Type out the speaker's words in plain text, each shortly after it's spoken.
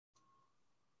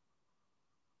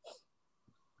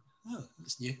Oh,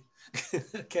 that's new.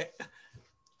 Okay.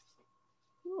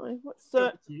 Oh, what's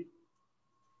that?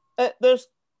 There's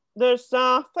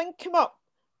a thing come up.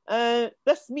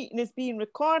 This meeting is being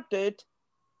recorded.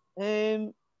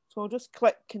 So I'll just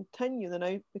click continue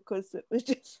now because it was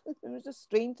just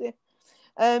strange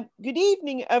there. Good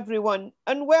evening, everyone,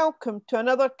 and welcome to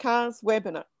another CAS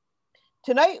webinar.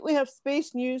 Tonight we have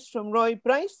space news from Roy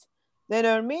Bryce. Then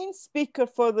our main speaker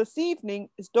for this evening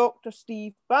is Dr.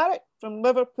 Steve Barrett from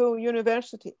Liverpool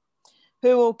University,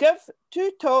 who will give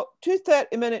two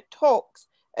 30-minute talks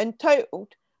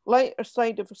entitled Lighter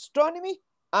Side of Astronomy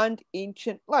and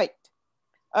Ancient Light.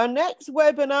 Our next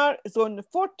webinar is on the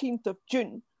 14th of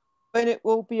June, when it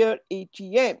will be our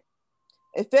AGM.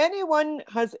 If anyone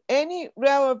has any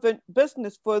relevant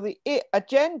business for the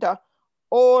agenda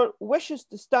or wishes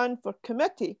to stand for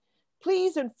committee,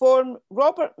 please inform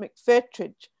Robert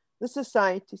McFetridge, the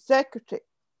Society Secretary.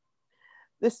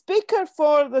 The speaker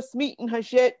for this meeting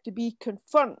has yet to be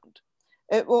confirmed.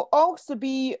 It will also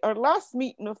be our last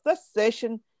meeting of this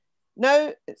session.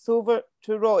 Now it's over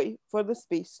to Roy for the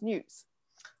space news.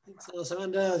 Thanks,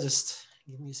 Amanda. Just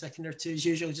give me a second or two as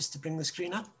usual just to bring the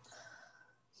screen up.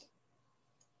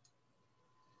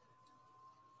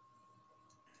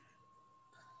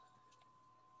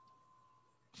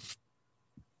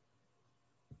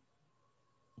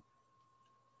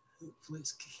 Hopefully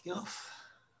it's kicking off.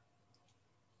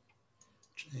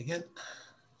 Try again.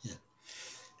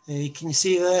 Yeah. Can you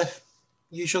see the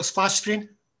usual splash screen?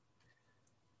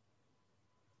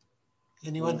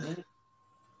 Anyone? Mm-hmm.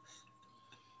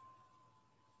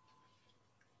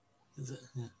 Is it?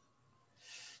 Yeah.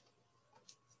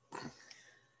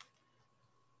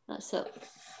 That's it.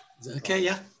 Is it okay?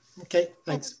 Yeah. Okay.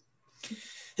 Thanks.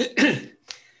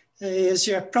 As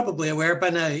you're probably aware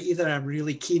by now, either I'm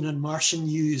really keen on Martian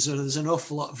news or there's an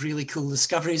awful lot of really cool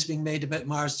discoveries being made about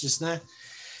Mars just now.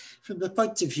 From the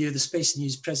point of view of the space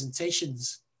news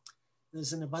presentations,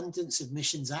 there's an abundance of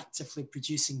missions actively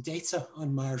producing data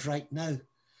on Mars right now.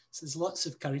 So there's lots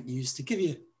of current news to give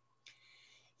you.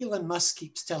 Elon Musk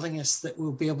keeps telling us that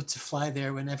we'll be able to fly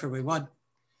there whenever we want.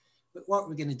 But what are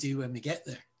we going to do when we get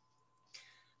there?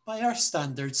 By Earth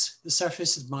standards, the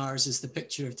surface of Mars is the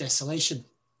picture of desolation.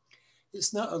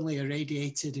 It's not only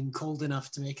irradiated and cold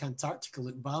enough to make Antarctica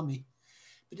look balmy,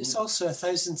 but it's also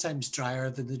 1,000 times drier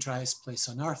than the driest place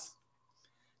on Earth.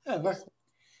 However,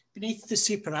 beneath the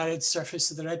super arid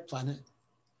surface of the red planet,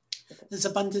 there's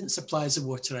abundant supplies of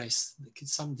water ice that could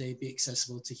someday be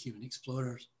accessible to human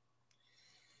explorers.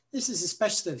 This is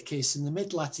especially the case in the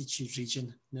mid-latitude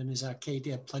region known as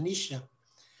Arcadia Planitia,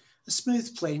 a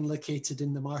smooth plain located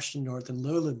in the Martian northern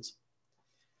lowlands.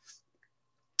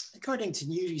 According to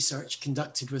new research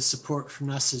conducted with support from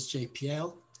NASA's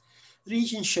JPL, the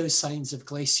region shows signs of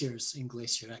glaciers and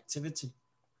glacier activity.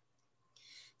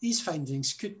 These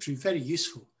findings could prove very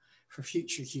useful for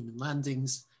future human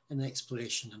landings and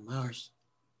exploration on Mars.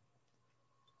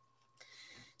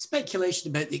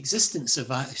 Speculation about the existence of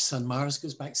ice on Mars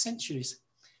goes back centuries,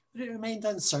 but it remained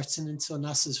uncertain until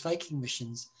NASA's Viking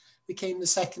missions became the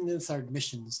second and third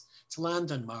missions to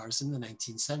land on Mars in the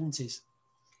 1970s.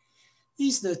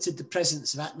 These noted the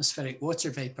presence of atmospheric water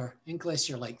vapor and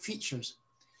glacier-like features,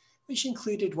 which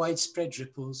included widespread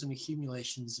ripples and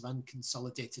accumulations of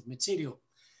unconsolidated material,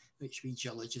 which we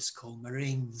geologists call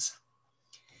moraines.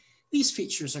 These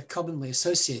features are commonly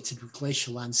associated with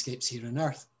glacial landscapes here on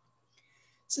Earth.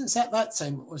 Since at that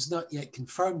time it was not yet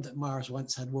confirmed that Mars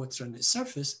once had water on its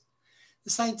surface, the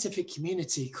scientific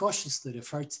community cautiously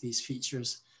referred to these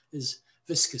features as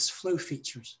viscous flow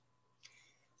features.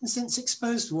 And since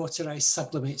exposed water ice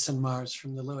sublimates on Mars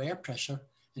from the low air pressure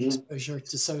and exposure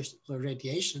to solar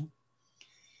radiation,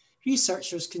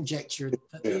 researchers conjectured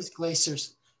that these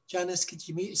glaciers... Janice, could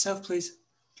you mute yourself, please?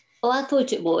 Oh, I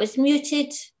thought it was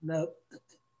muted. No.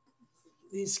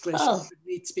 These glaciers would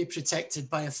need to be protected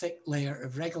by a thick layer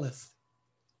of regolith.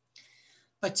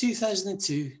 By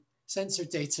 2002, sensor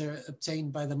data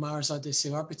obtained by the Mars Odyssey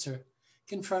orbiter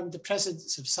confirmed the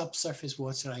presence of subsurface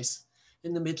water ice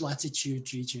in the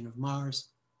mid-latitude region of Mars.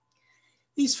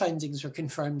 These findings were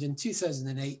confirmed in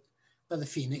 2008 by the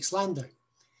Phoenix lander,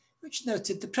 which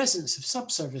noted the presence of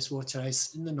subsurface water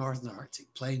ice in the northern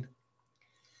Arctic plain.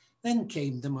 Then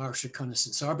came the Mars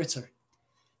Reconnaissance Orbiter,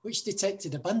 which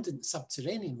detected abundant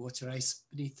subterranean water ice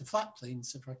beneath the flat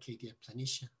plains of Arcadia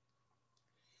Planitia.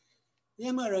 The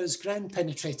MRO's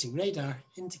ground-penetrating radar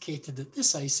indicated that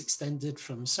this ice extended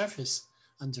from surface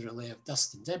under a layer of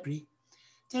dust and debris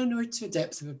downward to a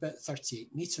depth of about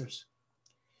 38 meters.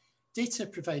 Data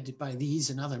provided by these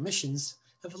and other missions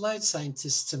have allowed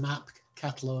scientists to map,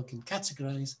 catalogue and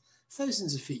categorize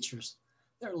thousands of features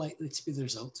that are likely to be the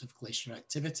result of glacier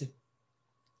activity.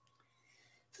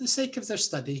 For the sake of their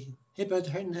study, Hibbard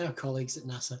and her colleagues at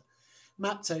NASA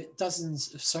mapped out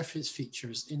dozens of surface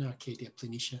features in Arcadia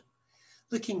Planitia,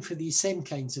 looking for these same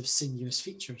kinds of sinuous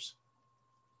features.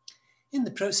 In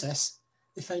the process,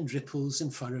 they found ripples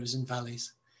and furrows and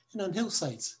valleys and on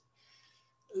hillsides.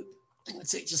 I'm going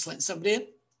to just let somebody in.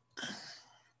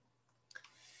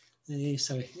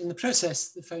 In the process,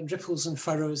 they found ripples and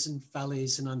furrows and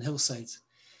valleys and on hillsides,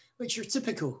 which are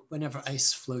typical whenever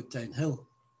ice flowed downhill.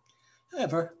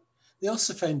 However, they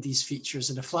also found these features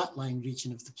in a flat-lying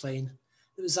region of the plain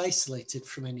that was isolated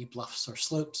from any bluffs or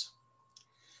slopes.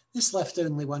 This left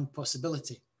only one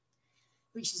possibility,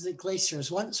 which is that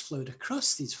glaciers once flowed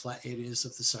across these flat areas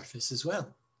of the surface as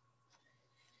well.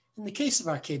 In the case of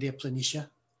Arcadia Planitia,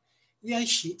 the ice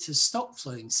sheet has stopped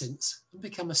flowing since and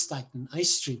become a stagnant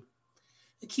ice stream,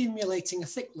 accumulating a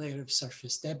thick layer of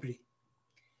surface debris.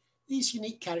 These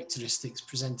unique characteristics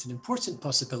present an important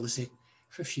possibility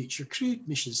for future crewed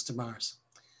missions to Mars.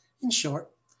 In short,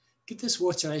 could this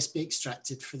water ice be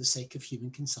extracted for the sake of human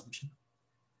consumption?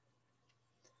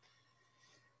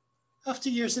 After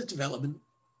years of development,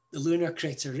 the Lunar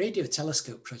Crater Radio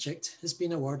Telescope project has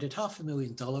been awarded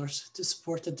 $500,000 to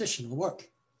support additional work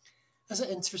as it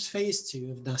enters phase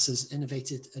 2 of NASA's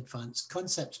Innovative Advanced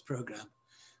Concepts program.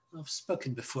 I've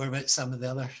spoken before about some of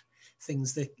the other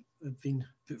things that have been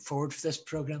put forward for this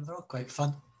program. They're all quite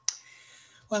fun.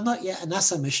 While not yet a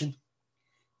NASA mission,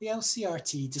 the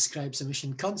LCRT describes a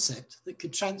mission concept that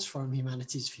could transform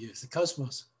humanity's view of the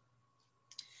cosmos.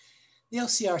 The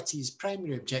LCRT's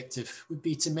primary objective would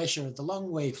be to measure the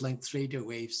long wavelength radio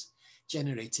waves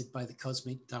generated by the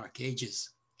cosmic dark ages,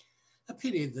 a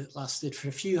period that lasted for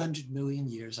a few 100 million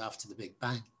years after the Big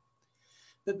Bang,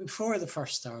 but before the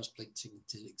first stars blinked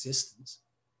into existence.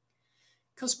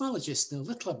 Cosmologists know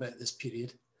little about this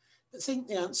period, but think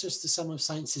the answers to some of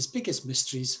science's biggest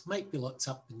mysteries might be locked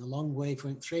up in the long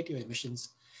wavelength radio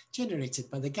emissions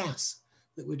generated by the gas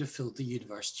that would have filled the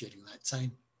universe during that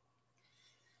time.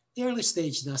 The early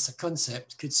stage NASA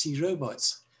concept could see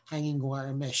robots hanging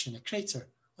wire mesh in a crater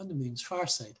on the moon's far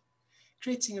side,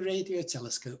 creating a radio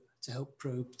telescope to help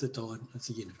probe the dawn of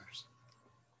the universe.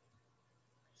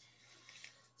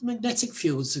 The magnetic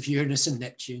fields of Uranus and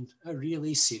Neptune are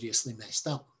really seriously messed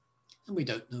up, and we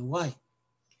don't know why.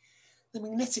 The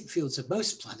magnetic fields of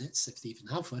most planets, if they even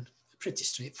have one, are pretty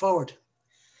straightforward.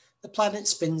 The planet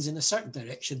spins in a certain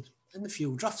direction, and the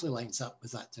field roughly lines up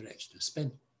with that direction of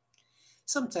spin.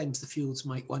 Sometimes the fields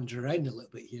might wander around a little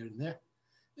bit here and there,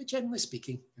 but generally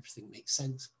speaking, everything makes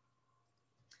sense.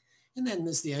 And then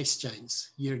there's the ice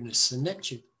giants, Uranus and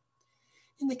Neptune.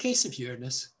 In the case of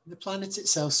Uranus, the planet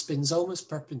itself spins almost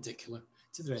perpendicular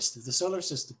to the rest of the solar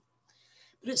system,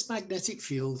 but its magnetic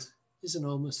field is in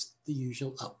almost the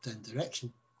usual up-down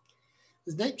direction.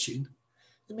 With Neptune,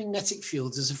 the magnetic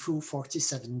field is a full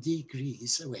 47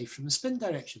 degrees away from the spin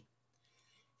direction.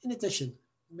 In addition,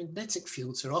 the magnetic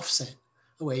fields are offset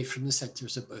away from the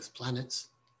centers of both planets.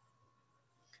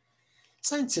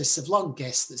 Scientists have long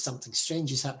guessed that something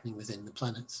strange is happening within the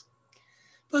planets.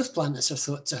 Both planets are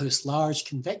thought to host large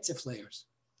convective layers,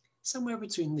 somewhere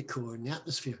between the core and the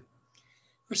atmosphere,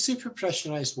 where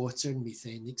superpressurized water and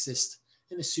methane exist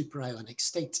in a superionic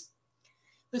state,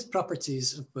 with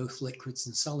properties of both liquids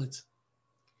and solids.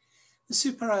 The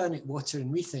superionic water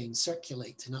and methane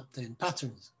circulate in up-down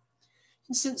patterns,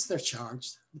 and since they're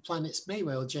charged, the planets may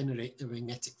well generate their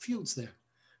magnetic fields there,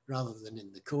 rather than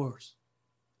in the cores.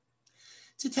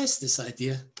 To test this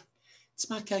idea,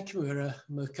 Tsumakai Kimura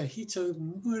and Mokahito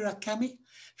Murakami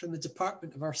from the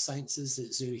Department of Earth Sciences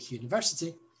at Zurich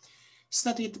University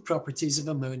studied the properties of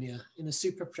ammonia in a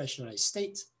superpressurized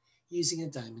state using a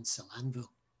diamond cell anvil.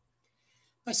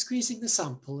 By squeezing the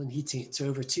sample and heating it to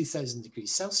over 2000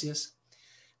 degrees Celsius,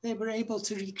 they were able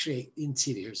to recreate the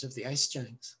interiors of the ice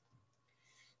giants.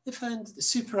 They found that the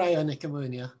superionic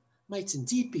ammonia might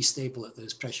indeed be stable at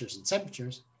those pressures and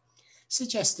temperatures,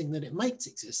 suggesting that it might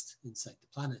exist inside the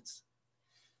planets.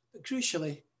 But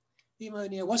crucially, the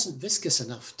ammonia wasn't viscous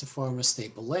enough to form a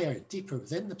stable layer deeper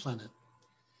within the planet.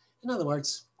 In other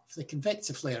words, for the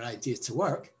convective layer idea to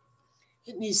work,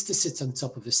 it needs to sit on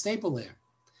top of a stable layer,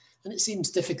 and it seems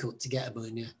difficult to get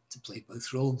ammonia to play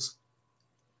both roles.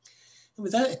 And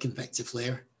without a convective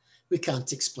layer, we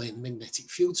can't explain the magnetic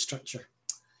field structure.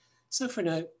 So for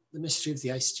now, the mystery of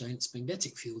the ice giants'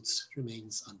 magnetic fields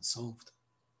remains unsolved.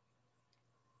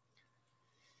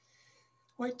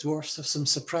 White dwarfs have some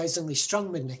surprisingly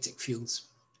strong magnetic fields,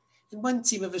 and one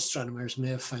team of astronomers may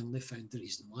have finally found the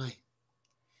reason why.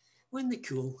 When they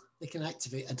cool, they can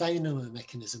activate a dynamo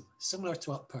mechanism similar to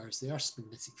what powers the Earth's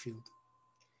magnetic field.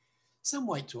 Some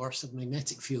white dwarfs have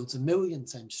magnetic fields 1 million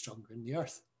times stronger than the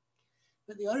Earth,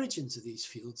 but the origins of these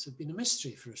fields have been a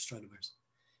mystery for astronomers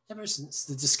ever since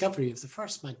the discovery of the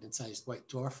first magnetized white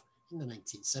dwarf in the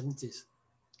 1970s.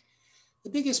 The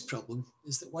biggest problem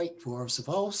is that white dwarfs have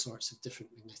all sorts of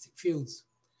different magnetic fields,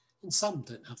 and some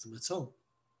don't have them at all.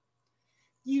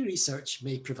 New research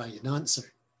may provide an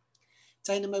answer.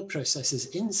 Dynamo processes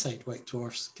inside white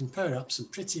dwarfs can power up some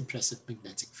pretty impressive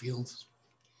magnetic fields.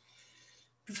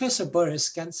 Professor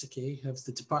Boris Gansike of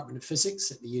the Department of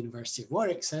Physics at the University of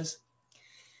Warwick says,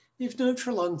 "We've known for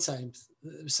a long time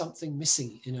that there was something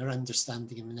missing in our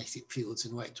understanding of magnetic fields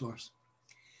in white dwarfs,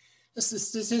 as the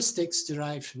statistics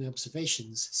derived from the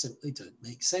observations simply don't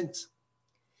make sense.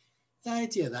 The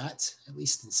idea that, at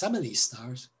least in some of these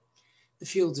stars, the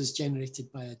field is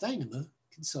generated by a dynamo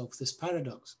can solve this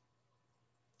paradox.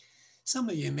 Some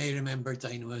of you may remember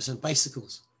dynamos on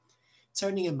bicycles.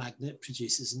 Turning a magnet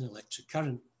produces an electric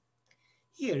current.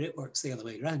 Here it works the other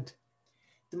way around.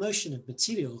 The motion of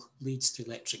material leads to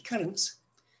electric currents,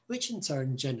 which in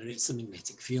turn generates a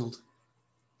magnetic field.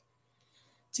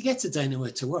 To get a dynamo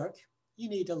to work, you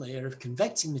need a layer of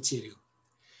convecting material.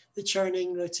 The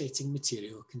churning, rotating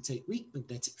material can take weak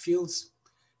magnetic fields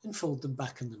and fold them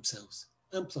back on themselves,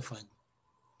 amplifying.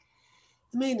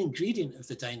 The main ingredient of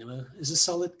the dynamo is a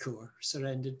solid core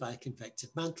surrounded by a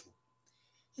convective mantle.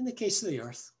 In the case of the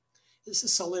Earth, it's a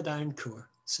solid iron core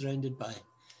surrounded by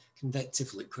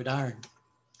convective liquid iron.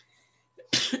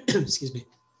 Excuse me.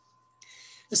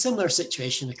 A similar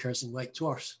situation occurs in white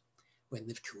dwarfs when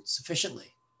they've cooled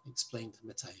sufficiently, explained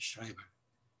Matthias Schreiber.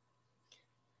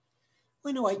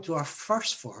 When a white dwarf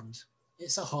first forms,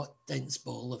 it's a hot, dense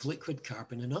ball of liquid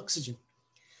carbon and oxygen.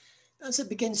 As it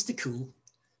begins to cool,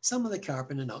 some of the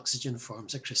carbon and oxygen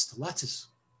forms a crystal lattice.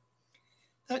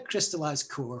 That crystallized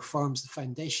core forms the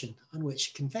foundation on which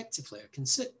a convective layer can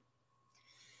sit.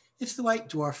 If the white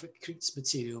dwarf accretes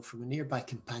material from a nearby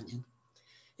companion,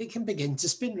 it can begin to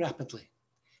spin rapidly,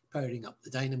 powering up the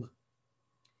dynamo.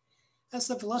 As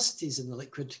the velocities in the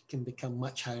liquid can become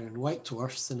much higher in white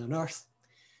dwarfs than on Earth,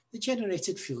 the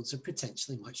generated fields are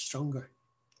potentially much stronger.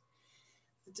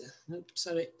 Nope,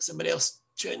 sorry, somebody else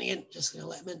joining in, just going to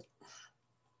let them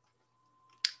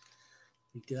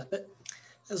in. Redo that bit.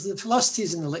 As the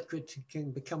velocities in the liquid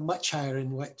can become much higher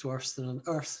in white dwarfs than on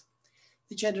Earth,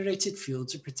 the generated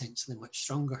fields are potentially much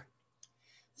stronger.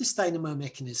 This dynamo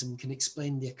mechanism can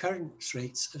explain the occurrence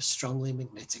rates of strongly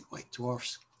magnetic white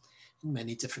dwarfs in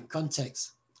many different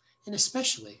contexts, and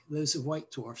especially those of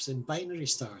white dwarfs in binary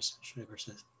stars, Schreiber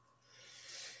says.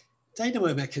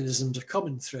 Dynamo mechanisms are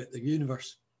common throughout the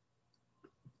universe,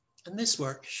 and this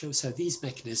work shows how these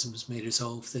mechanisms may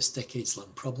resolve this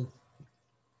decades-long problem.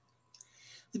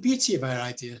 The beauty of our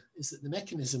idea is that the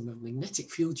mechanism of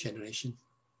magnetic field generation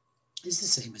is the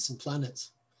same as in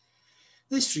planets.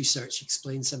 This research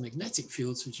explains how magnetic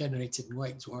fields are generated in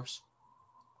white dwarfs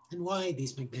and why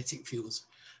these magnetic fields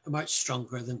are much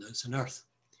stronger than those on Earth.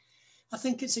 I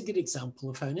think it's a good example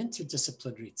of how an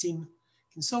interdisciplinary team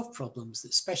can solve problems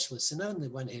that specialists in only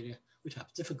one area would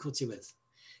have difficulty with,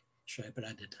 Schreiber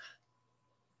added.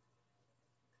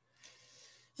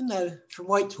 And now, from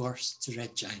white dwarfs to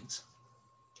red giants.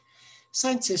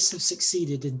 Scientists have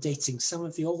succeeded in dating some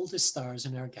of the oldest stars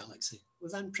in our galaxy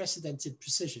with unprecedented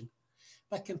precision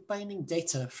by combining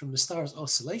data from the star's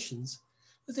oscillations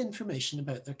with information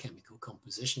about their chemical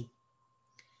composition.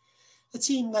 A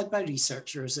team led by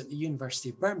researchers at the University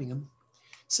of Birmingham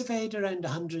surveyed around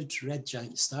 100 red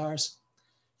giant stars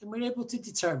and were able to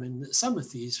determine that some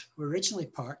of these were originally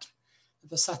part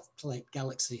of a satellite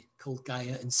galaxy called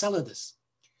Gaia Enceladus,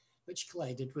 which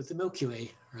collided with the Milky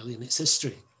Way early in its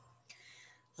history.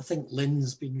 I think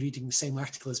Lynn's been reading the same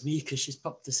article as me because she's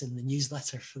popped this in the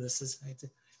newsletter for the society.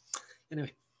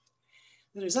 Anyway,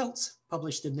 the results,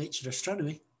 published in Nature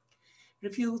Astronomy,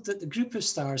 revealed that the group of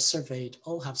stars surveyed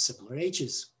all have similar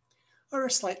ages, or are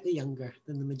slightly younger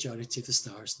than the majority of the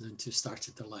stars known to have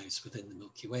started their lives within the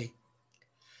Milky Way.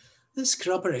 This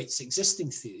corroborates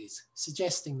existing theories,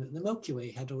 suggesting that the Milky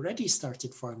Way had already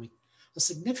started forming a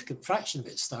significant fraction of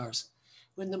its stars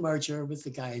when the merger with the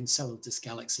Gaia Enceladus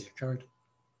galaxy occurred.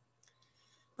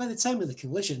 By the time of the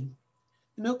collision,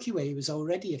 the Milky Way was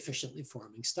already efficiently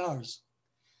forming stars,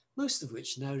 most of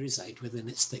which now reside within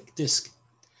its thick disk,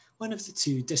 one of the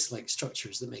two disk-like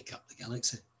structures that make up the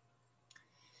galaxy.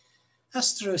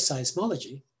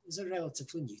 Astroseismology is a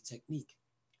relatively new technique,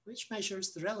 which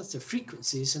measures the relative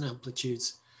frequencies and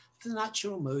amplitudes of the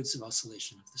natural modes of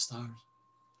oscillation of the stars.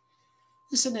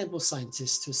 This enables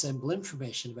scientists to assemble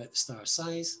information about the star's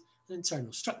size and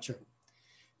internal structure,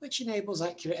 which enables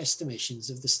accurate estimations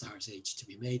of the star's age to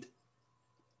be made.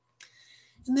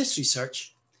 In this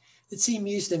research, the team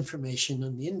used information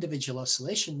on the individual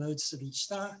oscillation modes of each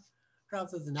star,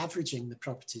 rather than averaging the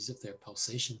properties of their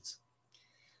pulsations.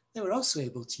 They were also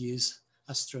able to use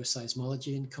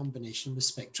astroseismology in combination with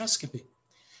spectroscopy,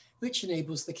 which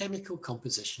enables the chemical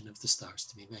composition of the stars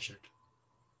to be measured.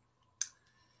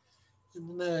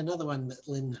 And another one that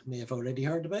Lynn may have already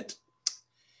heard about.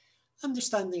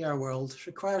 Understanding our world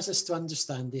requires us to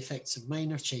understand the effects of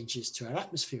minor changes to our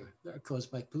atmosphere that are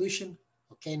caused by pollution,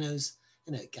 volcanoes,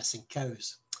 and outgassing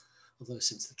cows. Although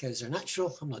since the cows are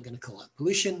natural, I'm not going to call that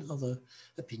pollution, although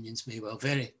opinions may well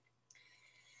vary.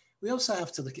 We also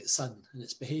have to look at the sun and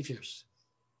its behaviours.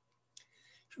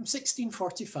 From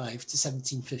 1645 to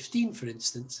 1715, for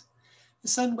instance, the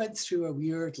sun went through a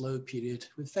weird low period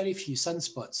with very few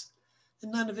sunspots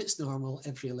and none of its normal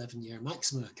every 11-year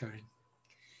maxima occurring.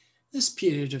 This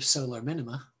period of solar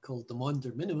minima, called the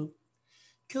Maunder minimum,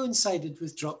 coincided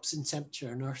with drops in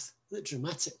temperature on Earth that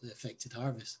dramatically affected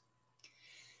harvest.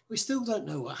 We still don't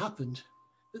know what happened,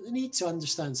 but the need to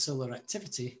understand solar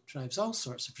activity drives all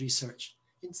sorts of research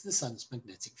into the sun's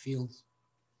magnetic fields.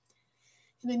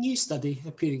 In a new study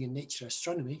appearing in Nature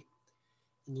Astronomy,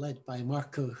 and led by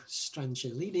Marco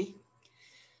Strangelini,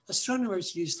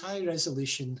 astronomers used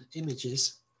high-resolution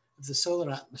images of the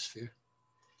solar atmosphere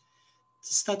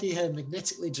to study how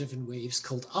magnetically driven waves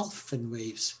called Alfvén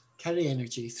waves carry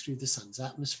energy through the sun's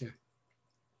atmosphere.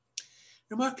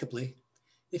 Remarkably,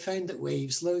 they found that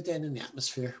waves low down in the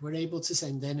atmosphere were able to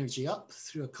send energy up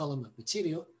through a column of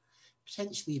material,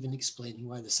 potentially even explaining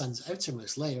why the sun's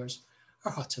outermost layers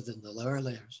are hotter than the lower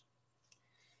layers.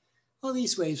 While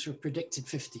these waves were predicted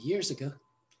 50 years ago,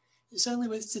 it's only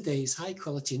with today's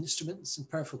high-quality instruments and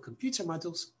powerful computer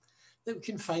models that we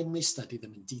can finally study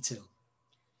them in detail.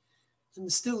 And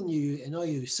the still new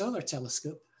Inouye Solar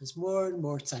Telescope has more and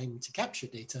more time to capture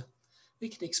data. We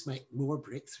can expect more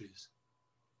breakthroughs.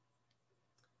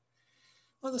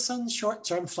 While the sun's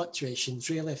short-term fluctuations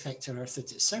really affect our Earth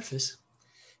at its surface,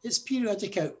 its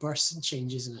periodic outbursts and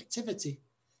changes in activity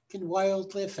can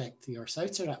wildly affect the Earth's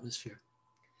outer atmosphere,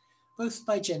 both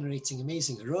by generating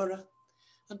amazing aurora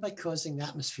and by causing the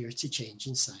atmosphere to change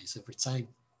in size over time.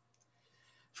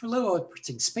 For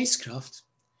low-orbiting spacecraft,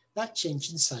 that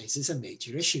change in size is a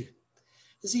major issue,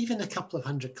 as even a couple of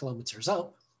 100 kilometers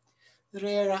up, the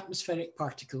rare atmospheric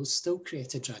particles still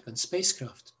create a drag on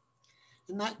spacecraft,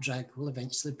 and that drag will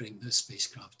eventually bring those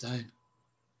spacecraft down.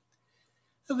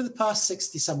 Over the past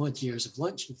 60 some odd years of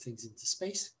launching things into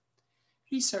space,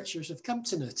 researchers have come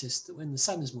to notice that when the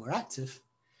sun is more active,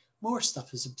 more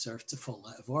stuff is observed to fall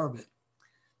out of orbit.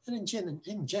 And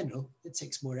in general, it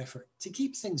takes more effort to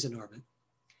keep things in orbit.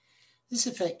 This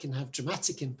effect can have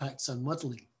dramatic impacts on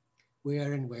modelling,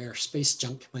 where and where space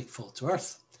junk might fall to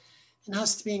Earth, and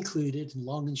has to be included in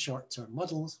long and short-term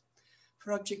models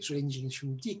for objects ranging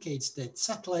from decades-dead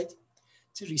satellite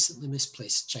to recently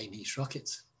misplaced Chinese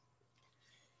rockets.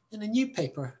 In a new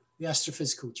paper, the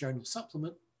Astrophysical Journal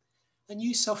Supplement, a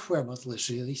new software model is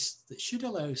released that should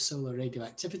allow solar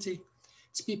radioactivity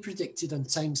to be predicted on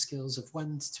timescales of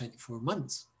 1 to 24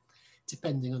 months,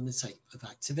 depending on the type of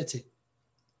activity.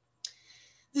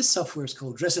 This software is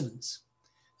called Resonance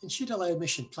and should allow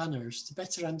mission planners to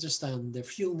better understand their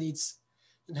fuel needs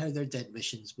and how their dead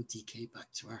missions will decay back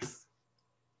to Earth.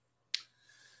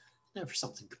 Now for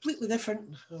something completely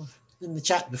different. In the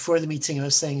chat before the meeting, I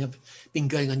was saying I've been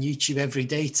going on YouTube every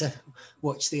day to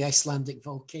watch the Icelandic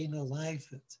volcano live.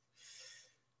 But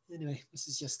anyway, this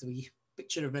is just a wee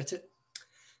picture about it.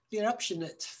 The eruption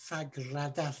at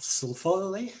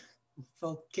Fagradalsfjall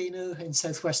volcano in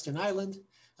southwestern Iceland,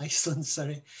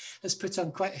 has put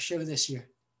on quite a show this year,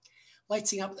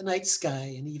 lighting up the night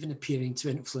sky and even appearing to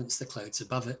influence the clouds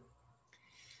above it.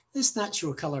 This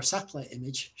natural colour satellite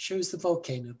image shows the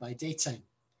volcano by daytime,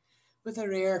 with a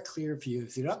rare clear view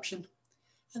of the eruption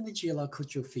and the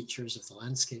geological features of the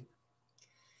landscape.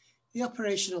 The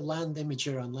operational land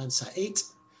imager on Landsat 8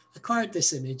 acquired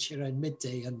this image around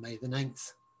midday on May the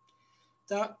 9th.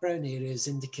 Dark brown areas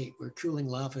indicate where cooling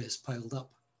lava is piled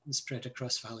up and spread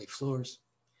across valley floors.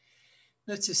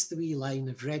 Notice the wee line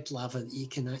of red lava that you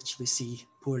can actually see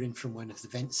pouring from one of the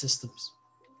vent systems.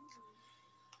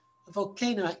 A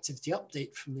volcano activity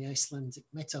update from the Icelandic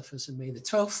Met Office on May the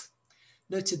 12th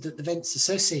noted that the vents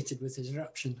associated with the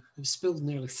eruption have spilled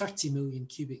nearly 30 million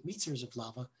cubic meters of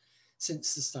lava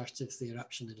since the start of the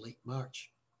eruption in late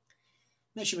March.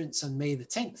 Measurements on May the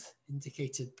 10th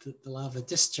indicated that the lava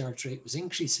discharge rate was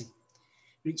increasing,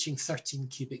 reaching 13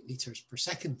 cubic meters per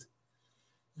second.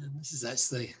 And this is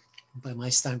actually, by my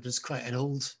standards, quite an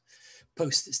old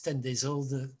post. It's 10 days old.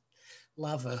 The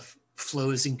lava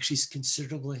flow has increased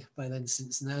considerably by then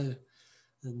since now.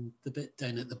 And the bit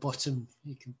down at the bottom,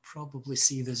 you can probably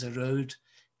see there's a road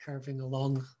curving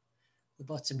along the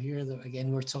bottom here that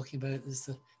again we're talking about is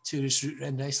the tourist route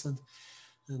around Iceland,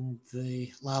 and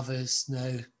the lava is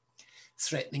now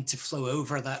threatening to flow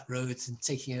over that road and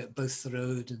taking out both the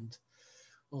road and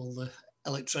all the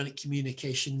electronic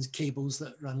communications cables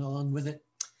that run along with it.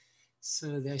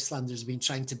 So the Icelanders have been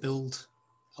trying to build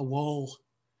a wall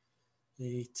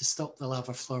to stop the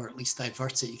lava flow, or at least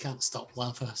divert it. You can't stop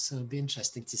lava, so it'll be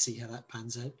interesting to see how that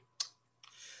pans out.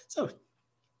 So,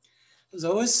 as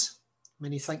always,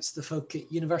 many thanks to the folk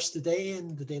at Universe Today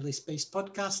and the Daily Space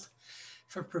Podcast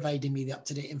for providing me the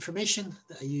up-to-date information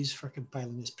that I use for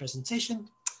compiling this presentation.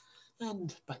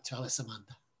 And back to Alice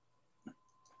Amanda.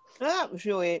 That was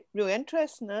really, really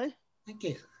interesting, eh? Thank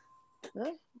you. It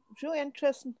was really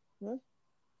interesting.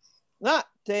 That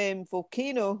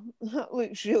volcano, that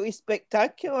looks really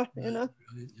spectacular, you know.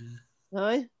 Right, yeah.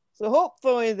 Aye. So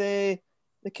hopefully they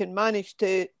can manage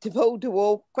to build the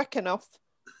wall quick enough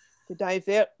to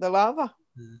divert the lava,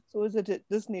 so that it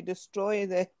doesn't destroy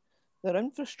their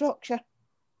infrastructure.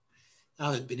 I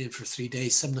haven't been in for 3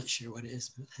 days, so I'm not sure what it is,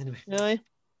 but anyway. Aye.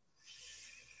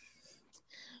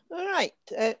 All right.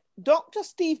 Dr.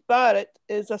 Steve Barrett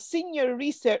is a senior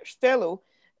research fellow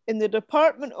in the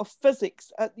Department of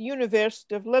Physics at the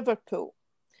University of Liverpool.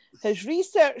 His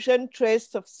research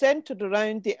interests have centred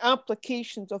around the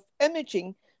applications of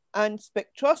imaging and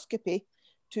spectroscopy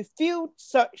to fields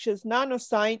such as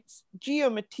nanoscience,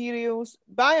 geomaterials,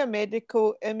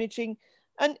 biomedical imaging,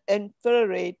 and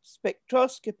infrared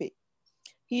spectroscopy.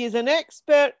 He is an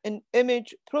expert in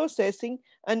image processing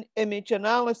and image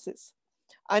analysis,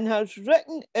 and has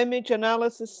written image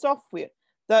analysis software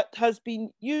that has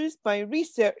been used by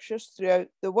researchers throughout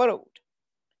the world.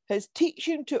 His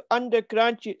teaching to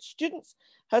undergraduate students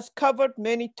has covered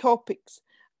many topics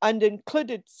and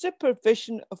included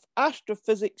supervision of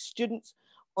astrophysics students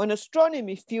on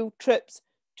astronomy field trips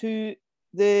to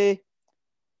the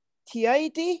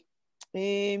Teide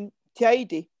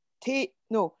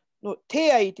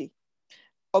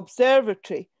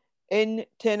Observatory in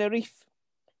Tenerife.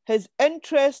 His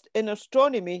interest in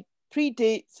astronomy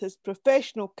predates his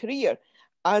professional career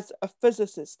as a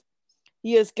physicist.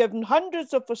 He has given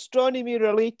hundreds of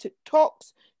astronomy-related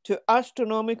talks to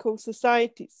astronomical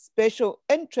societies, special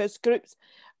interest groups,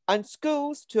 and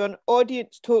schools to an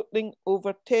audience totaling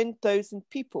over 10,000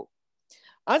 people.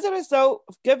 As a result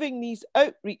of giving these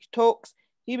outreach talks,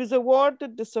 he was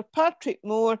awarded the Sir Patrick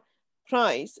Moore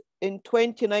Prize in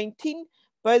 2019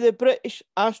 by the British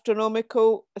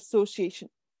Astronomical Association.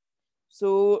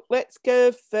 So let's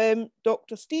give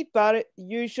Dr. Steve Barrett the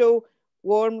usual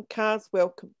warm Kaz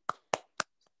welcome.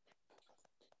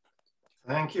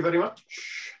 Thank you very much.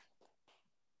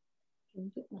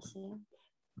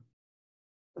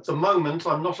 At the moment,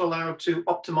 I'm not allowed to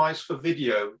optimize for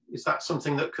video. Is that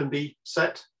something that can be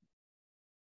set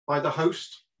by the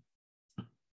host?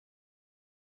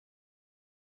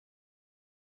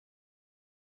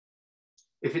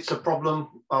 If it's a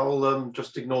problem, I'll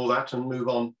just ignore that and move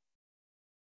on.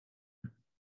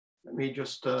 Let me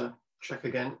just check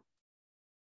again.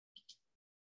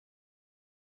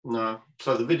 No,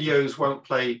 so the videos won't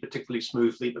play particularly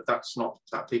smoothly, but that's not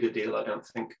that big a deal, I don't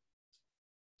think.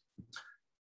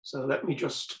 So let me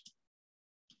just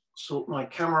sort my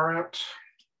camera out.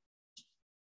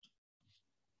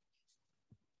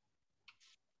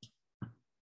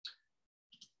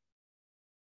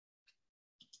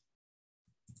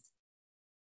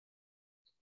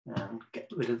 And get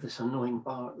rid of this annoying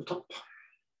bar at the top.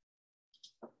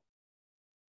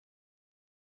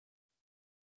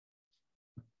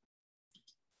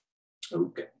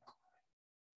 Okay.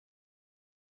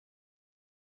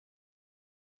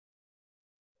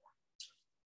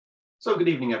 So good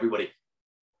evening, everybody.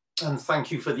 And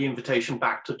thank you for the invitation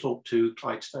back to talk to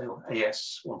Clydesdale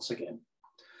AS once again.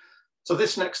 So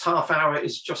this next half hour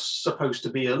is just supposed to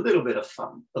be a little bit of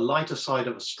fun. The lighter side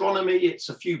of astronomy, it's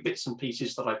a few bits and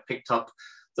pieces that I've picked up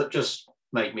that just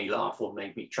made me laugh or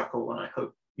made me chuckle, and I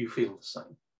hope you feel the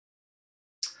same.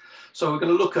 So we're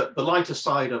going to look at the lighter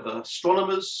side of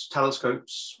astronomers,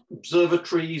 telescopes,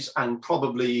 observatories, and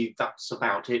probably that's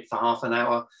about it for half an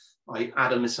hour. I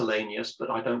add a miscellaneous, but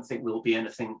I don't think there'll be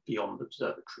anything beyond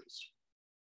observatories.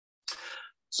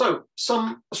 So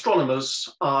some astronomers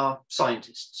are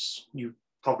scientists. You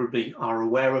probably are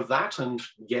aware of that. And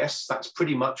yes, that's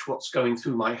pretty much what's going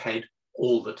through my head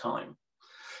all the time.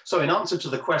 So in answer to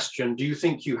the question, do you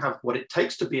think you have what it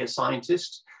takes to be a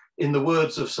scientist? In the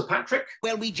words of Sir Patrick,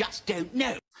 well, we just don't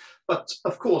know. But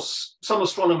of course, some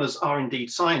astronomers are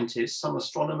indeed scientists. Some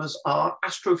astronomers are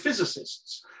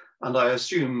astrophysicists. And I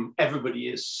assume everybody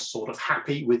is sort of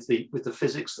happy with the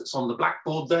physics that's on the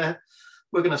blackboard there.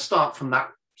 We're going to start from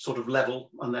that sort of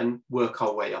level and then work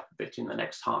our way up a bit in the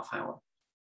next half hour.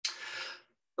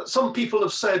 But some people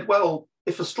have said, well,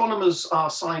 if astronomers are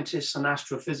scientists and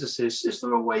astrophysicists, is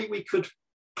there a way we could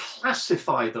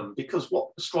classify them? Because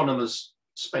what astronomers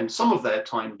spend some of their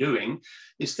time doing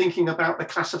is thinking about the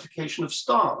classification of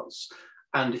stars.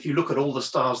 And if you look at all the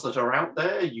stars that are out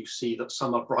there, you see that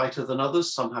some are brighter than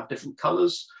others, some have different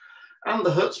colors. And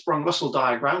the Hertzsprung-Russell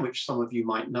diagram, which some of you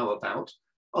might know about,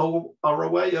 are a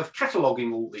way of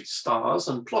cataloging all these stars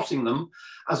and plotting them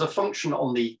as a function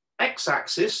on the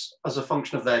x-axis, as a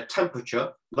function of their temperature,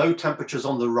 low temperatures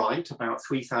on the right, about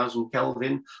 3000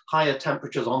 Kelvin, higher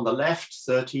temperatures on the left,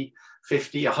 30,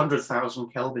 50,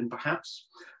 100,000 Kelvin perhaps.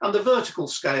 And the vertical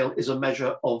scale is a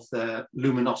measure of their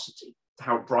luminosity,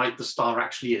 how bright the star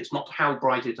actually is, not how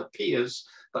bright it appears,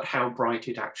 but how bright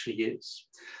it actually is.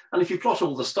 And if you plot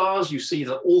all the stars, you see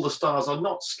that all the stars are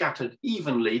not scattered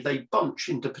evenly, they bunch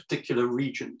into particular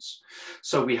regions.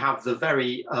 So we have the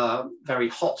very, very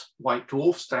hot white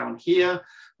dwarfs down here.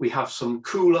 We have some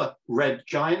cooler red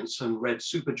giants and red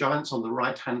supergiants on the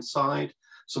right-hand side,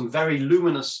 some very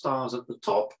luminous stars at the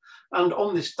top. And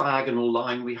on this diagonal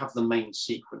line, we have the main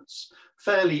sequence.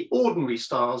 Fairly ordinary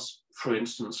stars, for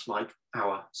instance, like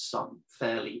our sun,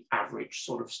 fairly average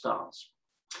sort of stars.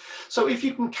 So if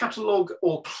you can catalogue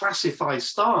or classify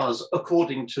stars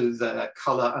according to their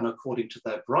colour and according to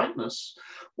their brightness,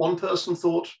 one person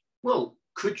thought, well,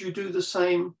 could you do the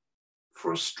same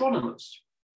for astronomers?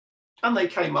 And they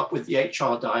came up with the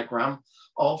HR diagram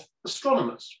of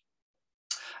astronomers.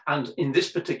 And in this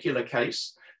particular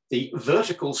case, the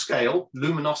vertical scale,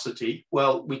 luminosity,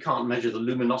 well, we can't measure the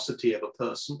luminosity of a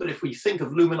person, but if we think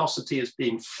of luminosity as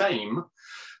being fame,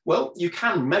 well, you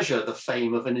can measure the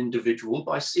fame of an individual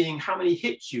by seeing how many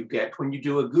hits you get when you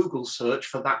do a Google search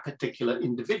for that particular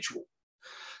individual.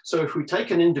 So if we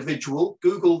take an individual,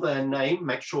 Google their name,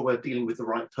 make sure we're dealing with the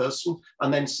right person,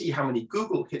 and then see how many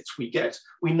Google hits we get,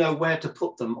 we know where to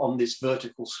put them on this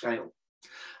vertical scale.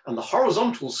 And the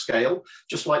horizontal scale,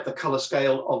 just like the color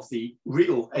scale of the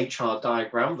real HR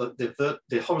diagram,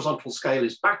 the horizontal scale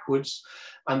is backwards,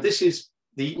 and this is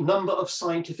the number of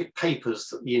scientific papers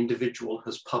that the individual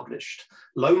has published.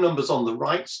 Low numbers on the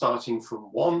right, starting from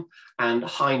 1, and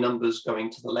high numbers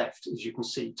going to the left. As you can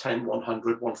see, 10,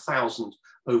 100, 1000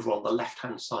 over on the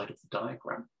left-hand side of the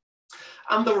diagram.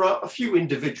 And there are a few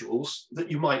individuals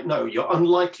that you might know. You're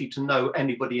unlikely to know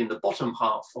anybody in the bottom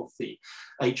half of the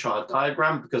HR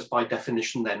diagram because by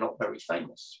definition, they're not very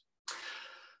famous.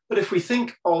 But if we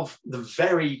think of the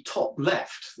very top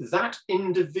left, that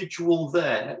individual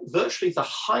there, virtually the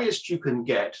highest you can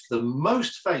get, the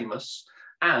most famous,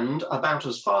 and about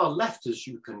as far left as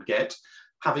you can get,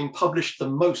 having published the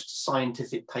most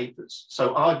scientific papers.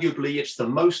 So arguably it's the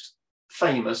most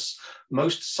famous,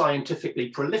 most scientifically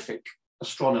prolific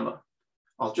astronomer.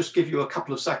 I'll just give you a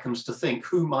couple of seconds to think,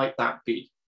 who might that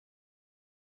be?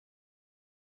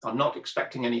 I'm not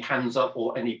expecting any hands up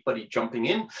or anybody jumping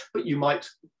in, but you might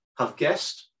have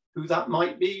guessed who that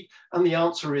might be. And the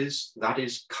answer is, that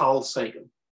is Carl Sagan,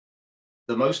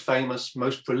 the most famous,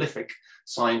 most prolific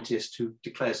scientist who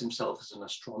declares himself as an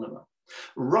astronomer.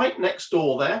 Right next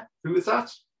door there, who is that?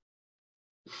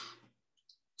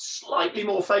 Slightly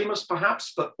more famous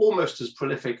perhaps, but almost as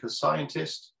prolific as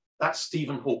scientist, that's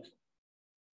Stephen Hawking.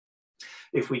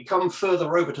 If we come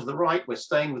further over to the right, we're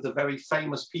staying with the very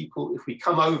famous people. If we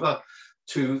come over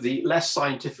to the less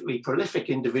scientifically prolific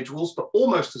individuals, but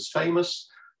almost as famous,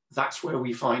 that's where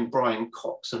we find Brian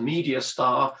Cox, a media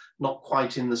star, not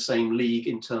quite in the same league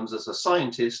in terms as a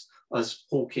scientist as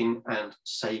Hawking and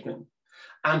Sagan.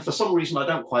 And for some reason I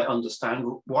don't quite understand,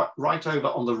 right over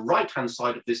on the right-hand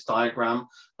side of this diagram,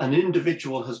 an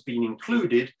individual has been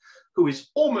included who is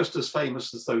almost as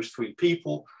famous as those three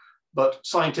people, but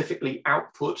scientifically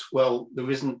output, well, there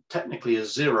isn't technically a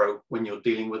 0 when you're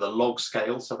dealing with a log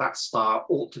scale, so that star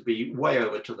ought to be way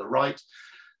over to the right.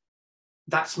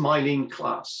 That's Mylene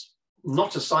Klaas.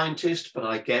 Not a scientist, but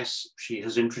I guess she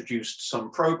has introduced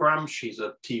some programs. She's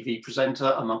a TV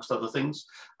presenter, amongst other things,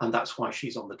 and that's why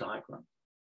she's on the diagram.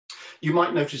 You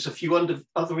might notice a few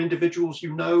other individuals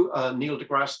you know, Neil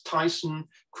deGrasse Tyson,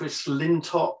 Chris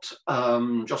Lintott,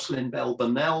 Jocelyn Bell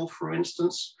Burnell, for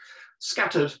instance,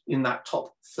 scattered in that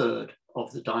top third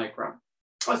of the diagram.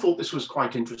 I thought this was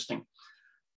quite interesting.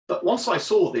 But once I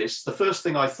saw this, the first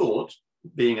thing I thought,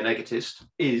 being an egotist,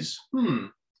 is,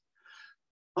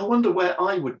 I wonder where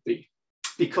I would be.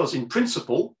 Because in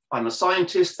principle, I'm a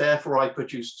scientist, therefore I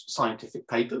produce scientific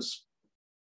papers.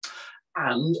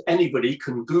 And anybody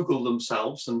can Google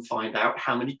themselves and find out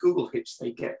how many Google hits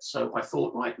they get. So I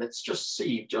thought, right, let's just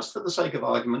see, just for the sake of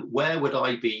argument, where would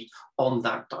I be on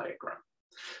that diagram?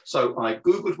 So I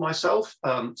Googled myself.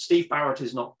 Steve Barrett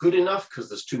is not good enough because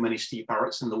there's too many Steve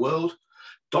Barretts in the world.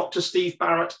 Dr. Steve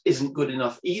Barrett isn't good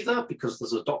enough either because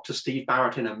there's a Dr. Steve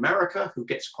Barrett in America who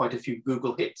gets quite a few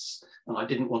Google hits, and I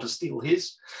didn't want to steal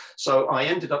his. So I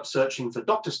ended up searching for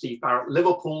Dr. Steve Barrett,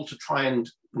 Liverpool, to try and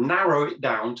narrow it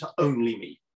down to only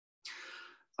me.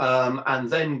 And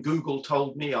then Google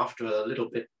told me after a little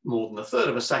bit more than a third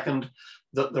of a second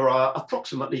that there are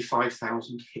approximately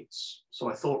 5,000 hits. So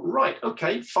I thought, right,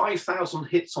 okay, 5,000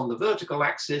 hits on the vertical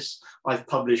axis. I've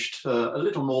published a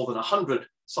little more than 100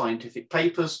 scientific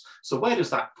papers. So where does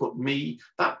that put me?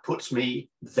 That puts me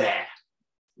there,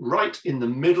 right in the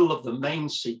middle of the main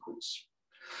sequence.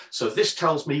 So this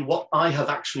tells me what I have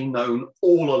actually known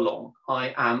all along.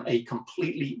 I am a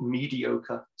completely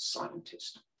mediocre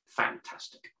scientist.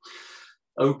 Fantastic.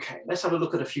 Okay, let's have a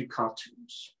look at a few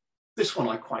cartoons. This one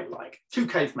I quite like. Two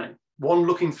cavemen, one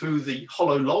looking through the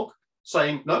hollow log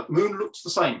saying, no, moon looks the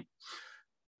same.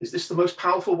 Is this the most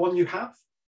powerful one you have?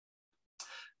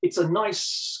 It's a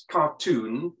nice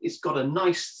cartoon. It's got a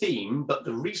nice theme, but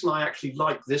the reason I actually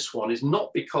like this one is not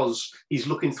because he's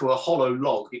looking through a hollow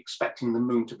log expecting the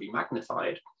moon to be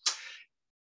magnified.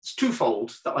 It's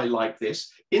twofold that I like this.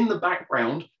 In the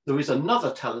background, there is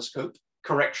another telescope.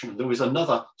 Correction, there is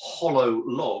another hollow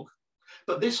log,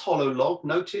 but this hollow log,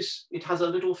 notice it has a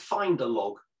little finder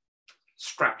log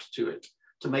strapped to it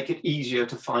to make it easier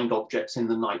to find objects in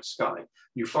the night sky.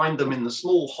 You find them in the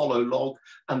small hollow log,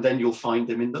 and then you'll find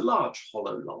them in the large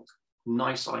hollow log.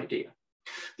 Nice idea.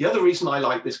 The other reason I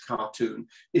like this cartoon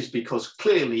is because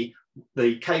clearly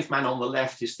the caveman on the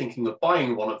left is thinking of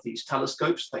buying one of these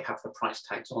telescopes. They have the price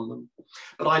tags on them.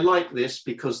 But I like this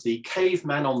because the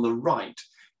caveman on the right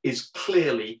is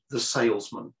clearly the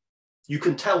salesman. You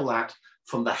can tell that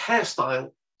from the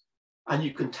hairstyle, and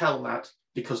you can tell that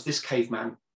because this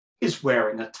caveman is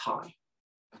wearing a tie.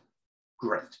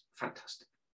 Great, fantastic.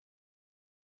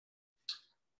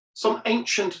 Some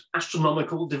ancient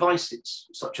astronomical devices,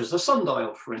 such as a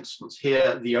sundial, for instance.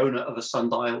 Here, the owner of a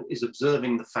sundial is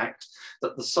observing the fact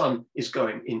that the sun is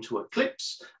going into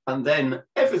eclipse, and then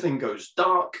everything goes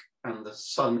dark, and the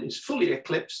sun is fully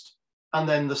eclipsed, and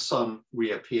then the sun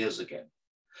reappears again.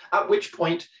 At which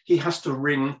point he has to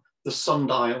ring the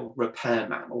sundial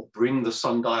repairman or bring the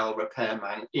sundial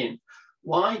repairman in.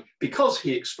 Why? Because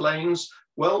he explains,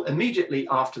 well, immediately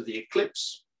after the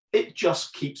eclipse, it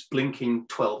just keeps blinking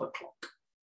 12 o'clock.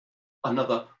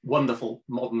 Another wonderful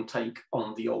modern take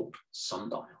on the old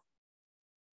sundial.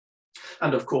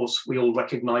 And of course, we all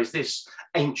recognize this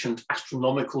ancient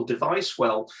astronomical device.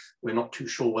 Well, we're not too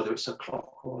sure whether it's a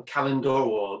clock or a calendar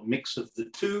or a mix of the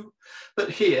two. But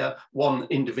here, one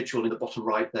individual in the bottom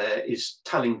right there is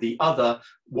telling the other,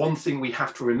 one thing we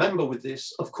have to remember with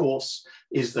this, of course,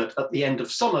 is that at the end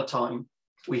of summertime,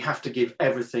 we have to give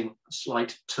everything a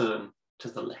slight turn to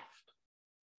the left.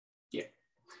 Yeah,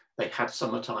 they had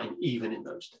summertime even in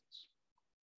those days.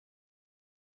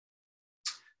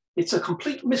 It's a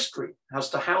complete mystery as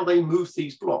to how they moved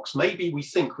these blocks. Maybe we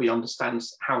think we understand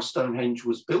how Stonehenge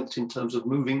was built in terms of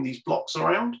moving these blocks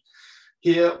around.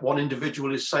 Here, one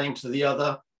individual is saying to the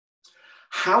other,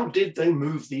 how did they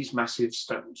move these massive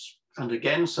stones? And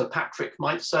again, Sir Patrick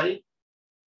might say,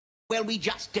 well, we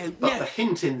just don't know. But know. the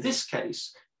hint in this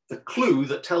case, the clue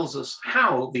that tells us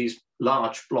how these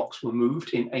large blocks were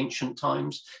moved in ancient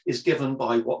times is given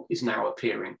by what is now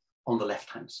appearing on the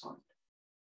left-hand side.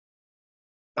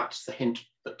 That's the hint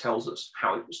that tells us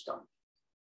how it was done.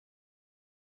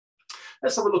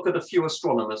 Let's have a look at a few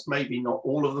astronomers, maybe not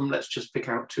all of them. Let's just pick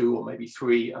out two or maybe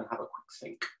three and have a quick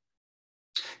think.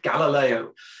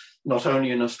 Galileo, not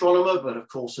only an astronomer, but of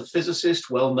course a physicist,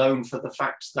 well known for the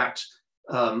fact that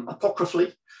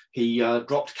apocryphally, he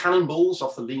dropped cannonballs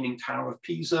off the Leaning Tower of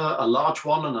Pisa, a large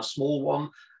one and a small one,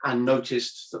 and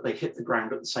noticed that they hit the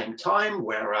ground at the same time,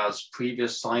 whereas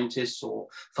previous scientists or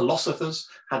philosophers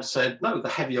had said, no, the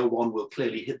heavier one will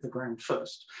clearly hit the ground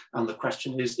first. And the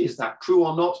question is that true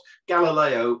or not?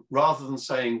 Galileo, rather than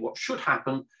saying what should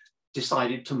happen,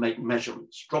 decided to make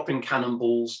measurements, dropping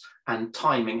cannonballs and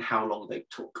timing how long they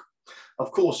took.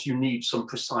 Of course, you need some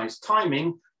precise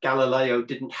timing. Galileo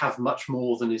didn't have much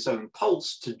more than his own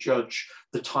pulse to judge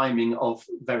the timing of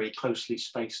very closely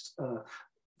spaced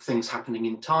things happening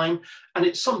in time. And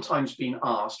it's sometimes been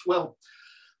asked, well,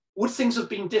 would things have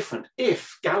been different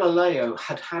if Galileo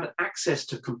had had access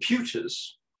to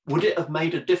computers? Would it have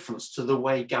made a difference to the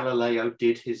way Galileo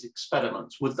did his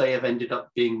experiments? Would they have ended up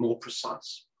being more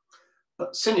precise?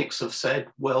 But cynics have said,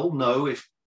 well, no, if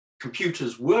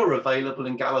computers were available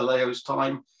in Galileo's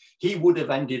time, he would have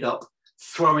ended up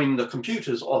throwing the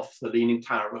computers off the Leaning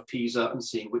Tower of Pisa and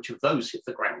seeing which of those hit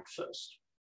the ground first.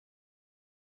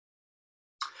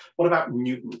 What about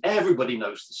Newton? Everybody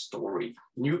knows the story.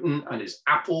 Newton and his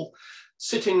apple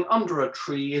sitting under a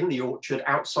tree in the orchard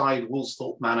outside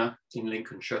Woolsthorpe Manor in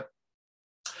Lincolnshire.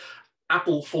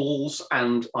 Apple falls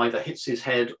and either hits his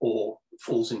head or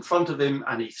falls in front of him,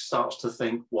 and he starts to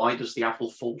think, why does the apple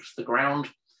fall to the ground?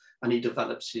 And he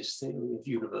develops his theory of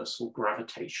universal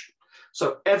gravitation.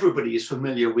 So everybody is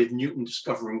familiar with Newton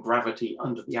discovering gravity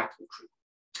under the apple tree.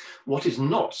 What is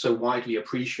not so widely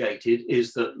appreciated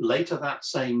is that later that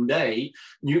same day,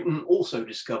 Newton also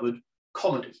discovered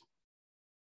comedy.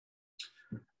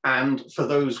 And for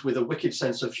those with a wicked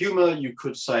sense of humor, you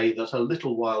could say that a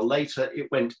little while later,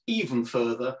 it went even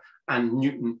further and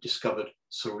Newton discovered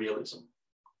surrealism.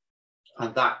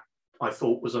 And that, I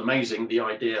thought, was amazing, the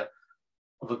idea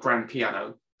of a grand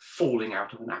piano falling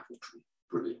out of an apple tree.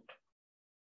 Brilliant.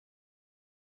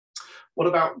 What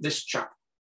about this chap?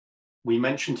 We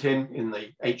mentioned him in the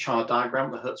HR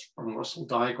diagram, the Hertzsprung-Russell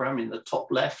diagram in the top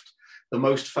left, the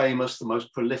most famous, the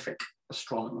most prolific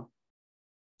astronomer.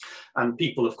 And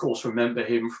people, of course, remember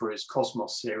him for his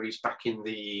Cosmos series back in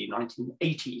the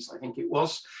 1980s, I think it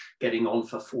was, getting on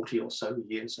for 40 or so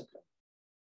years ago.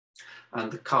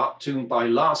 And the cartoon by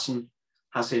Larson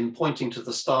has him pointing to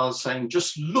the stars saying,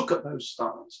 just look at those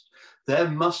stars.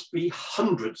 There must be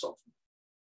hundreds of them.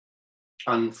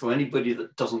 And for anybody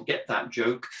that doesn't get that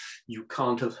joke, you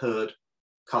can't have heard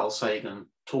Carl Sagan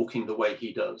talking the way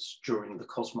he does during the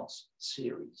Cosmos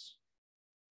series.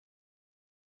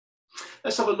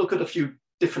 Let's have a look at a few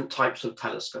different types of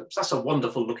telescopes. That's a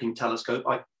wonderful looking telescope.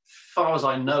 As far as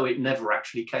I know, it never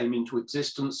actually came into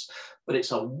existence, but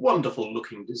it's a wonderful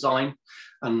looking design.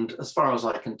 And as far as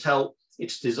I can tell,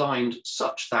 it's designed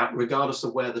such that regardless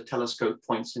of where the telescope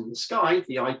points in the sky,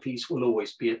 the eyepiece will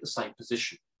always be at the same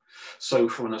position. So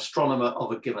for an astronomer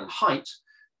of a given height,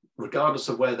 regardless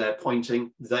of where they're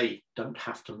pointing, they don't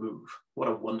have to move. What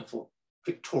a wonderful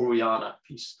Victoriana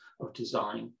piece of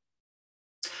design.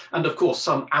 And of course,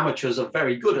 some amateurs are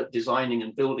very good at designing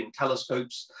and building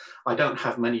telescopes. I don't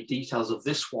have many details of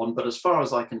this one, but as far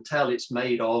as I can tell, it's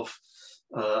made of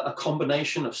a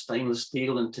combination of stainless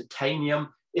steel and titanium.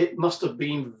 It must have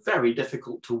been very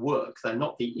difficult to work. They're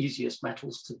not the easiest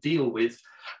metals to deal with.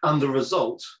 And the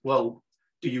result, well,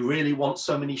 do you really want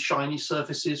so many shiny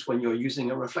surfaces when you're using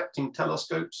a reflecting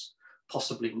telescopes?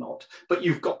 Possibly not. But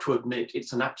you've got to admit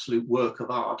it's an absolute work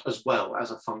of art as well as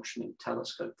a functioning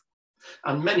telescope.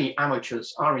 And many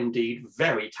amateurs are indeed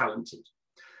very talented.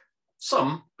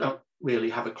 Some don't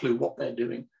really have a clue what they're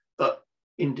doing, but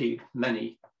indeed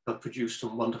many have produced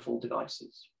some wonderful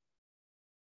devices.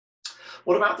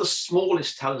 What about the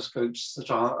smallest telescopes that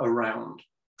are around?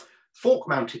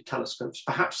 Fork-mounted telescopes.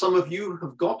 Perhaps some of you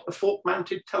have got a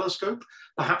fork-mounted telescope.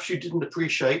 Perhaps you didn't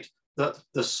appreciate that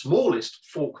the smallest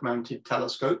fork-mounted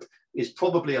telescope is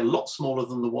probably a lot smaller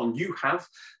than the one you have.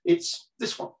 It's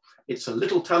this one. It's a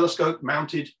little telescope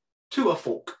mounted to a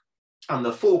fork, and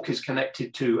the fork is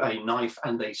connected to a knife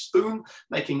and a spoon,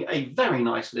 making a very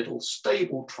nice little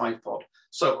stable tripod.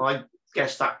 So I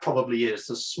guess that probably is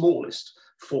the smallest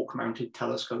fork-mounted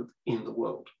telescope in the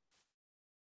world.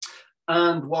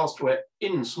 And whilst we're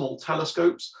in small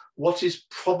telescopes, what is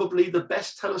probably the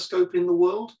best telescope in the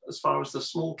world as far as the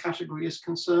small category is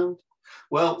concerned?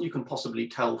 Well, you can possibly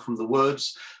tell from the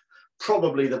words.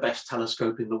 Probably the best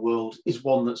telescope in the world is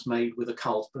one that's made with a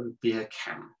Carlsberg beer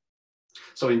can.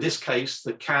 So in this case,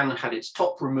 the can had its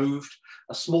top removed,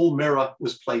 a small mirror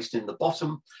was placed in the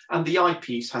bottom, and the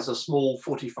eyepiece has a small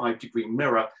 45-degree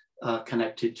mirror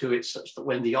connected to it, such that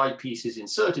when the eyepiece is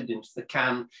inserted into the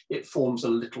can, it forms a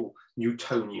little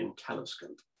Newtonian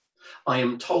telescope. I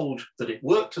am told that it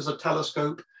worked as a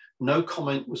telescope. No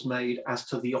comment was made as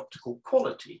to the optical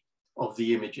quality of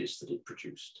the images that it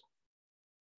produced.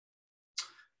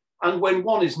 And when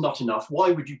one is not enough,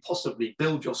 why would you possibly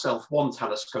build yourself one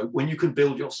telescope when you can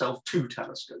build yourself two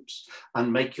telescopes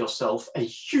and make yourself a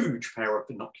huge pair of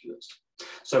binoculars?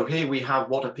 So here we have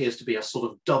what appears to be a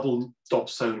sort of double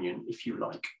Dobsonian, if you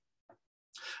like.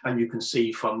 And you can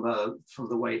see from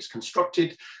the way it's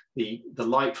constructed, the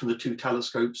light from the two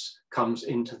telescopes comes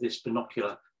into this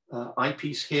binocular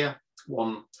eyepiece here,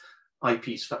 one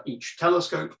eyepiece for each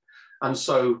telescope. And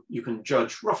so you can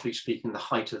judge, roughly speaking, the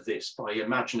height of this by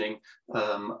imagining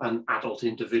an adult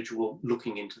individual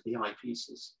looking into the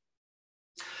eyepieces.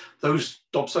 Those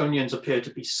Dobsonians appear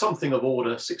to be something of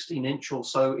order 16-inch or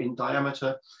so in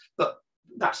diameter, but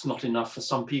that's not enough for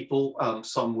some people.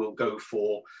 Some will go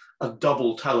for a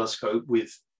double telescope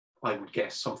with, I would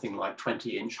guess, something like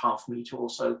 20-inch, half-meter or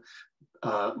so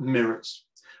mirrors.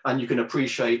 And you can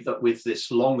appreciate that with this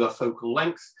longer focal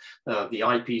length, the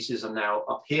eyepieces are now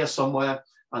up here somewhere,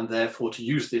 and therefore to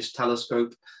use this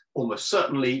telescope, almost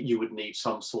certainly you would need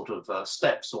some sort of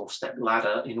steps or step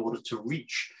ladder in order to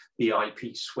reach the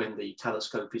eyepiece when the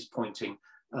telescope is pointing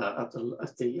at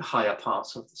the higher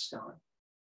parts of the sky.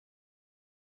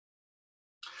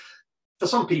 For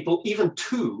some people, even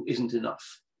 2 isn't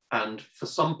enough. And for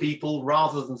some people,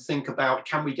 rather than think about,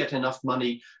 can we get enough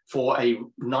money for a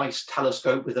nice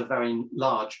telescope with a very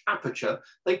large aperture,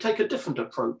 they take a different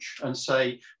approach and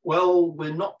say, well,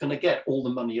 we're not going to get all the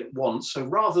money at once. So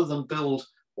rather than build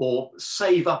or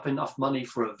save up enough money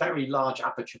for a very large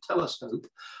aperture telescope,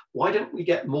 why don't we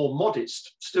get more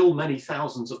modest, still many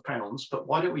thousands of pounds, but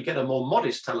why don't we get a more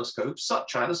modest telescope,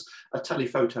 such as a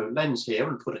telephoto lens here,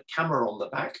 and put a camera on the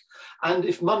back? And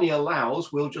if money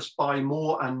allows, we'll just buy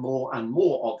more and more and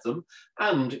more of them.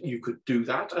 And you could do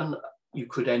that, and you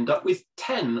could end up with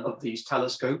 10 of these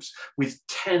telescopes with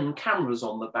 10 cameras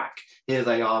on the back. Here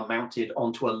they are mounted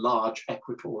onto a large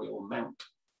equatorial mount.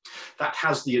 That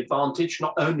has the advantage,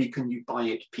 not only can you buy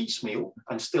it piecemeal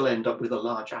and still end up with a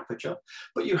large aperture,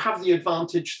 but you have the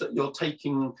advantage that you're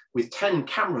taking, with 10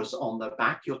 cameras on the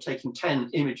back, you're taking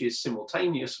 10 images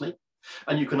simultaneously,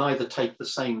 and you can either take the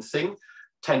same thing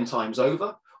 10 times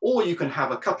over, or you can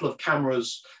have a couple of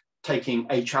cameras taking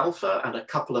H-alpha and a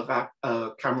couple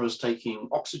of cameras taking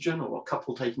oxygen, or a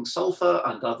couple taking sulfur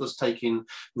and others taking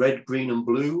red, green and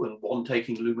blue, and one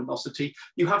taking luminosity.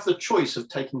 You have the choice of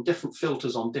taking different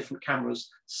filters on different cameras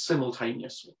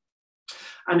simultaneously.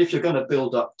 And if you're going to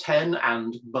build up 10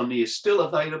 and money is still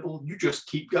available, you just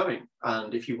keep going.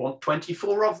 And if you want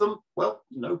 24 of them, well,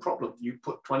 no problem. You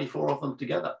put 24 of them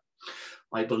together.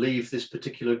 I believe this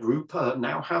particular group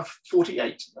now have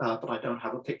 48, but I don't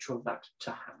have a picture of that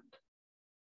to hand.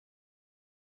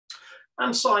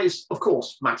 And size, of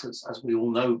course, matters. As we all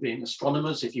know, being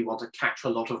astronomers, if you want to catch a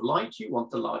lot of light, you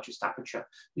want the largest aperture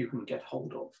you can get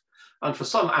hold of. And for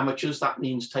some amateurs, that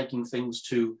means taking things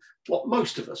to what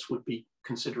most of us would be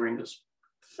considering as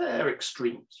fair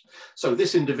extremes. So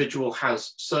this individual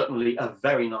has certainly a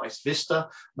very nice vista.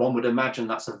 One would imagine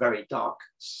that's a very dark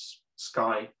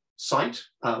sky site,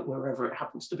 wherever it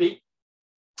happens to be.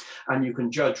 And you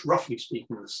can judge, roughly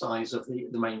speaking, the size of the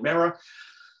main mirror.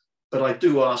 But I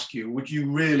do ask you, would you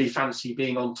really fancy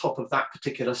being on top of that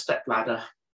particular step ladder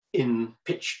in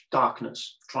pitch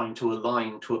darkness, trying to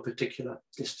align to a particular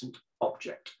distant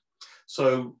object?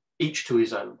 So each to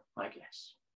his own, I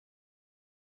guess.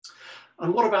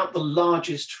 And what about the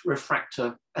largest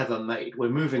refractor ever made? We're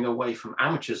moving away from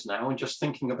amateurs now and just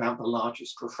thinking about the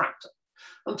largest refractor.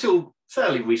 Until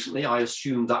fairly recently, I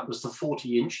assumed that was the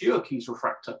 40-inch Yerkes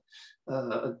refractor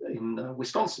in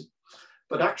Wisconsin.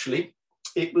 But actually,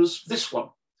 it was this one.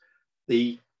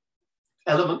 The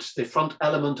front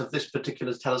element of this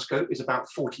particular telescope is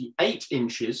about 48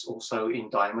 inches or so in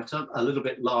diameter, a little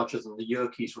bit larger than the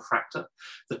Yerkes refractor.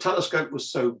 The telescope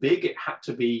was so big it had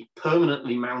to be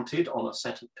permanently mounted on a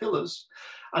set of pillars,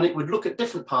 and it would look at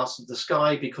different parts of the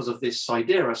sky because of this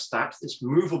siderostat, this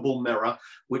movable mirror,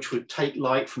 which would take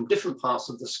light from different parts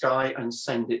of the sky and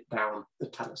send it down the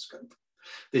telescope.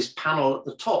 This panel at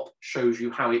the top shows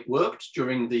you how it worked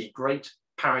during the Great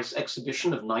Paris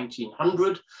exhibition of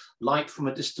 1900. Light from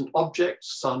a distant object,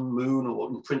 sun, moon, or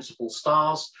in principle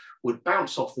stars, would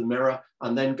bounce off the mirror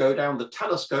and then go down the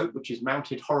telescope, which is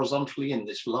mounted horizontally in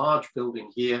this large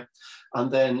building here. And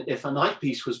then if an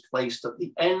eyepiece was placed at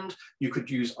the end, you could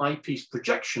use eyepiece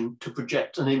projection to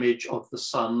project an image of the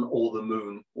sun or the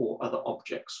moon or other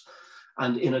objects.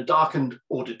 And in a darkened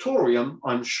auditorium,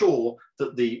 I'm sure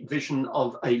that the vision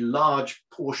of a large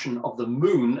portion of the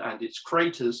moon and its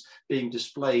craters being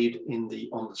displayed on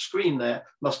the screen there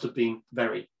must have been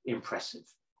very impressive.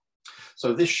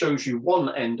 So this shows you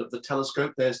one end of the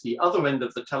telescope. There's the other end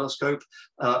of the telescope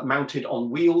mounted on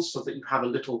wheels so that you have a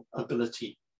little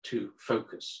ability to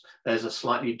focus. There's a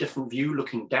slightly different view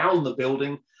looking down the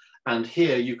building. And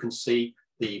here you can see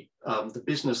the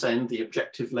business end, the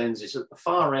objective lens is at the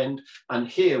far end, and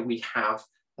here we have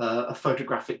a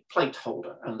photographic plate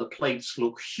holder, and the plates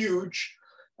look huge,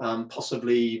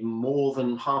 possibly more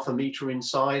than ½ meter in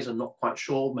size. I'm not quite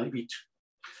sure, maybe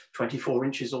 24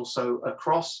 inches or so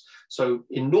across. So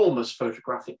enormous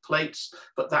photographic plates,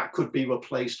 but that could be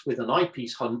replaced with an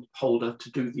eyepiece holder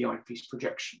to do the eyepiece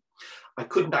projection. I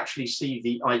couldn't actually see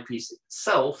the eyepiece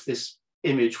itself. This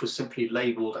image was simply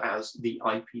labeled as the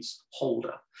eyepiece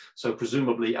holder. So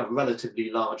presumably a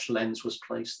relatively large lens was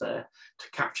placed there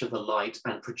to capture the light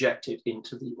and project it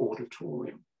into the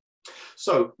auditorium.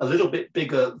 So a little bit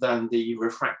bigger than the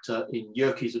refractor in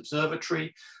Yerkes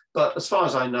Observatory, but as far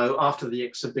as I know, after the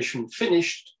exhibition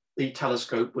finished, the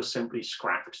telescope was simply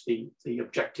scrapped. The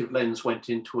objective lens went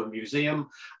into a museum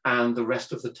and the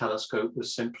rest of the telescope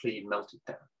was simply melted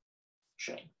down.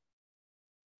 Shame.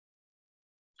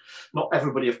 Not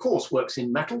everybody, of course, works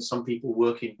in metal. Some people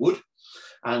work in wood.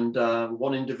 And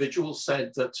one individual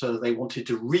said that they wanted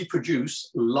to reproduce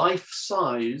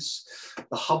life-size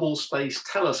the Hubble Space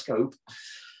Telescope.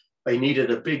 They needed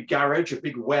a big garage, a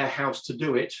big warehouse to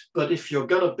do it. But if you're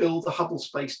going to build the Hubble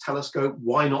Space Telescope,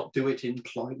 why not do it in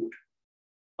plywood?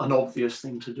 An obvious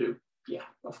thing to do. Yeah,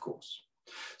 of course.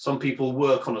 Some people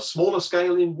work on a smaller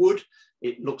scale in wood.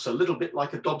 It looks a little bit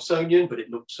like a Dobsonian, but it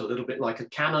looks a little bit like a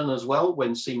cannon as well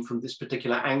when seen from this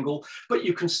particular angle. But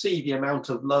you can see the amount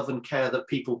of love and care that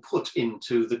people put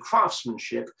into the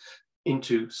craftsmanship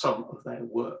into some of their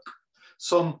work.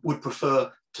 Some would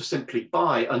prefer to simply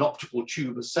buy an optical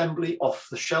tube assembly off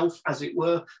the shelf, as it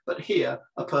were. But here,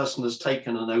 a person has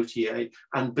taken an OTA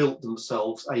and built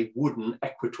themselves a wooden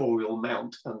equatorial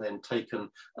mount and then taken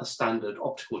a standard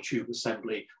optical tube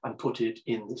assembly and put it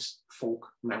in this fork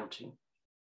mounting.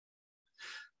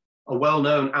 A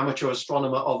well-known amateur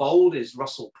astronomer of old is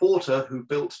Russell Porter, who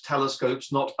built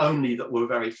telescopes not only that were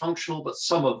very functional, but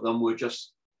some of them were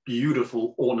just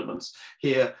beautiful ornaments.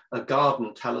 Here, a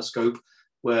garden telescope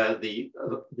where the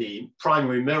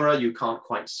primary mirror you can't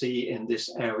quite see in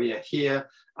this area here,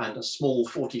 and a small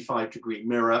 45-degree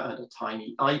mirror and a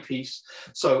tiny eyepiece.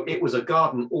 So it was a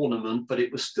garden ornament, but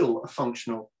it was still a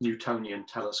functional Newtonian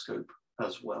telescope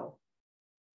as well.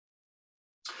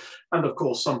 And of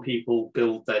course, some people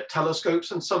build their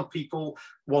telescopes and some people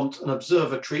want an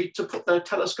observatory to put their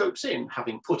telescopes in.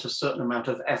 Having put a certain amount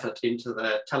of effort into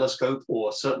their telescope or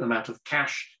a certain amount of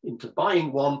cash into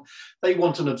buying one, they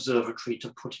want an observatory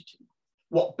to put it in.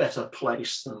 What better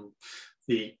place than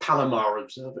the Palomar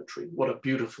Observatory? What a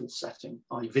beautiful setting.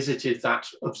 I visited that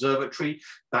observatory.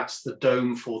 That's the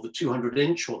dome for the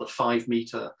 200-inch or the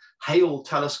 5-meter Hale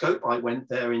telescope. I went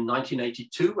there in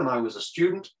 1982 when I was a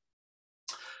student.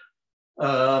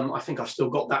 I think I've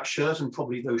still got that shirt and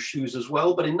probably those shoes as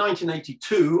well. But in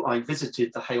 1982, I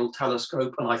visited the Hale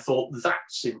telescope and I thought,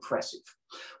 that's impressive.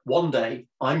 One day,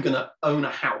 I'm going to own a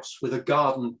house with a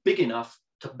garden big enough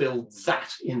to build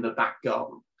that in the back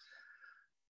garden.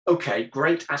 Okay,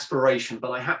 great aspiration,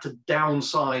 but I had to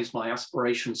downsize my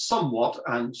aspiration somewhat.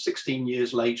 And 16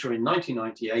 years later, in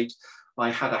 1998, I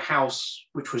had a house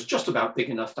which was just about big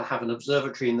enough to have an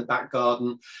observatory in the back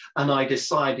garden, and I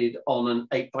decided on an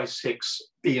 8x6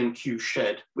 B&Q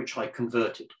shed, which I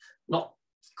converted. Not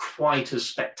quite as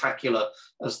spectacular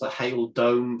as the Hale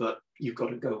dome, but you've got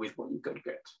to go with what you've got to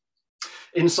get.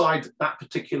 Inside that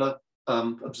particular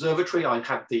observatory, I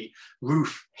had the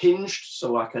roof hinged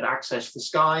so I could access the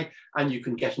sky, and you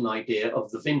can get an idea of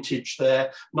the vintage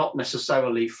there, not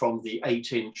necessarily from the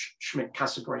 8-inch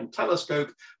Schmidt-Cassegrain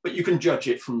telescope, but you can judge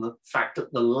it from the fact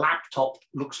that the laptop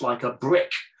looks like a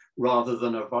brick rather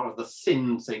than a rather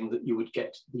thin thing that you would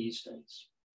get these days.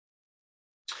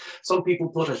 Some people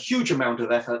put a huge amount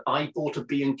of effort. I bought a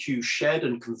B&Q shed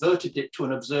and converted it to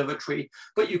an observatory,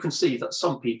 but you can see that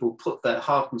some people put their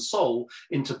heart and soul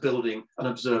into building an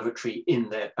observatory in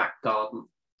their back garden.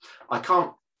 I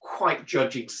can't quite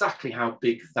judge exactly how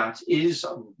big that is.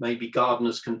 Maybe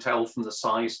gardeners can tell from the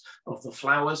size of the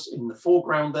flowers in the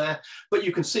foreground there, but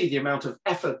you can see the amount of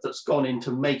effort that's gone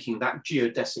into making that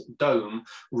geodesic dome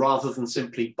rather than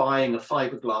simply buying a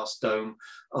fiberglass dome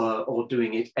or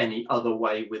doing it any other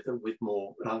way with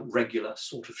more regular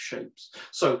sort of shapes.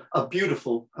 So a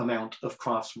beautiful amount of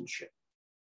craftsmanship.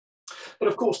 But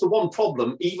of course, the one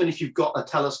problem, even if you've got a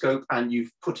telescope and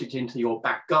you've put it into your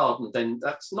back garden, then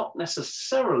that's not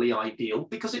necessarily ideal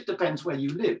because it depends where you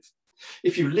live.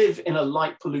 If you live in a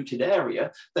light polluted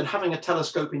area, then having a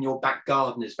telescope in your back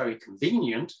garden is very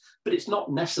convenient, but it's not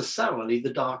necessarily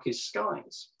the darkest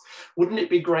skies. Wouldn't it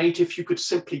be great if you could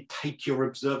simply take your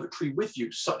observatory with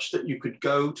you such that you could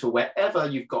go to wherever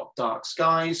you've got dark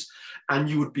skies and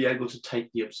you would be able to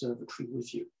take the observatory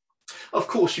with you? Of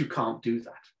course, you can't do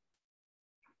that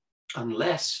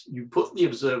unless you put the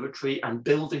observatory and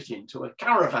build it into a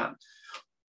caravan.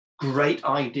 Great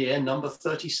idea, number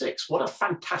 36. What a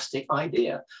fantastic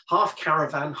idea. Half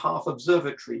caravan, half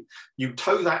observatory. You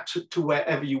tow that to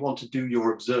wherever you want to do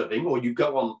your observing, or you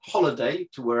go on holiday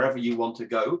to wherever you want to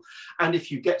go. And if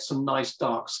you get some nice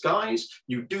dark skies,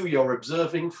 you do your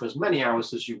observing for as many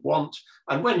hours as you want.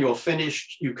 And when you're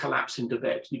finished, you collapse into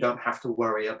bed. You don't have to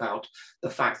worry about the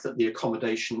fact that the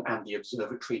accommodation and the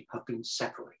observatory have been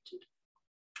separated.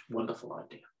 Wonderful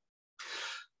idea.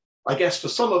 I guess for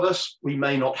some of us, we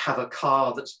may not have a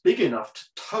car that's big enough to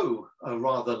tow a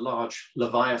rather large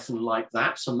Leviathan like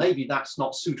that. So maybe that's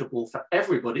not suitable for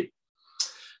everybody.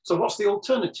 So what's the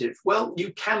alternative? Well,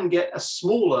 you can get a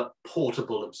smaller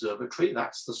portable observatory.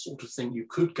 That's the sort of thing you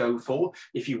could go for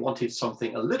if you wanted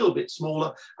something a little bit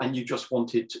smaller and you just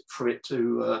wanted for it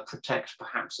to protect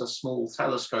perhaps a small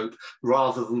telescope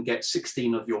rather than get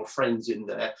 16 of your friends in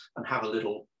there and have a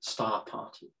little star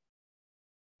party.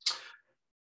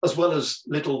 As well as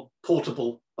little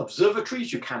portable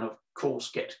observatories, you can, of course,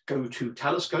 get go-to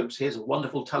telescopes. Here's a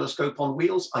wonderful telescope on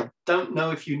wheels. I don't know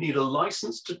if you need a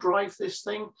license to drive this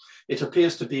thing. It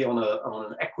appears to be on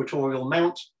an equatorial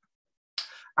mount.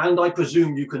 And I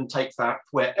presume you can take that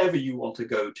wherever you want to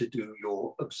go to do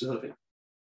your observing.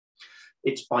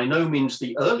 It's by no means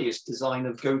the earliest design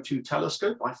of go-to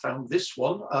telescope. I found this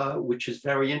one, which is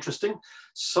very interesting.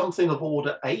 Something aboard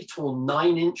an 8 or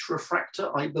 9 inch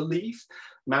refractor, I believe,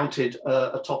 mounted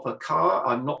atop a car.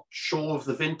 I'm not sure of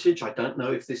the vintage. I don't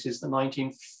know if this is the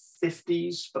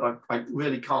 1950s, but I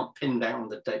really can't pin down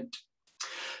the date.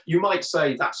 You might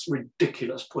say that's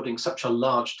ridiculous, putting such a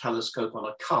large telescope on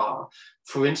a car.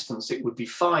 For instance, it would be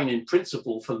fine in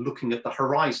principle for looking at the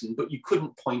horizon, but you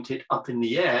couldn't point it up in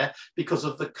the air because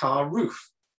of the car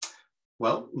roof.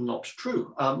 Well, not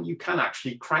true. You can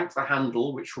actually crank the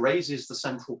handle, which raises the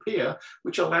central pier,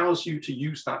 which allows you to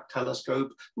use that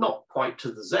telescope, not quite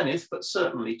to the zenith, but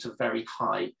certainly to very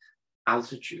high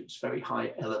altitudes, very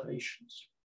high elevations.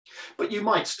 But you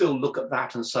might still look at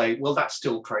that and say, well, that's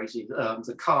still crazy.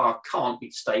 The car can't be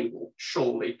stable,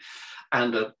 surely.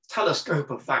 And a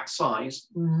telescope of that size,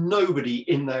 nobody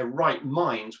in their right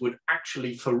minds would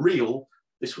actually, for real,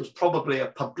 this was probably a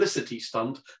publicity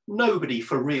stunt, nobody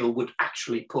for real would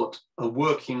actually put a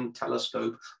working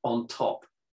telescope on top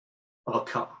of a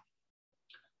car.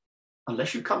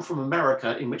 Unless you come from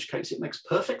America, in which case it makes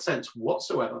perfect sense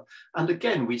whatsoever. And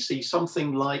again, we see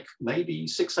something like maybe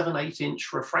 6, 7, 8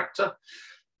 inch refractor,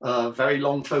 very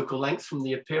long focal length from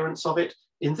the appearance of it.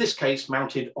 In this case,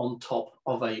 mounted on top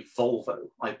of a Volvo.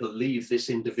 I believe this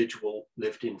individual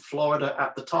lived in Florida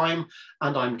at the time,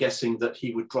 and I'm guessing that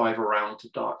he would drive around to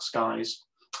dark skies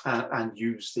and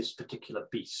use this particular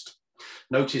beast.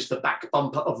 Notice the back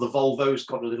bumper of the Volvo's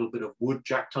got a little bit of wood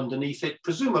jacked underneath it,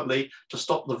 presumably to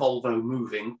stop the Volvo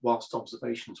moving whilst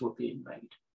observations were being made.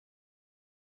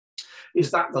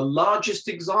 Is that the largest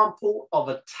example of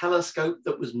a telescope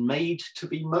that was made to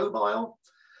be mobile?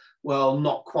 Well,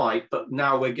 not quite, but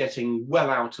now we're getting well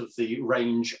out of the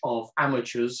range of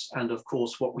amateurs. And of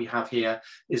course, what we have here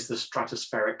is the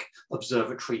Stratospheric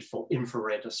Observatory for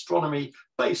Infrared Astronomy.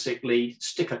 Basically,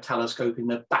 stick a telescope in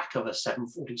the back of a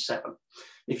 747.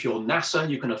 If you're NASA,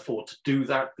 you can afford to do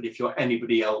that. But if you're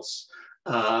anybody else,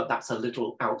 that's a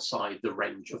little outside the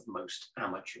range of most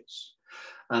amateurs.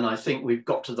 And I think we've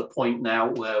got to the point now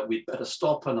where we'd better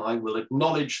stop, and I will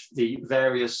acknowledge the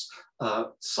various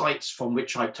sites from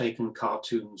which I've taken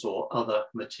cartoons or other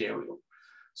material.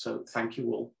 So thank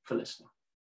you all for listening.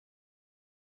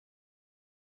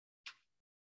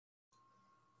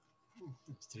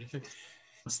 That's terrific.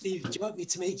 Steve, do you want me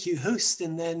to make you host,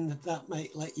 and then that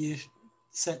might let you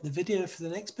set the video for the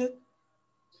next bit?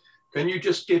 Can you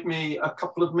just give me a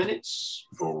couple of minutes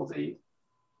for the...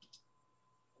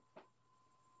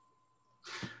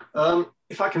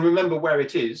 if I can remember where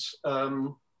it is,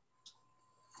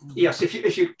 yes,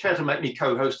 if you care to make me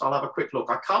co-host, I'll have a quick look.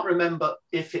 I can't remember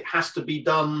if it has to be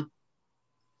done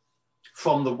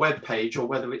from the web page or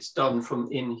whether it's done from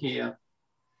in here.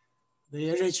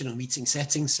 The original meeting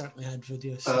settings certainly had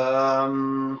videos.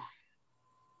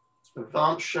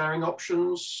 Advanced sharing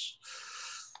options.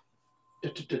 I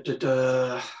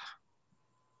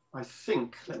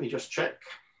think, let me just check.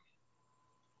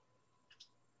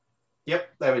 Yep,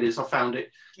 there it is, I found it.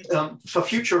 For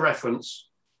future reference,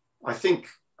 I think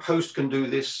host can do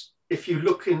this. If you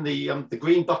look in the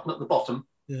green button at the bottom,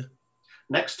 yeah.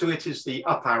 Next to it is the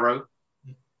up arrow,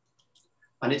 yeah.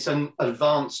 And it's an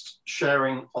advanced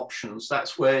sharing options.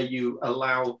 That's where you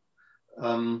allow,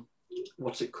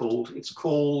 what's it called? It's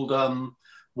called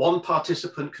one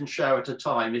participant can share at a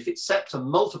time. If it's set to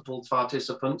multiple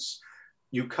participants,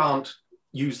 you can't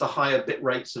use the higher bit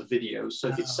rates of videos. So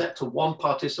if it's set to one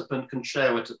participant can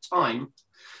share at a time,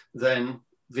 then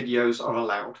videos are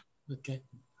allowed. Okay,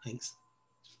 thanks.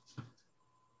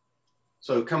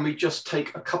 So can we just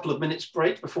take a couple of minutes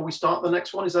break before we start the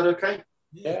next one? Is that okay?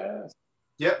 Yeah.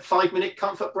 Yep, 5-minute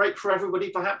comfort break for everybody,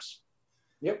 perhaps?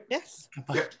 Yep. Yes.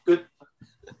 Yep, good.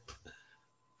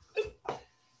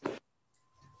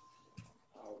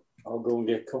 I'll go and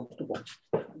get comfortable.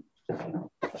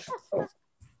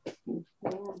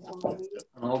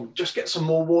 I'll just get some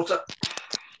more water.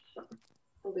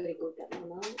 I'm going to go get my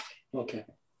lunch. Okay.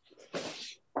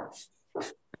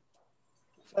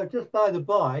 So just by the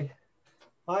by,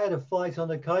 I had a flight on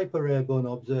the Kuiper Airborne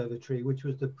Observatory, which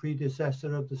was the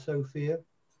predecessor of the Sophia.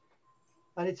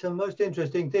 And it's a most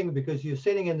interesting thing because you're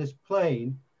sitting in this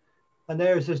plane and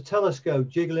there is this telescope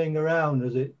jiggling around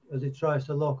as it tries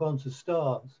to lock onto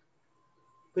stars.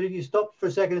 But if you stop for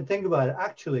a second and think about it,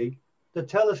 actually, the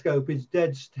telescope is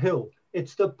dead still.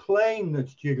 It's the plane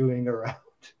that's jiggling around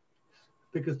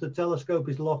because the telescope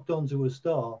is locked onto a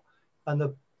star and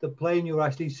the plane you're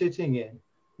actually sitting in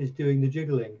is doing the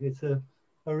jiggling. It's a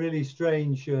really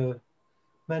strange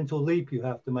mental leap you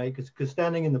have to make because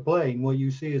standing in the plane, what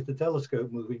you see is the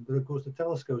telescope moving, but of course the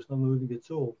telescope's not moving at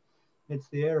all. It's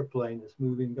the airplane that's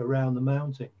moving around the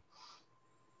mounting.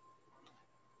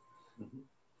 Mm-hmm.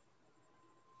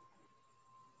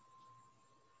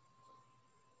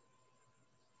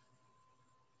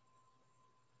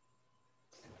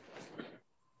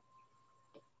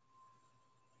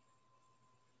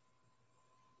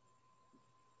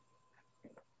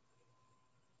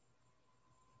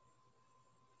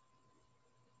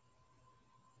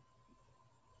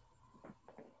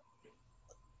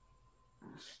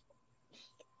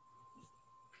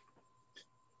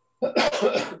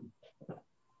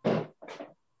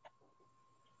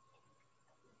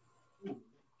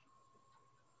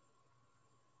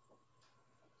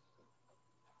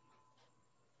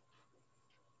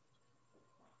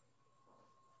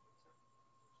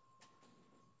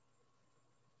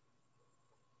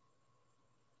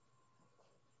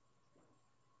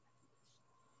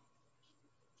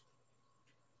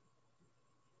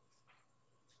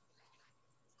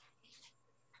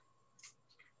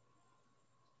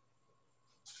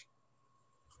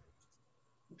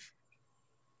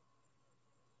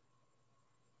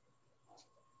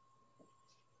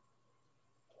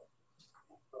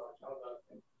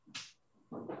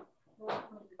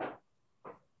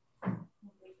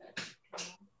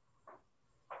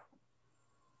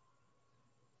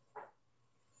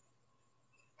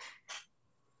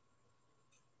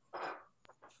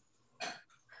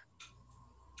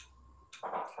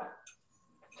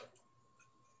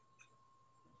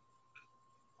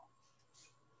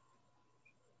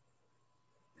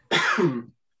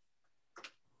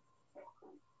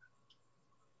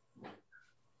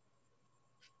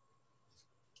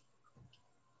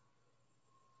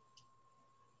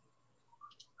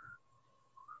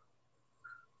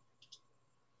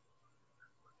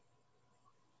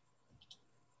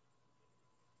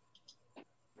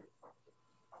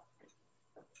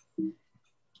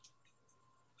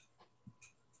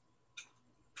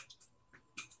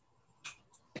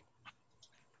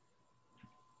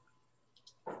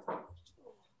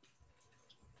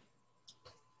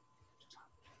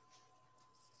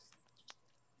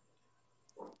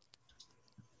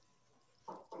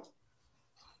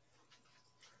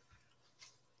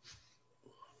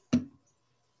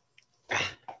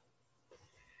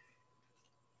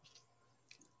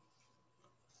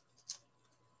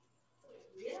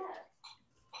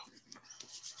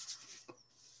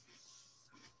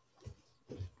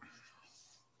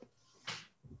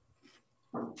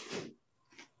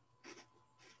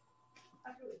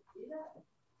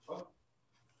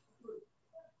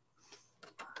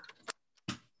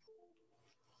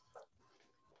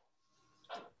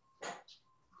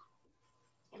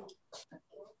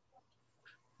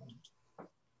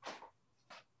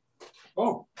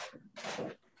 Oh.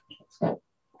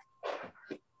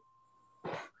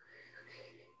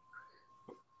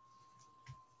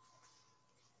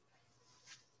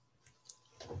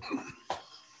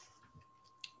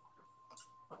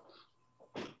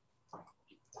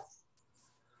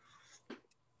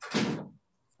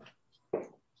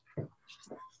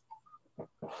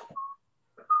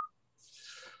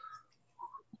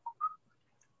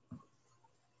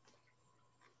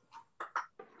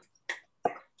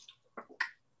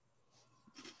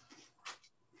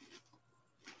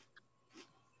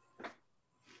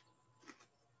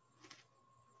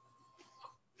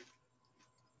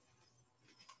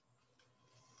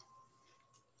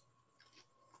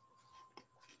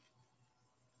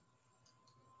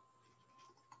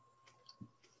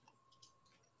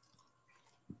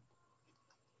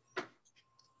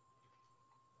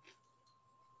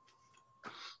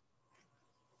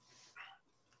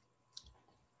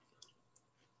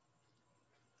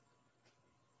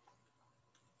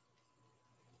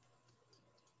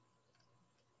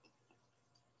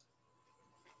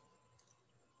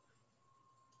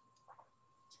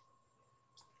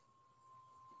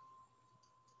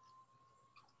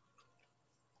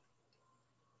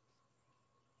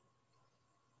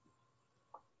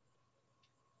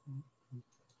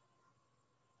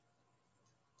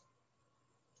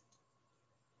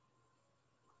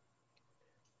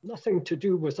 nothing to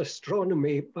do with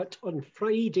astronomy, but on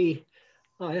Friday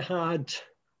I had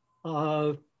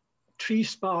a tree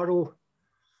sparrow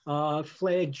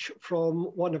fledge from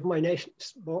one of my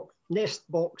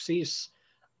nest boxes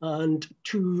and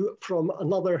 2 from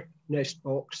another nest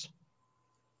box.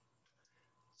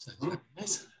 Sounds very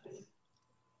nice.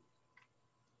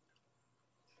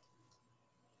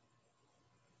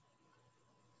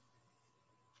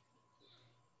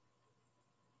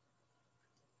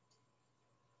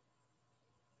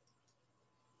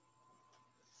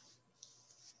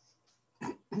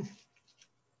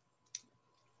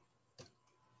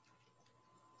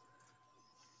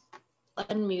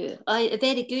 Unmute. Aye,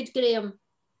 very good, Graham.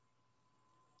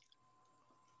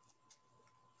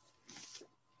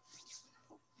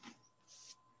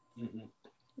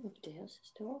 Nobody else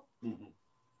is talking.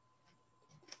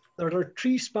 There are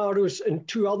tree sparrows in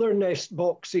 2 other nest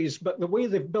boxes, but the way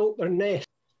they've built their nest.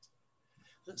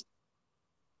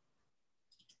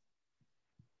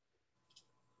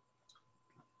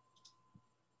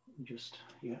 Just,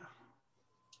 yeah.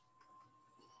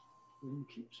 It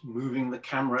keeps moving the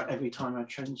camera every time I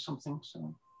change something,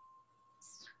 so.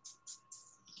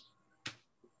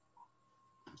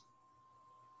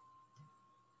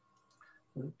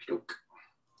 Okey-doke.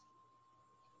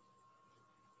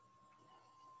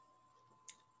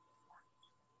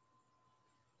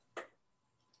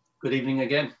 Good evening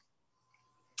again.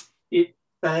 It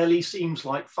barely seems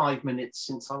like 5 minutes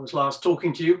since I was last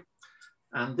talking to you,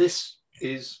 and this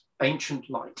is Ancient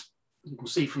Light. You can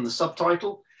see from the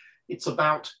subtitle, it's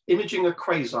about imaging a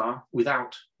quasar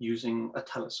without using a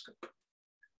telescope.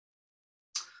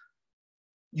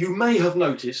 You may have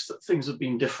noticed that things have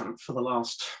been different for the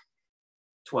last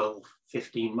 12,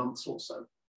 15 months or so.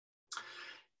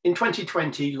 In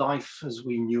 2020, life as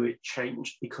we knew it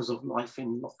changed because of life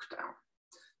in lockdown.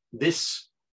 This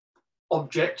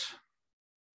object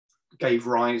gave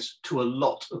rise to a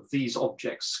lot of these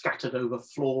objects scattered over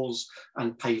floors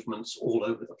and pavements all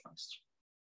over the place.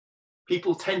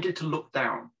 People tended to look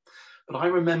down, but I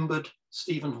remembered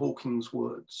Stephen Hawking's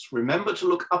words. Remember to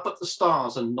look up at the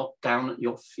stars and not down at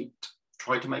your feet.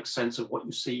 Try to make sense of what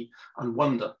you see and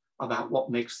wonder about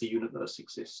what makes the universe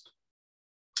exist.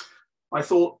 I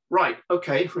thought, right,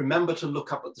 okay, remember to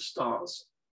look up at the stars.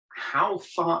 How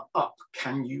far up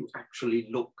can you actually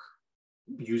look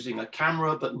using a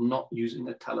camera, but not using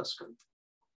a telescope?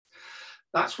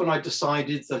 That's when I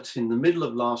decided that in the middle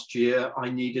of last year, I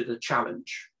needed a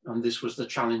challenge. And this was the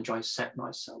challenge I set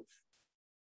myself.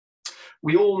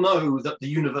 We all know that the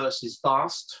universe is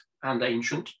vast and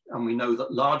ancient, and we know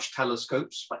that large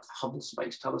telescopes, like the Hubble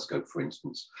Space Telescope, for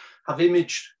instance, have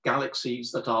imaged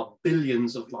galaxies that are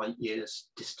billions of light years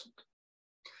distant.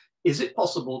 Is it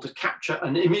possible to capture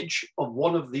an image of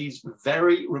one of these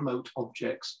very remote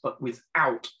objects, but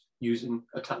without using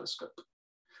a telescope?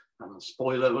 And the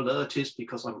spoiler alert is,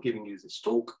 because I'm giving you this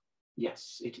talk,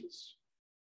 yes, it is.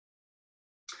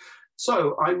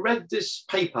 So I read this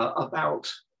paper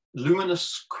about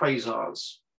luminous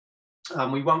quasars.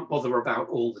 We won't bother about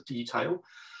all the detail,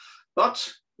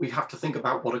 but we have to think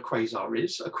about what a quasar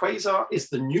is. A quasar is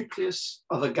the nucleus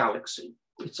of a galaxy.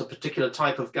 It's a particular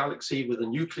type of galaxy with a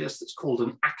nucleus that's called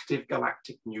an active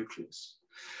galactic nucleus.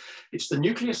 It's the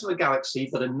nucleus of a galaxy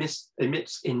that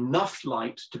emits enough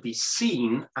light to be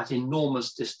seen at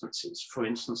enormous distances, for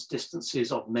instance,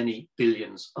 distances of many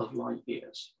billions of light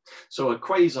years. So a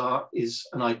quasar is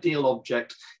an ideal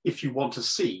object if you want to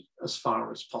see as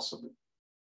far as possible.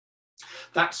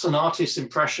 That's an artist's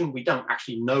impression. We don't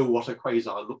actually know what a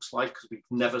quasar looks like because we've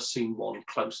never seen one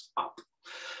close up.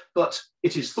 But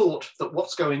it is thought that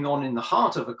what's going on in the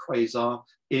heart of a quasar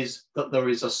is that there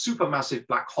is a supermassive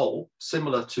black hole,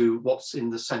 similar to what's in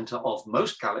the center of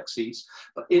most galaxies.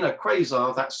 But in a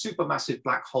quasar, that supermassive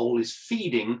black hole is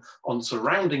feeding on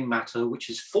surrounding matter, which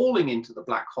is falling into the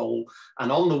black hole.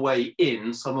 And on the way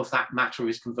in, some of that matter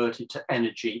is converted to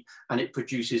energy, and it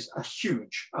produces a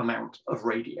huge amount of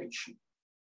radiation.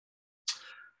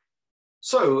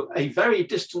 So a very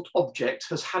distant object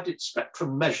has had its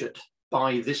spectrum measured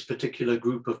by this particular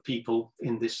group of people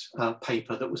in this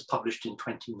paper that was published in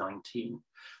 2019.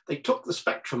 They took the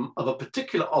spectrum of a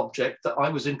particular object that I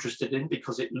was interested in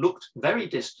because it looked very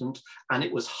distant and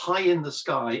it was high in the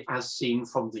sky as seen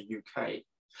from the UK.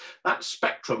 That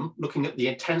spectrum, looking at the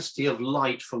intensity of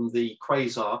light from the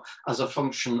quasar as a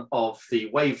function of the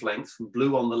wavelength from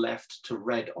blue on the left to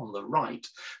red on the right,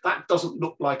 that doesn't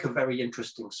look like a very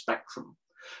interesting spectrum.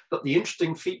 But the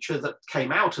interesting feature that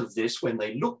came out of this when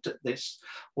they looked at this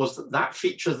was that that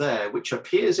feature there, which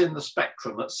appears in the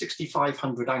spectrum at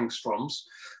 6,500 angstroms,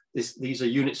 These are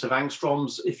units of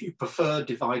angstroms. If you prefer,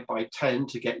 divide by 10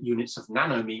 to get units of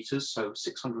nanometers, so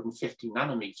 650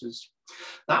 nanometers.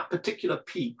 That particular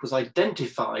peak was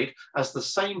identified as the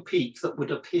same peak that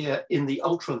would appear in the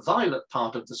ultraviolet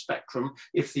part of the spectrum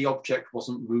if the object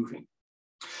wasn't moving.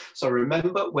 So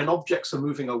remember, when objects are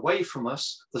moving away from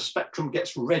us, the spectrum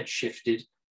gets redshifted,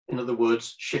 in other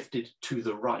words, shifted to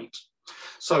the right.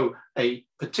 So a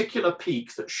particular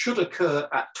peak that should occur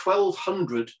at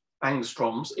 1200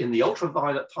 angstroms in the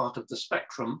ultraviolet part of the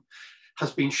spectrum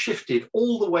has been shifted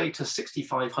all the way to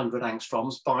 6500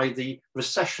 angstroms by the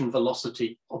recession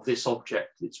velocity of this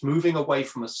object. It's moving away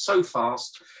from us so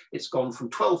fast, it's gone from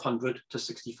 1200 to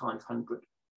 6500.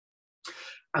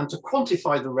 And to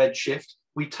quantify the redshift,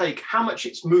 we take how much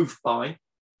it's moved by.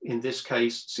 In this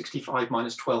case, 65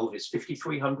 minus 12 is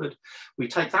 5300. We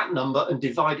take that number and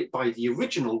divide it by the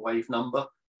original wave number,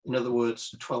 in other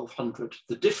words, 1200.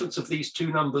 The difference of these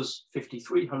two numbers,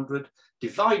 5300,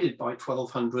 divided by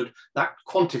 1200, that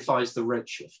quantifies the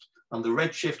redshift. And the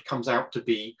redshift comes out to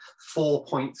be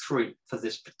 4.3 for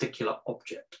this particular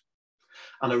object.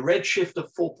 And a redshift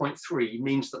of 4.3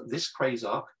 means that this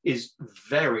quasar is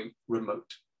very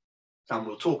remote. And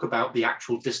we'll talk about the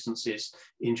actual distances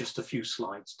in just a few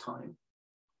slides' time.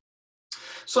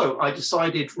 So I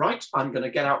decided, right, I'm going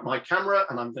to get out my camera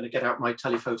and I'm going to get out my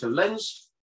telephoto lens.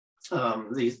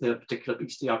 The particular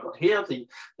beastie I've got here, the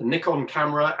Nikon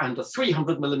camera, and a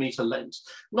 300mm lens.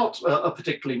 Not a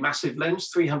particularly massive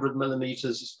lens.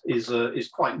 300mm is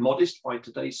quite modest by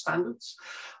today's standards.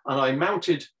 And I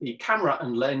mounted the camera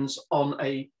and lens on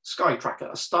a sky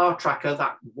tracker, a star tracker.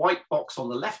 That white box on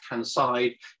the left-hand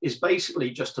side is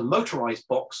basically just a motorized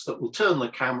box that will turn the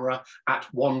camera at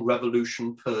 1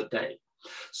 revolution per day.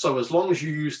 So as long as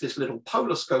you use this little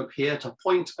polar scope here to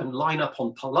point and line up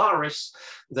on Polaris,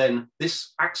 then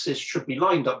this axis should be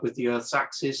lined up with the Earth's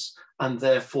axis, and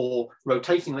therefore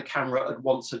rotating the camera at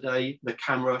once a day, the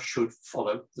camera should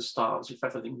follow the stars if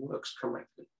everything works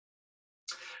correctly.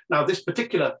 Now, this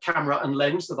particular camera and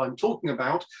lens that I'm talking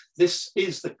about, this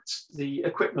is the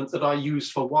equipment that I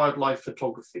use for wildlife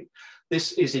photography.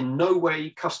 This is in no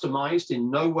way customized, in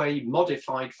no way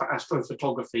modified for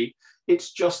astrophotography.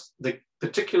 It's just the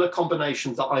particular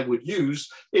combination that I would use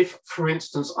if, for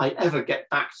instance, I ever get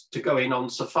back to going on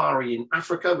safari in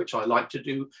Africa, which I like to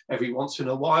do every once in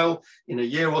a while, in a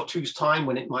year or two's time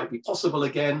when it might be possible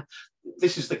again.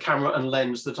 This is the camera and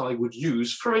lens that I would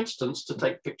use, for instance, to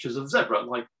take pictures of zebra,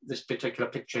 like this particular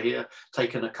picture here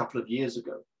taken a couple of years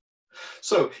ago.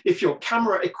 So if your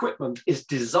camera equipment is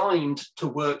designed to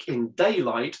work in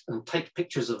daylight and take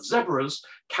pictures of zebras,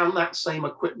 can that same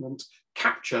equipment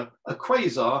capture a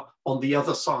quasar on the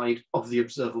other side of the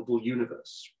observable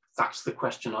universe? That's the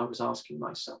question I was asking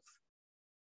myself.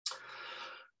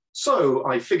 So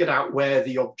I figured out where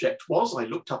the object was. I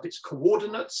looked up its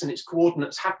coordinates, and its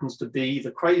coordinates happens to be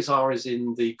the quasar is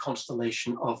in the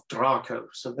constellation of Draco.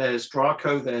 So there's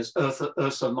Draco, there's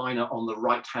Ursa Minor on the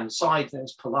right-hand side,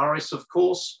 there's Polaris, of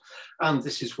course, and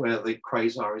this is where the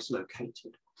quasar is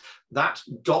located. That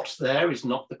dot there is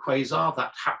not the quasar.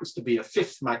 That happens to be a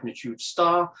 5th magnitude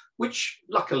star, which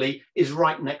luckily is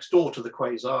right next door to the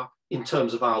quasar in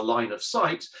terms of our line of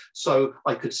sight. So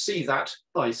I could see that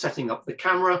by setting up the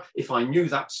camera. If I knew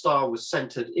that star was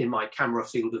centered in my camera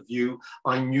field of view,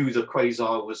 I knew the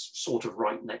quasar was sort of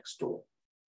right next door.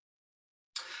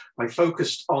 I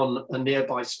focused on a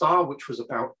nearby star, which was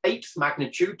about 8th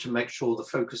magnitude to make sure the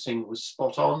focusing was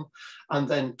spot on, and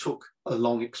then took a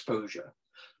long exposure.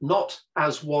 Not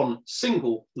as one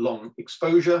single long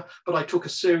exposure, but I took a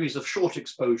series of short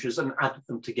exposures and added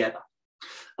them together.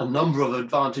 A number of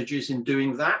advantages in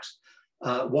doing that.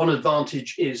 One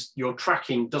advantage is your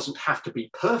tracking doesn't have to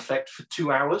be perfect for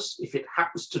 2 hours. If it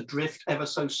happens to drift ever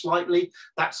so slightly,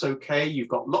 that's okay. You've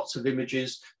got lots of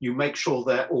images. You make sure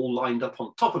they're all lined up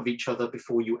on top of each other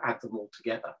before you add them all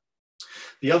together.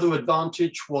 The other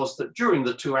advantage was that during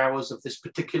the 2 hours of this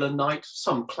particular night,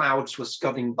 some clouds were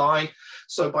scudding by.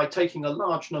 So by taking a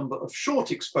large number of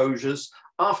short exposures,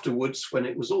 afterwards, when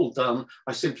it was all done,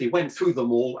 I simply went through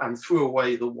them all and threw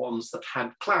away the ones that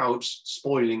had clouds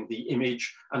spoiling the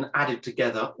image and added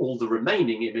together all the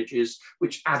remaining images,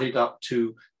 which added up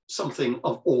to something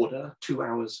of order 2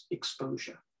 hours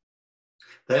exposure.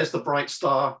 There's the bright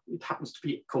star. It happens to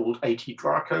be called 80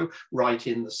 Draco, right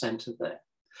in the center there.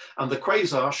 And the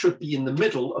quasar should be in the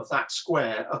middle of that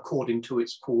square according to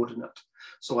its coordinate.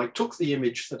 So I took the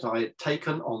image that I had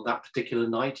taken on that particular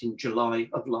night in July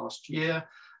of last year,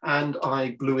 and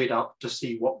I blew it up to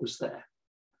see what was there.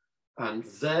 And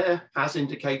there, as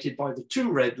indicated by the 2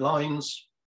 red lines,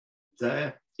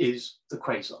 there is the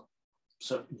quasar.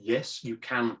 So yes, you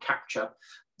can capture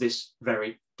this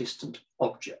very distant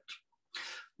object.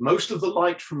 Most of the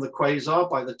light from the quasar,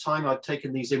 by the time I'd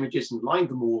taken these images and lined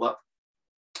them all up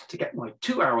to get my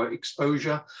 2-hour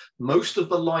exposure, most of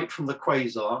the light from the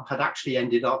quasar had actually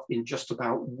ended up in just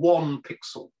about 1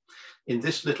 pixel. In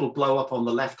this little blow up on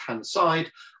the left-hand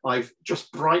side, I've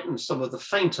just brightened some of the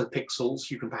fainter pixels.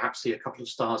 You can perhaps see a couple of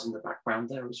stars in the background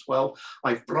there as well.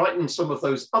 I've brightened some of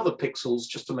those other pixels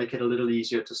just to make it a little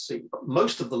easier to see. But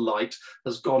most of the light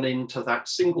has gone into that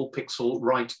single pixel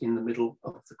right in the middle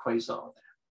of the quasar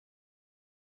there.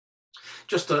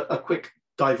 Just a quick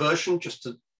diversion, just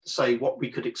to say what we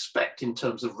could expect in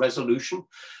terms of resolution.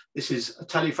 This is a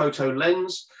telephoto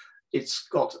lens. It's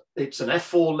an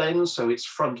f4 lens, so its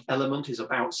front element is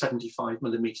about 75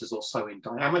 millimeters or so in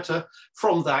diameter.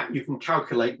 From that, you can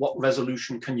calculate what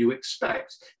resolution can you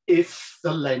expect if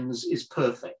the lens is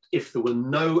perfect, if there were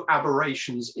no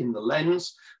aberrations in the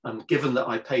lens. And given that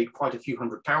I paid quite a few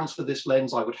 £100 for this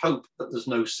lens, I would hope that there's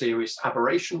no serious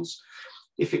aberrations.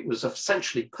 If it was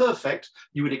essentially perfect,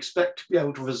 you would expect to be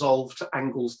able to resolve to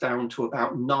angles down to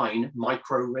about 9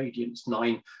 microradians,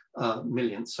 9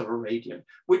 millionths of a radian,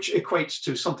 which equates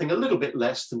to something a little bit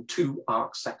less than 2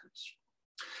 arc seconds.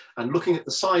 And looking at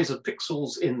the size of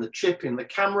pixels in the chip in the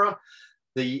camera,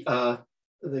 the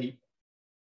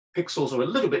pixels are a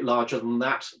little bit larger than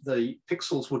that. The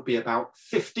pixels would be about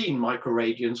 15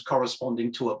 microradians,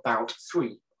 corresponding to about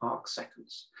 3 arc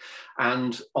seconds.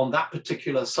 And on that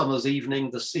particular summer's evening,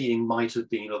 the seeing might have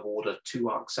been of order 2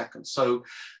 arc seconds. So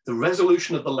the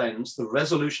resolution of the lens, the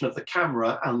resolution of the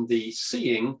camera, and the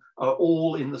seeing are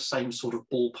all in the same sort of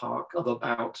ballpark of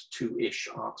about 2-ish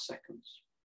arc seconds.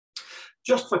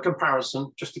 Just for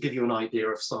comparison, just to give you an idea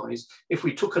of size, if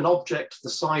we took an object the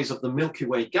size of the Milky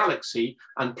Way galaxy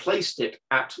and placed it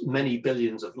at many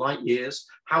billions of light years,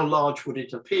 how large would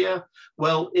it appear?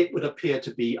 Well, it would appear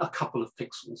to be a couple of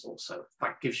pixels or so.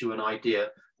 That gives you an idea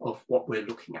of what we're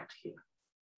looking at here.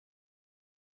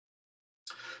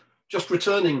 Just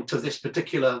returning to this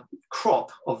particular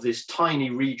crop of this tiny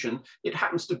region, it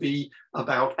happens to be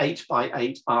about 8 by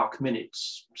 8 arc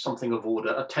minutes, something of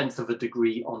order 1/10 of a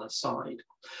degree on a side.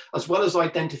 As well as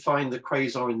identifying the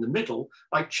quasar in the middle,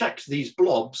 I checked these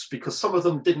blobs because some of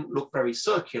them didn't look very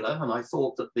circular, and I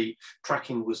thought that the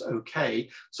tracking was okay.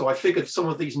 So I figured some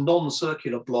of these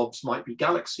non-circular blobs might be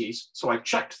galaxies. So I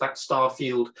checked that star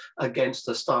field against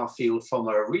a star field from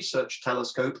a research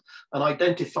telescope and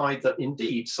identified that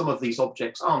indeed some of these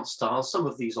objects aren't stars, some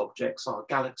of these objects are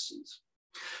galaxies.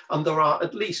 And there are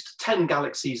at least 10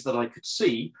 galaxies that I could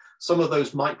see. Some of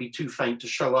those might be too faint to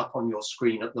show up on your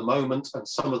screen at the moment, and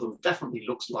some of them definitely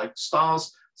looks like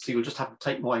stars. So you'll just have to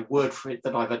take my word for it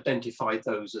that I've identified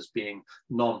those as being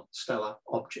non-stellar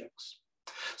objects.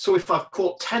 So if I've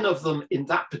caught 10 of them in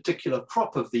that particular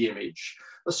crop of the image,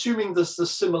 assuming there's a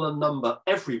similar number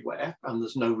everywhere, and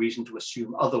there's no reason to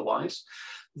assume otherwise,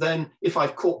 then if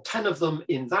I've caught 10 of them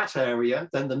in that area,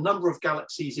 then the number of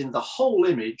galaxies in the whole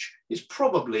image is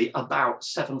probably about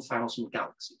 7,000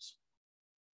 galaxies.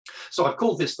 So I've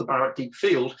called this the Barrett Deep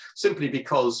Field simply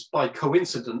because, by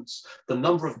coincidence, the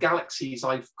number of galaxies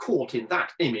I've caught in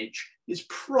that image is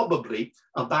probably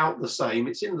about the same.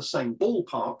 It's in the same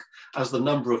ballpark as the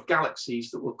number of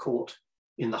galaxies that were caught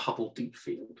in the Hubble Deep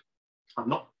Field. I'm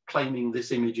not claiming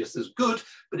this image is as good,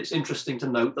 but it's interesting to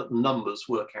note that the numbers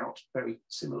work out very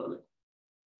similarly.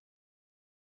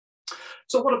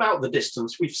 So what about the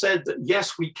distance? We've said that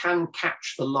yes, we can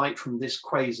catch the light from this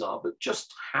quasar, but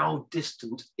just how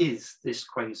distant is this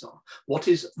quasar? What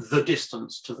is the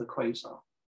distance to the quasar?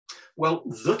 Well,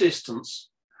 the distance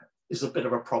is a bit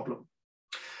of a problem.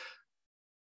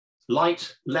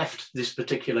 Light left this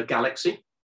particular galaxy.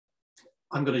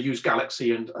 I'm going to use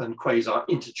galaxy and quasar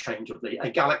interchangeably. A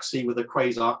galaxy with a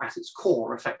quasar at its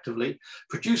core, effectively,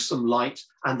 produced some light,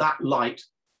 and that light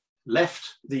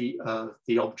left the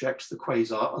object, the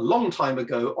quasar, a long time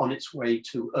ago on its way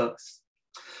to Earth.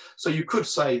 So you could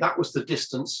say that was the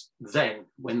distance then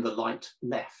when the light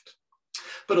left.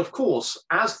 But of course,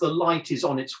 as the light is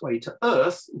on its way to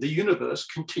Earth, the universe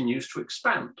continues to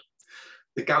expand.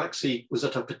 The galaxy was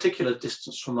at a particular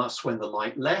distance from us when the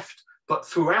light left, but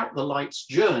throughout the light's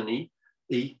journey,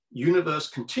 the universe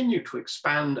continued to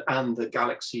expand and the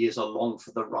galaxy is along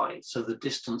for the ride. So the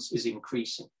distance is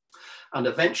increasing. And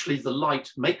eventually the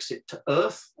light makes it to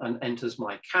Earth and enters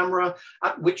my camera,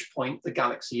 at which point the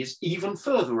galaxy is even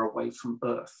further away from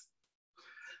Earth.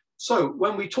 So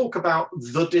when we talk about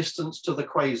the distance to the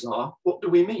quasar, what do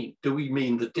we mean? Do we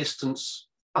mean the distance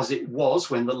as it was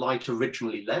when the light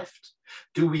originally left?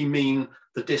 Do we mean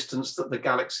the distance that the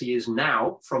galaxy is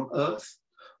now from Earth?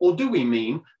 Or do we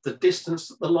mean the distance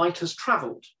that the light has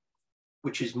traveled?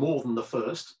 which is more than the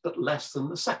first, but less than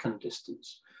the second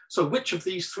distance. So which of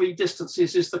these three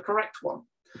distances is the correct one?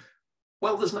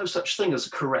 Well, there's no such thing as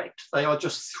correct. They are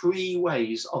just three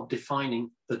ways of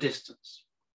defining the distance.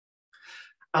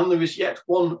 And there is yet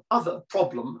one other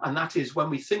problem, and that is when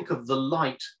we think of the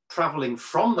light traveling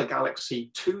from the galaxy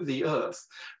to the Earth,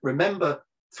 remember,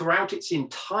 throughout its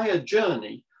entire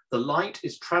journey, the light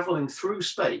is traveling through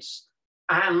space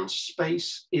and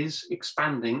space is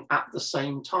expanding at the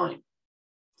same time.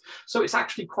 So it's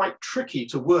actually quite tricky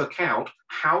to work out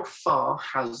how far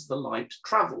has the light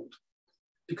traveled,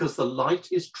 because the light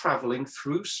is traveling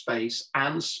through space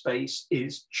and space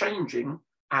is changing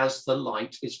as the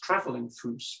light is traveling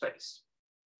through space.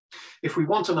 If we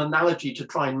want an analogy to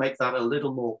try and make that a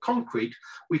little more concrete,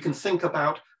 we can think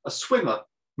about a swimmer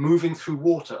moving through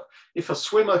water. If a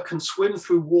swimmer can swim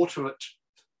through water at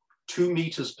 2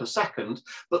 meters per second,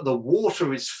 but the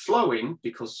water is flowing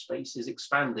because space is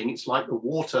expanding, it's like the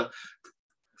water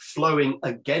flowing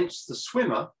against the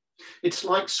swimmer. It's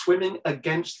like swimming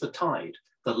against the tide.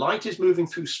 The light is moving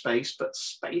through space, but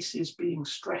space is being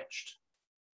stretched.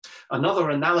 Another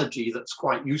analogy that's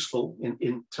quite useful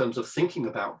in terms of thinking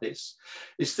about this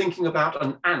is thinking about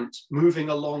an ant moving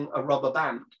along a rubber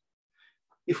band.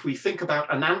 If we think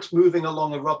about an ant moving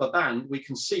along a rubber band, we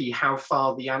can see how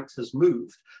far the ant has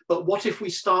moved. But what if we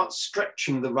start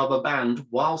stretching the rubber band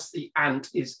whilst the ant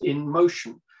is in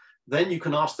motion? Then you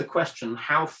can ask the question,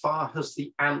 how far has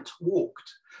the ant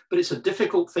walked? But it's a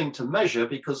difficult thing to measure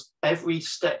because every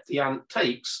step the ant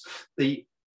takes, the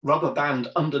rubber band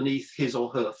underneath his or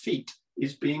her feet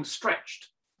is being stretched.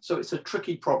 So it's a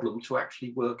tricky problem to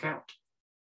actually work out.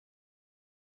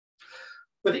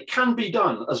 But it can be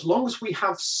done as long as we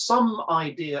have some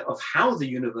idea of how the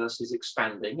universe is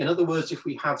expanding. In other words, if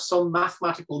we have some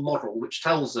mathematical model which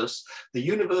tells us the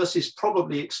universe is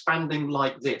probably expanding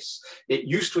like this. It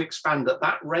used to expand at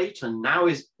that rate and now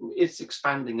it's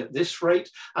expanding at this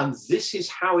rate. And this is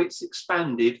how it's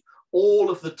expanded all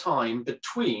of the time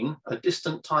between a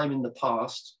distant time in the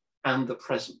past and the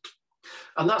present.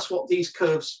 And that's what these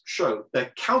curves show.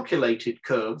 They're calculated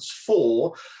curves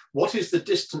for what is the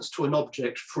distance to an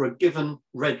object for a given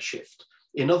redshift.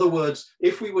 In other words,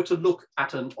 if we were to look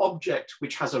at an object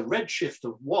which has a redshift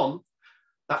of 1,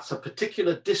 that's a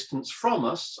particular distance from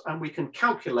us, and we can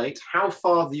calculate how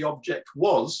far the object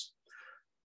was,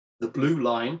 the blue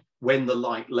line, when the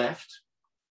light left,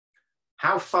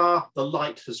 how far the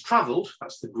light has traveled,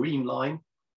 that's the green line,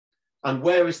 and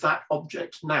where is that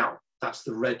object now? That's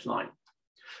the red line.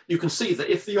 You can see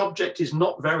that if the object is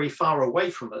not very far away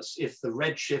from us, if the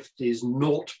redshift is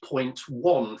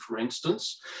 0.1, for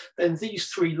instance, then these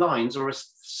three lines are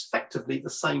effectively the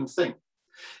same thing.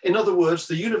 In other words,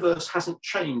 the universe hasn't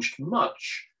changed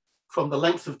much from the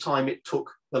length of time it took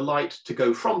the light to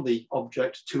go from the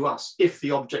object to us, if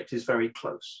the object is very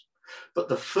close. But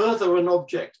the further an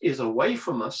object is away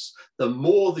from us, the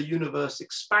more the universe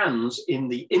expands in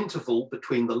the interval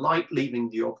between the light leaving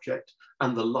the object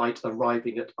and the light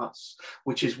arriving at us,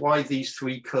 which is why these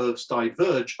three curves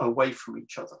diverge away from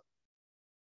each other.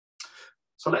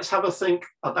 So let's have a think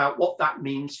about what that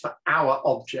means for our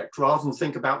object. Rather than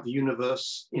think about the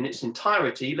universe in its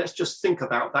entirety, let's just think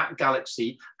about that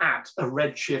galaxy at a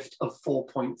redshift of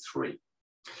 4.3.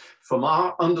 From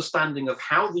our understanding of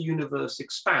how the universe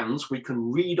expands, we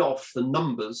can read off the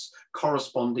numbers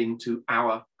corresponding to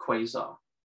our quasar.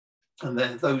 And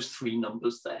there are those three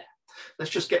numbers there.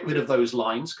 Let's just get rid of those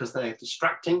lines because they're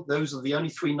distracting. Those are the only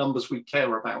three numbers we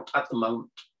care about at the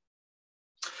moment.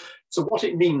 So what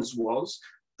it means was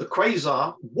the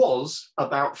quasar was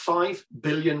about 5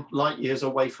 billion light years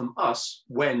away from us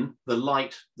when the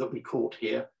light that we caught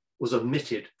here was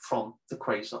emitted from the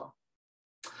quasar.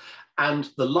 And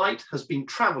the light has been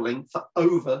traveling for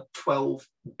over 12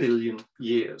 billion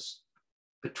years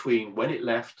between when it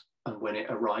left and when it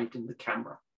arrived in the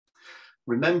camera.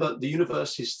 Remember, the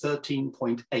universe is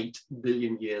 13.8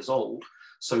 billion years old.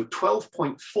 So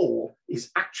 12.4 is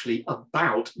actually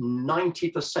about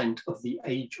 90% of the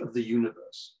age of the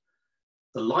universe.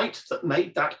 The light that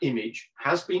made that image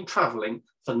has been traveling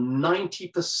for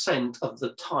 90% of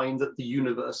the time that the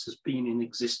universe has been in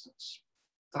existence.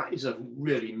 That is a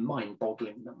really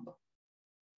mind-boggling number.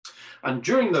 And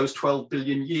during those 12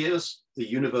 billion years, the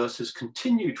universe has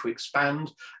continued to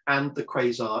expand and the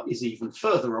quasar is even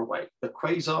further away. The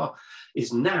quasar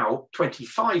is now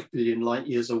 25 billion light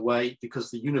years away because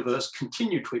the universe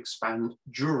continued to expand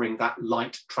during that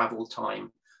light travel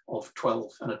time of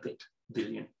 12 and a bit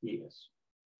billion years.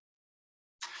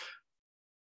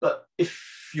 But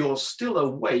if you're still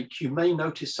awake, you may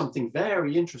notice something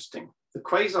very interesting. The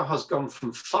quasar has gone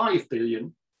from 5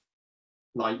 billion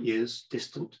light years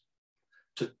distant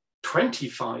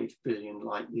 25 billion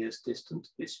light years distant.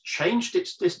 It's changed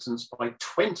its distance by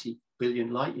 20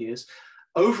 billion light years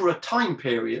over a time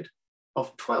period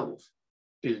of 12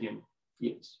 billion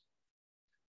years.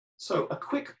 So a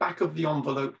quick back of the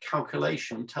envelope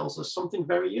calculation tells us something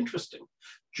very interesting.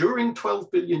 During 12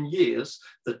 billion years,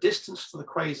 the distance to the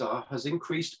quasar has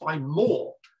increased by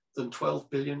more than 12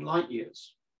 billion light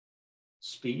years.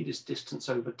 Speed is distance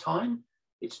over time.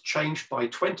 It's changed by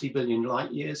 20 billion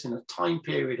light years in a time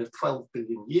period of 12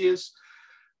 billion years.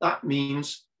 That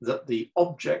means that the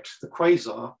object, the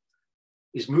quasar,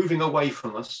 is moving away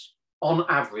from us on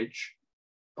average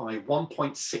by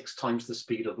 1.6 times the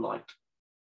speed of light.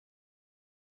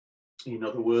 In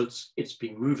other words, it's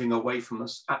been moving away from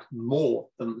us at more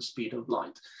than the speed of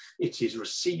light. It is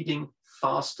receding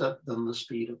faster than the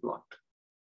speed of light.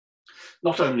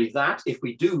 Not only that, if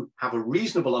we do have a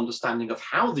reasonable understanding of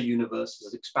how the universe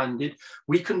has expanded,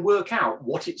 we can work out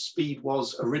what its speed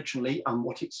was originally and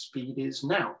what its speed is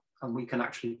now. And we can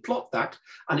actually plot that.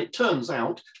 And it turns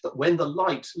out that when the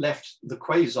light left the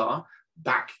quasar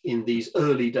back in these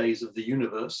early days of the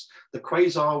universe, the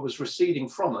quasar was receding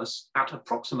from us at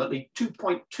approximately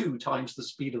 2.2 times the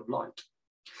speed of light.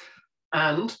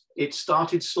 And it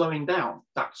started slowing down.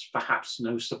 That's perhaps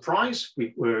no surprise.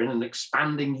 We're in an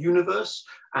expanding universe,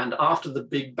 and after the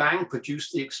Big Bang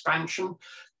produced the expansion,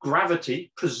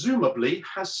 gravity presumably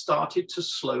has started to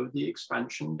slow the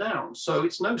expansion down. So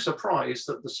it's no surprise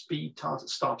that the speed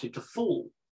started to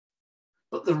fall.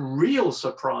 But the real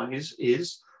surprise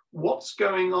is what's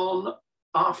going on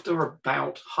after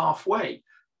about halfway.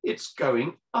 It's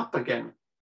going up again.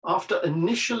 After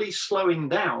initially slowing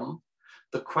down,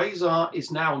 the quasar is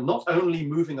now not only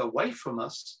moving away from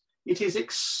us, it is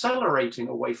accelerating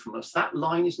away from us. That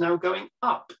line is now going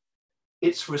up.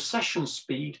 Its recession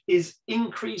speed is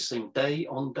increasing day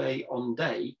on day on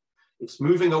day. It's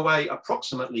moving away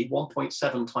approximately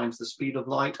 1.7 times the speed of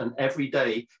light, and every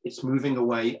day it's moving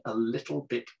away a little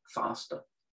bit faster.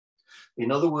 In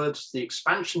other words, the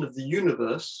expansion of the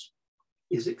universe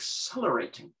is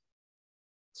accelerating.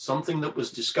 Something that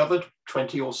was discovered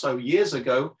 20 or so years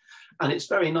ago. And it's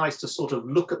very nice to sort of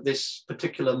look at this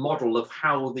particular model of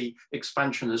how the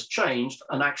expansion has changed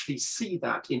and actually see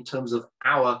that in terms of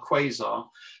our quasar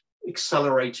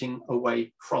accelerating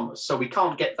away from us. So we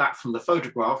can't get that from the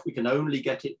photograph. We can only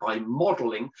get it by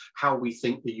modeling how we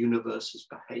think the universe has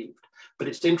behaved. But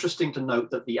it's interesting to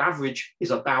note that the average is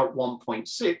about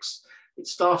 1.6. It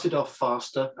started off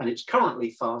faster and it's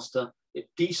currently faster. It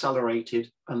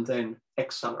decelerated and then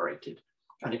accelerated.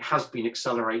 And it has been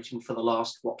accelerating for the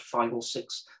last, 5 or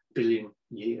 6 billion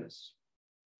years.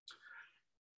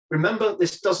 Remember,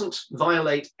 this doesn't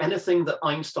violate anything that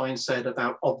Einstein said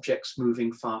about objects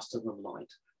moving faster than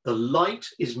light. The light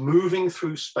is moving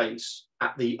through space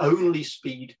at the only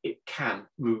speed it can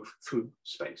move through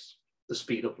space, the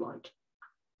speed of light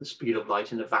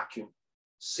in a vacuum,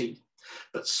 c.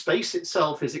 But space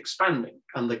itself is expanding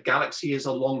and the galaxy is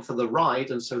along for the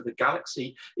ride, and so the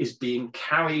galaxy is being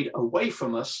carried away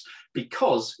from us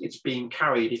because it's being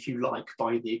carried, if you like,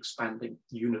 by the expanding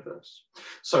universe.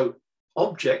 So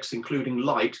objects, including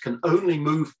light, can only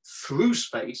move through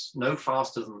space no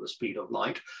faster than the speed of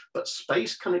light, but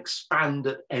space can expand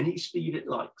at any speed it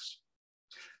likes.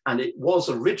 And it was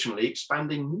originally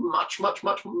expanding much, much,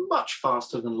 much, much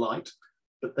faster than light,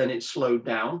 but then it slowed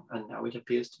down and now it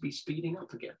appears to be speeding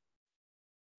up again.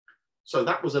 So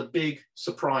that was a big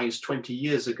surprise 20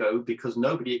 years ago because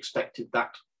nobody expected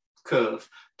that curve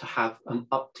to have an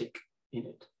uptick in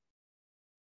it.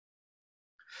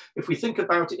 If we think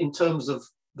about it in terms of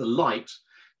the light,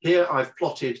 here I've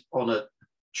plotted on a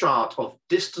chart of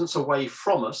distance away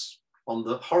from us on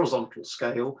the horizontal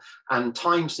scale and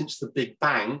time since the Big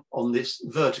Bang on this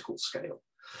vertical scale.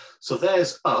 So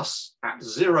there's us at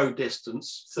 0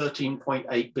 distance,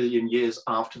 13.8 billion years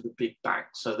after the Big Bang.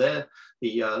 So there,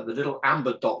 the little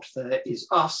amber dot there is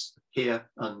us here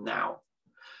and now.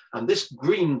 And this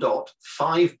green dot,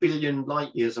 5 billion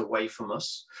light years away from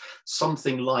us,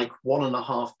 something like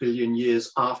 1.5 billion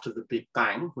years after the Big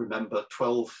Bang, remember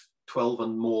 12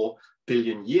 and more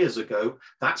billion years ago,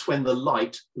 that's when the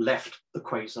light left the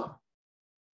quasar.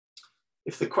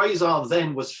 If the quasar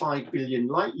then was 5 billion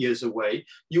light years away,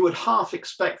 you would half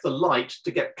expect the light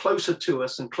to get closer to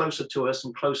us and closer to us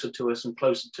and closer to us and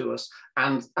closer to us,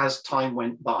 and as time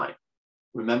went by.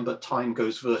 Remember, time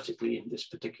goes vertically in this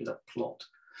particular plot.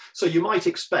 So you might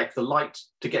expect the light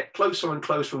to get closer and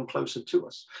closer and closer to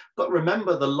us. But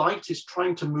remember, the light is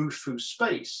trying to move through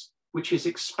space, which is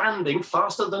expanding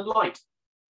faster than light.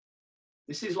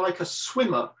 This is like a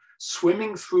swimmer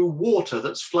swimming through water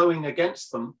that's flowing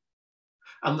against them.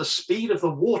 and the speed of the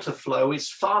water flow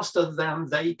is faster than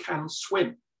they can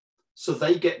swim. So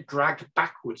they get dragged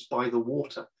backwards by the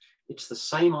water. It's the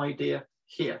same idea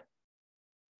here.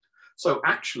 So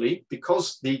actually,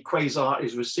 because the quasar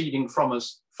is receding from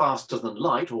us faster than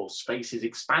light, or space is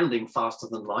expanding faster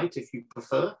than light, if you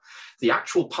prefer, the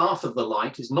actual path of the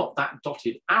light is not that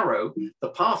dotted arrow. The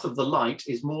path of the light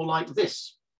is more like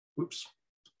this. Oops.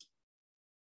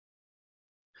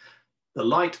 The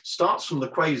light starts from the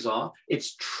quasar,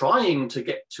 it's trying to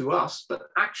get to us, but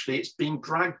actually it's being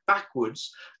dragged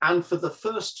backwards. And for the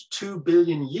first 2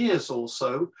 billion years or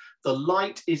so, the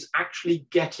light is actually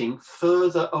getting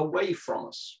further away from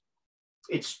us.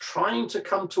 It's trying to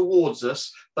come towards us,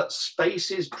 but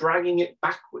space is dragging it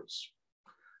backwards.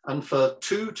 And for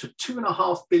 2 to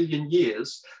 2.5 billion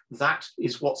years, that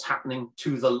is what's happening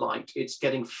to the light. It's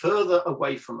getting further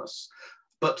away from us.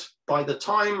 But by the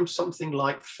time something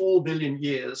like 4 billion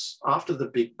years after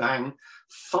the Big Bang,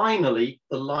 finally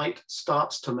the light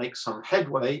starts to make some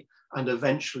headway and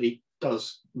eventually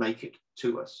does make it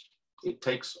to us. It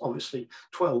takes obviously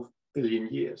 12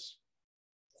 billion years.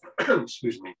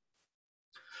 Excuse me.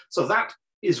 So that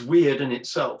is weird in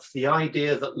itself. The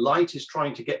idea that light is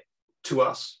trying to get to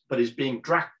us, but is being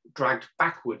dragged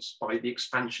backwards by the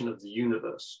expansion of the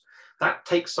universe. That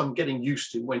takes some getting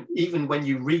used to. Even when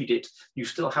you read it, you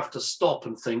still have to stop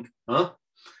and think, huh?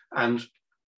 And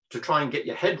to try and get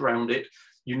your head around it,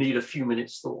 you need a few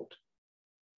minutes thought.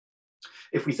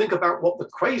 If we think about what the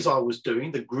quasar was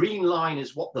doing, the green line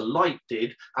is what the light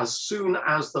did. As soon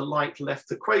as the light left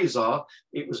the quasar,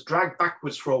 it was dragged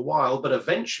backwards for a while, but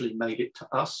eventually made it to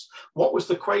us. What was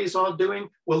the quasar doing?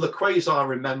 Well, the quasar,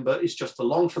 remember, is just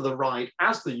along for the ride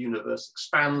as the universe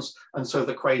expands. And so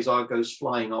the quasar goes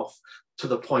flying off to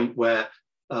the point where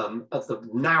at the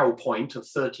now point of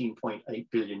 13.8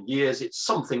 billion years, it's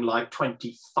something like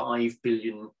 25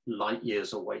 billion light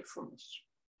years away from us.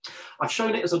 I've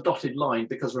shown it as a dotted line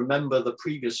because remember the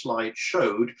previous slide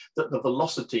showed that the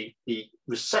velocity, the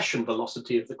recession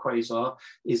velocity of the quasar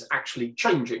is actually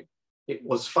changing. It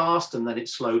was fast and then it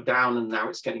slowed down and now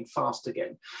it's getting fast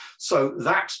again. So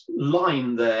that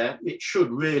line there, it should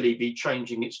really be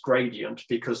changing its gradient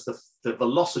because the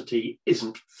velocity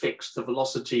isn't fixed. The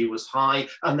velocity was high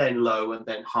and then low and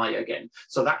then high again.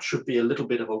 So that should be a little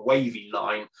bit of a wavy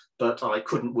line, but I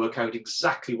couldn't work out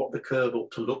exactly what the curve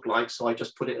ought to look like. So I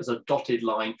just put it as a dotted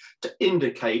line to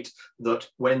indicate that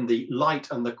when the light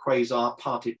and the quasar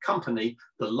parted company,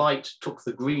 the light took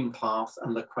the green path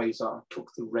and the quasar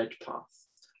took the red path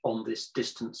on this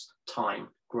distance time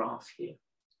graph here.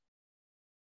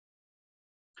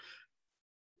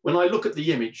 When I look at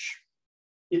the image,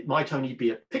 it might only be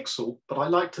a pixel, but I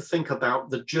like to think about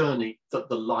the journey that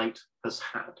the light has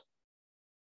had.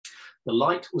 The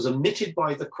light was emitted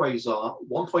by the quasar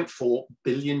 1.4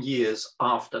 billion years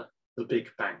after the Big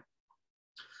Bang.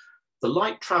 The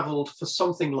light traveled for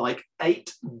something like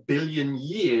 8 billion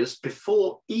years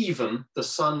before even the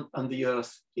sun and the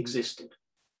earth existed.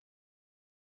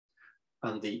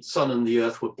 And the sun and the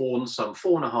earth were born some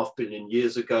 4.5 billion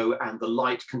years ago, and the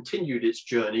light continued its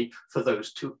journey for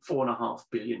those 4.5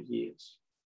 billion years.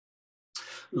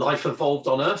 Life evolved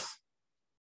on Earth,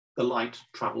 the light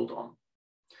traveled on.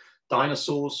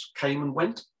 Dinosaurs came and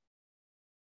went,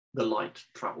 the light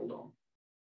traveled on.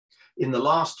 In the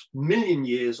last million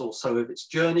years or so of its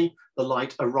journey, the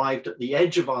light arrived at the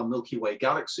edge of our Milky Way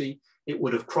galaxy. It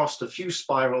would have crossed a few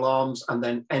spiral arms and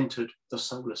then entered the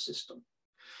solar system.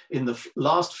 In the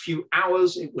last few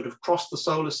hours, it would have crossed the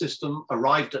solar system,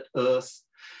 arrived at Earth,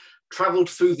 traveled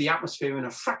through the atmosphere in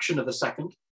a fraction of a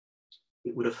second.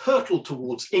 It would have hurtled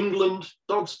towards England,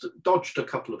 dodged a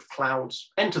couple of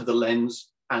clouds, entered the lens,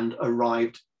 and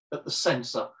arrived at the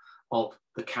sensor of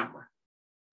the camera.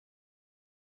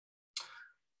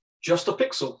 Just a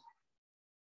pixel,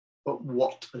 but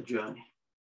what a journey.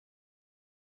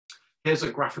 Here's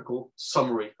a graphical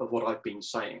summary of what I've been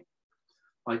saying.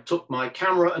 I took my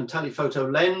camera and telephoto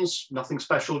lens, nothing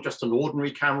special, just an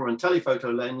ordinary camera and telephoto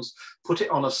lens, put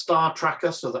it on a star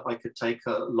tracker so that I could take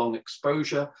a long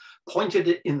exposure, pointed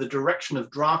it in the direction of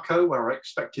Draco, where I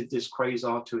expected this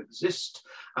quasar to exist.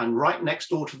 And right next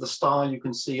door to the star, you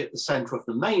can see at the center of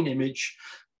the main image,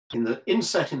 in the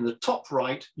inset in the top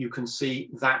right, you can see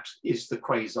that is the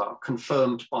quasar,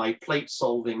 confirmed by plate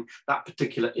solving that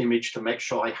particular image to make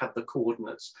sure I had the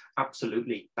coordinates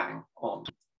absolutely bang on.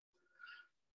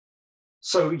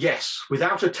 So yes,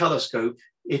 without a telescope,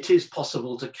 it is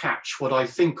possible to catch what I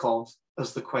think of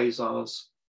as the quasar's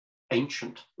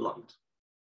ancient light.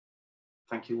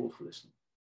 Thank you all for listening.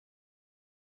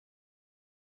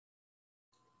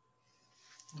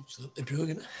 Absolutely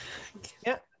brilliant.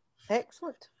 Yeah,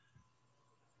 excellent.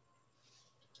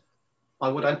 I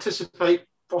would anticipate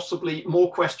possibly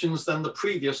more questions than the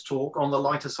previous talk on the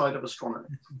lighter side of astronomy.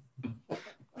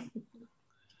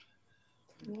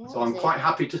 So I'm quite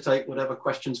happy to take whatever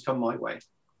questions come my way.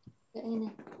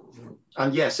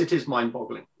 And yes, it is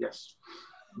mind-boggling, yes.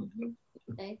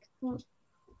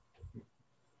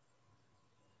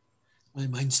 My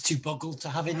mind's too boggled to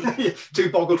have any. Too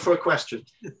boggled for a question.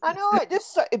 I know, it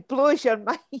just sort of blows your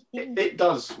mind. It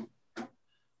does.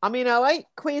 I mean, I like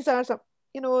quasars,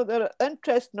 you know, they're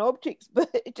interesting objects, but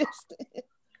it just...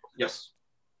 Yes.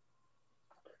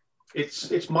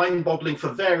 It's mind-boggling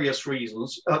for various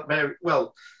reasons.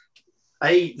 Well,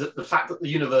 A, the fact that the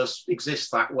universe exists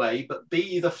that way, but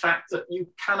B, the fact that you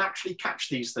can actually catch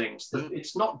these things. That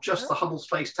it's not just the Hubble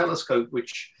Space Telescope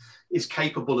which is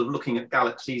capable of looking at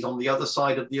galaxies on the other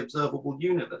side of the observable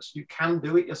universe. You can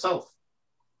do it yourself.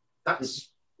 That's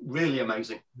really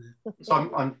amazing. So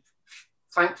I'm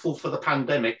thankful for the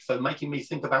pandemic for making me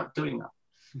think about doing that.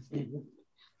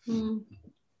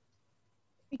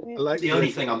 Like the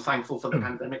only thing I'm thankful for the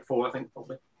pandemic for, I think,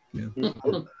 probably. Yeah.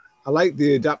 I like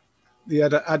the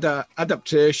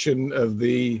adaptation of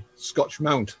the Scotch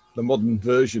mount, the modern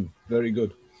version. Very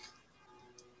good.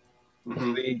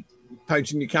 The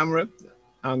pointing your camera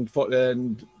and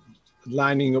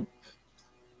lining up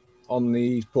on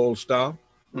the pole star.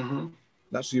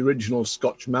 That's the original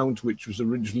Scotch mount, which was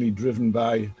originally driven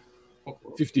by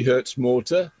 50 hertz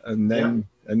motor, and then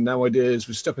and nowadays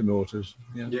with stepper motors.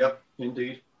 Yeah,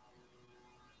 indeed.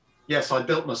 Yes, I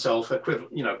built myself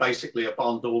basically a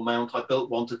barn door mount. I built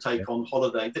one to take on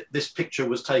holiday. This picture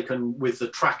was taken with the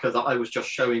tracker that I was just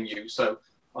showing you. So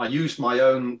I used my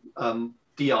own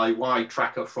DIY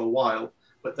tracker for a while,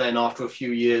 but then after a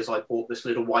few years, I bought this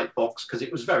little white box because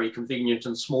it was very convenient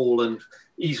and small and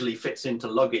easily fits into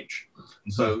luggage.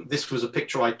 So this was a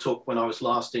picture I took when I was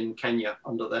last in Kenya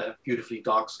under their beautifully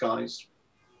dark skies.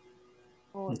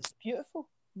 Oh, it's beautiful.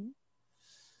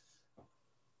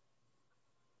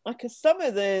 Like some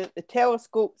of the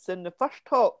telescopes in the first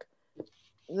talk,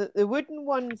 the wooden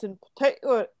ones in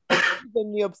particular,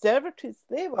 in the observatories,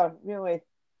 they were really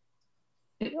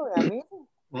amazing.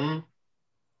 They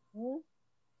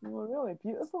were really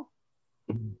beautiful.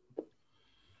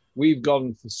 We've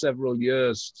gone for several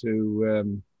years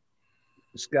to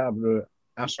Scarborough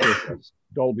Astro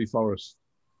Dolby Forest.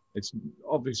 It's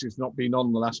obviously it's not been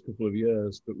on the last couple of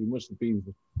years, but we must have been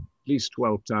at least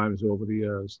 12 times over the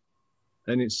years.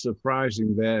 And it's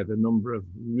surprising there, the number of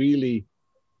really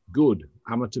good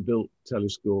amateur-built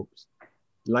telescopes,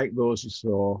 like those you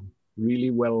saw, really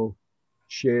well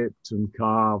shaped and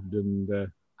carved and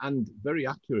very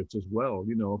accurate as well,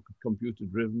 you know,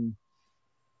 computer-driven.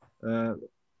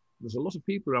 There's a lot of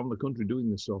people around the country doing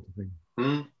this sort of thing.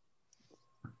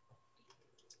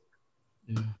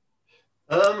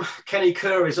 Kenny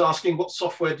Kerr is asking, what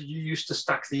software did you use to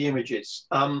stack the images?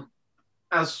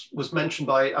 As was mentioned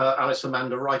by Alice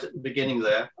Amanda right at the beginning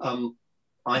there,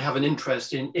 I have an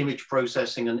interest in image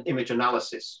processing and image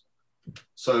analysis.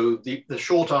 So the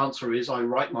short answer is I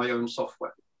write my own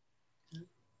software.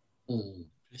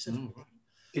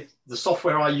 The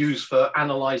software I use for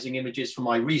analyzing images for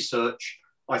my research,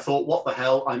 I thought, what the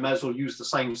hell, I may as well use the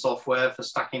same software for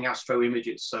stacking astro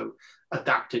images. So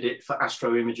adapted it for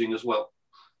astro imaging as well.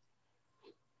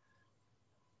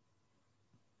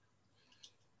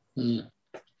 And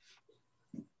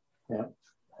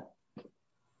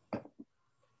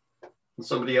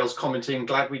somebody else commenting,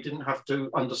 glad we didn't have to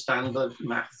understand the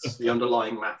maths, the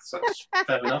underlying maths. That's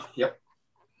fair enough. Yep.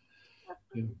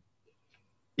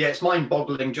 Yeah, it's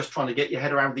mind-boggling just trying to get your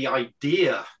head around the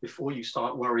idea before you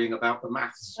start worrying about the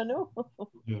maths. I know.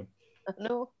 I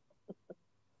know.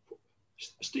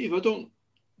 Steve, I don't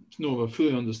know if I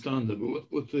fully understand it,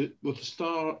 but with the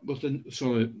quasar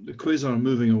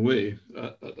moving away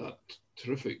at that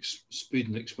terrific speed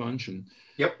and expansion.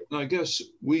 Yep. And I guess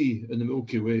we in the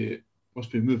Milky Way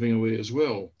must be moving away as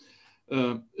well.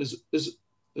 Is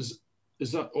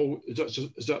that all?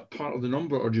 Is that part of the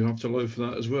number, or do you have to allow for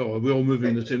that as well? Are we all moving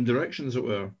in the same direction, as it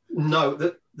were? No,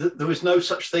 there is no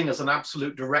such thing as an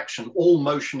absolute direction. All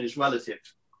motion is relative.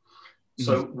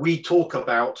 So we talk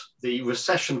about the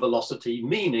recession velocity,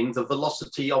 meaning the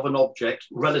velocity of an object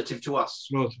relative to us.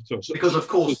 Because of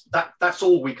course that's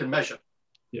all we can measure.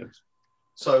 Yes.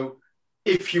 So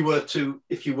if you were to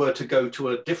go to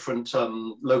a different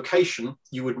location,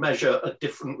 you would measure a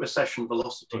different recession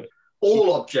velocity. Right.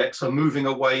 All objects are moving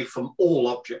away from all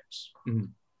objects.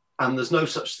 And there's no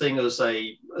such thing as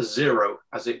a zero,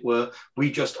 as it were.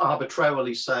 We just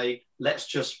arbitrarily say, let's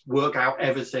just work out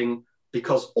everything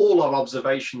because all our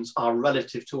observations are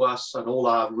relative to us and all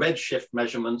our redshift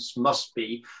measurements must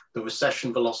be the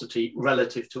recession velocity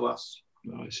relative to us.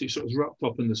 I see. So it's wrapped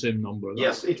up in the same number.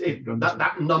 Yes,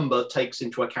 that number takes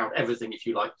into account everything, if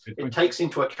you like. It takes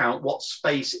into account what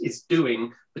space is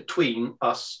doing between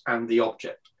us and the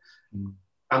object. Mm.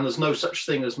 And there's no such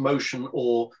thing as motion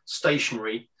or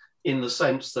stationary in the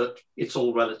sense that it's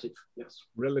all relative. Yes.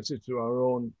 Relative to our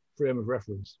own frame of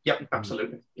reference. Yep,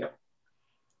 absolutely. Yep.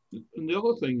 And the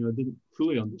other thing I didn't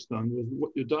fully understand was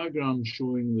what your diagram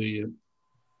showing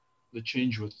the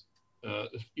change with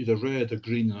either red or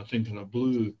green, and I think, and a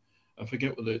blue. I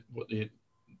forget what the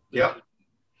yeah.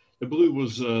 The blue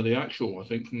was the actual, I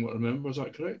think, from what I remember. Is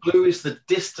that correct? Blue is the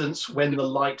distance when the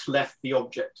light left the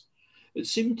object.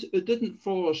 It didn't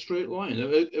follow a straight line.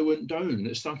 It went down.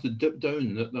 It started to dip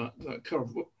down that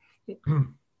curve.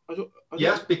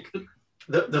 Yes, because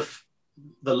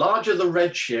the larger the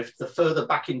redshift, the further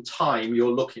back in time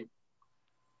you're looking.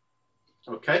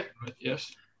 Okay.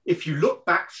 Yes. If you look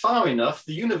back far enough,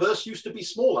 the universe used to be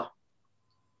smaller.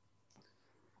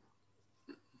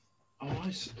 Oh,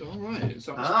 I see. All right.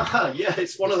 Yeah,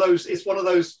 it's one of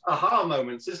those aha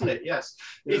moments, isn't it? Yes.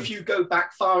 Yeah. If you go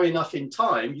back far enough in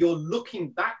time, you're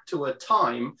looking back to a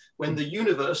time when the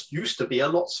universe used to be a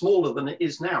lot smaller than it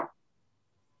is now.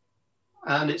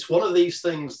 And it's one of these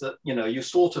things that, you know, you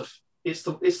sort of, it's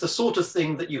the sort of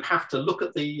thing that you have to look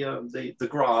at the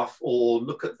graph or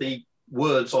look at the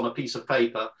words on a piece of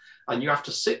paper, and you have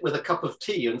to sit with a cup of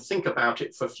tea and think about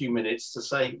it for a few minutes to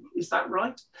say, is that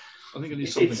right? I think it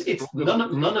is something.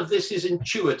 None of this is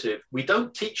intuitive. We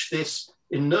don't teach this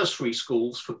in nursery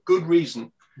schools for good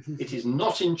reason. It is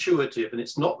not intuitive, and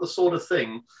it's not the sort of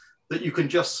thing that you can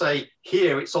just say,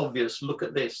 here, it's obvious, look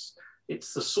at this.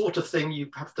 It's the sort of thing you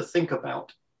have to think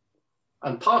about.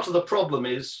 And part of the problem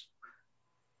is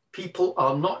people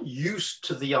are not used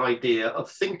to the idea of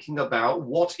thinking about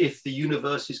what if the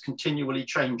universe is continually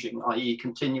changing, i.e.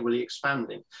 continually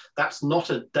expanding. That's not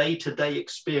a day-to-day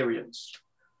experience.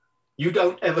 You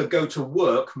don't ever go to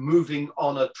work moving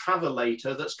on a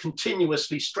travelator that's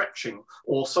continuously stretching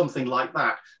or something like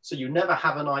that. So you never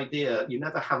have an idea, you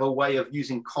never have a way of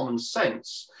using common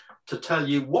sense to tell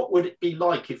you what would it be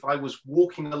like if I was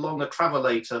walking along a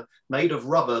travelator made of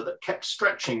rubber that kept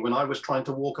stretching when I was trying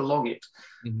to walk along it.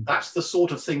 Mm-hmm. That's the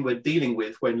sort of thing we're dealing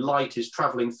with when light is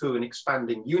traveling through an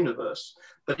expanding universe.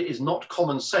 But it is not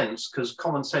common sense, because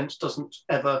common sense doesn't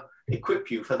ever equip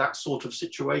you for that sort of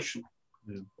situation.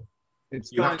 Yeah.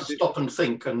 You have to stop and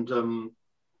think and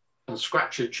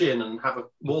scratch your chin and have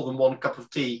more than one cup of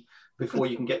tea before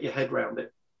you can get your head around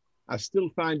it. I still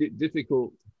find it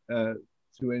difficult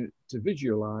to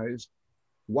visualize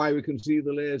why we can see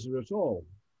the laser at all,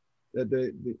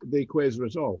 the quasar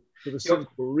at all, for the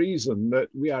simple reason that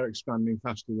we are expanding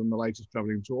faster than the light is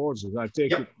traveling towards us. I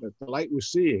take it that the light we're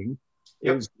seeing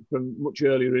is from much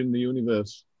earlier in the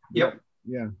universe. Yep.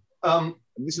 Yeah. And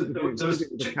this is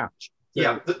the catch.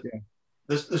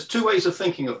 There's two ways of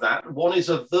thinking of that. One is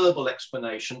a verbal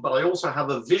explanation, but I also have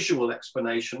a visual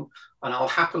explanation, and I'll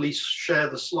happily share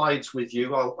the slides with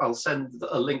you. I'll send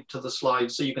a link to the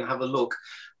slides so you can have a look.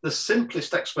 The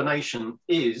simplest explanation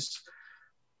is,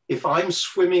 if I'm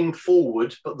swimming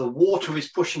forward, but the water is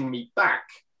pushing me back,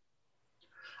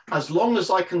 as long as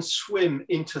I can swim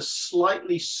into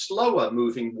slightly slower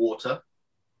moving water,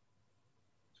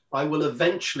 I will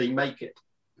eventually make it.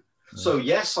 So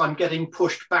yes, I'm getting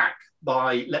pushed back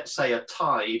by, let's say, a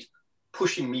tide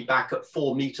pushing me back at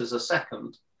 4 meters a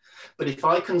second. But if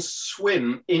I can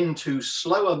swim into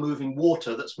slower moving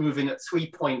water that's moving at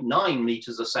 3.9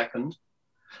 meters a second,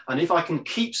 and if I can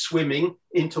keep swimming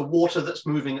into water that's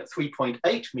moving at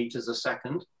 3.8 meters a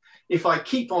second, if I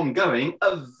keep on going,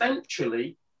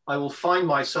 eventually I will find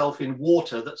myself in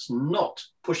water that's not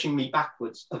pushing me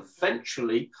backwards.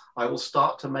 Eventually, I will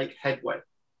start to make headway.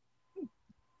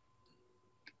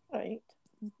 Right.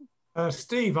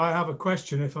 Steve, I have a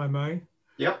question, if I may.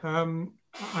 Yeah.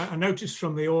 I noticed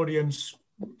from the audience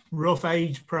rough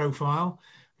age profile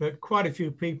that quite a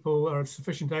few people are of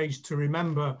sufficient age to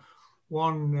remember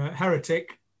one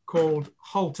heretic called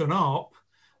Holton Arp.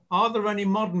 Are there any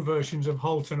modern versions of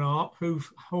Holton Arp who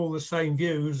hold the same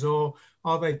views, or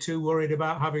are they too worried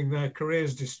about having their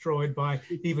careers destroyed by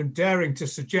even daring to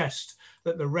suggest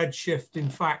that the redshift, in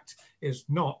fact, is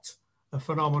not a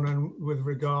phenomenon with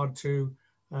regard to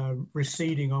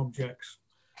receding objects?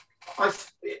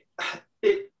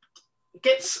 It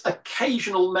gets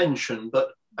occasional mention, but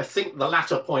I think the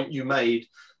latter point you made,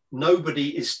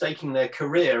 nobody is staking their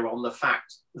career on the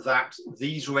fact that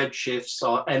these redshifts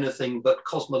are anything but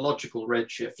cosmological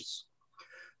redshifts.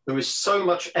 There is so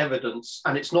much evidence,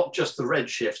 and it's not just the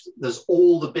redshift, there's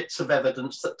all the bits of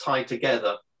evidence that tie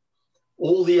together.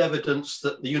 All the evidence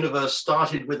that the universe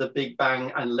started with a big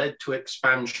bang and led to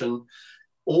expansion,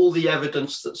 all the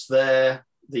evidence that's there,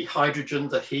 the hydrogen,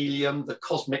 the helium, the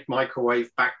cosmic microwave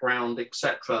background,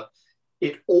 etc.,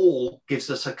 it all gives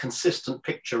us a consistent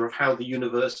picture of how the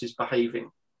universe is behaving.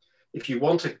 If you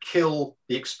want to kill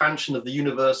the expansion of the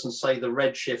universe and say the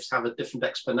redshifts have a different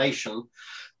explanation,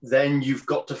 then you've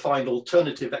got to find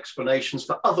alternative explanations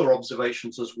for other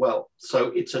observations as well.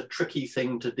 So it's a tricky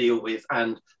thing to deal with.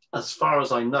 And as far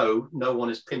as I know, no one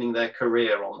is pinning their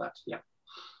career on that. Yeah.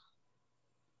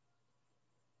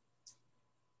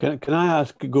 Can I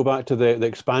ask, go back to the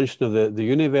expansion of the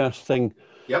universe thing?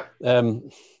 Yep.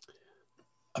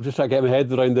 I'm just trying to get my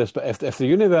head around this, but if the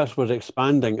universe was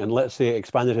expanding, and let's say it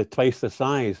expanded to twice the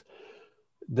size,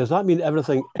 does that mean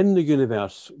everything in the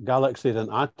universe, galaxies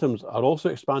and atoms, are also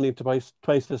expanding to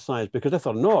twice the size? Because if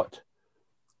they're not,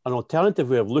 an alternative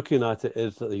way of looking at it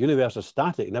is that the universe is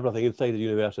static and everything inside the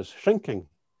universe is shrinking.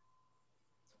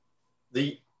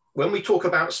 When we talk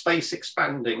about space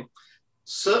expanding,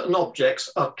 certain objects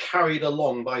are carried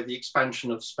along by the expansion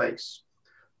of space.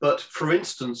 But for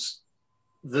instance,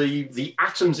 the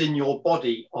atoms in your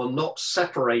body are not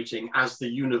separating as the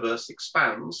universe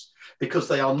expands because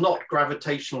they are not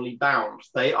gravitationally bound.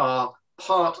 They are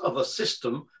part of a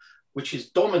system which is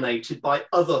dominated by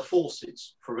other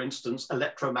forces, for instance,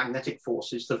 electromagnetic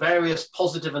forces, the various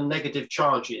positive and negative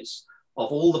charges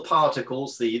of all the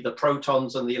particles, the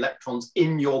protons and the electrons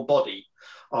in your body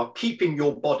are keeping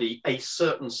your body a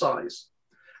certain size.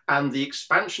 And the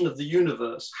expansion of the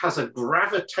universe has a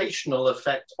gravitational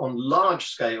effect on large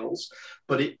scales,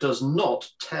 but it does not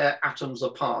tear atoms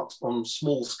apart on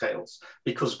small scales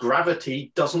because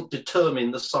gravity doesn't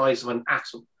determine the size of an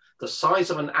atom. The size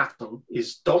of an atom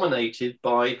is dominated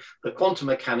by the quantum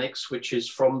mechanics, which is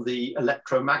from the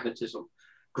electromagnetism.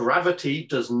 Gravity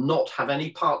does not have any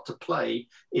part to play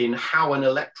in how an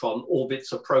electron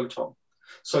orbits a proton.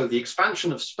 So the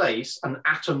expansion of space, an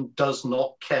atom does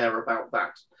not care about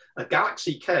that. A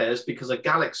galaxy cares because a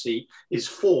galaxy is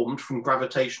formed from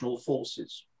gravitational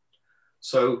forces.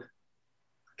 So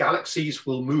galaxies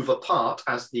will move apart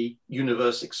as the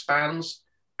universe expands.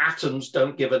 Atoms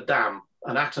don't give a damn.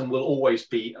 An atom will always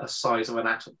be a size of an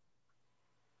atom.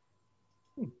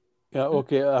 Yeah,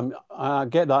 okay, I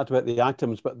get that about the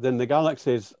atoms, but then the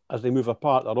galaxies, as they move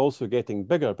apart, are also getting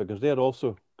bigger because they're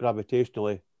also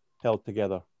gravitationally held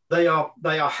together. They are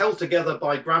held together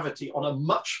by gravity on a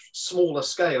much smaller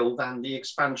scale than the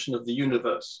expansion of the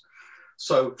universe.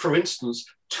 So, for instance,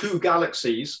 two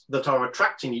galaxies that are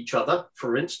attracting each other,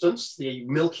 for instance, the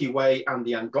Milky Way and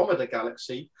the Andromeda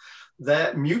galaxy,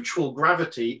 their mutual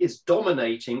gravity is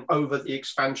dominating over the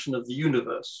expansion of the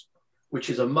universe, which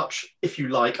is a much, if you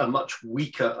like, a much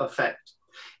weaker effect.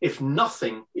 If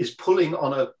nothing is pulling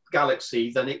on a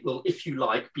galaxy, then it will, if you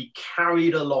like, be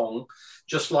carried along,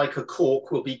 just like a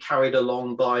cork will be carried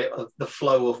along by the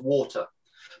flow of water.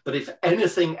 But if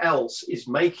anything else is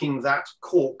making that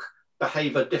cork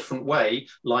behave a different way,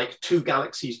 like two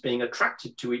galaxies being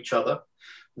attracted to each other,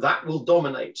 that will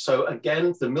dominate. So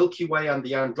again, the Milky Way and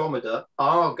the Andromeda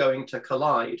are going to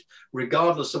collide,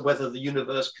 regardless of whether the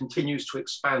universe continues to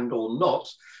expand or not.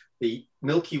 The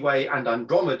Milky Way and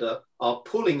Andromeda are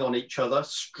pulling on each other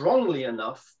strongly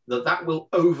enough that that will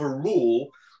overrule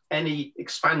any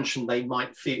expansion they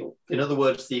might feel. In other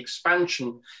words, the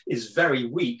expansion is very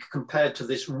weak compared to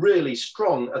this really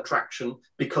strong attraction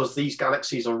because these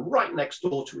galaxies are right next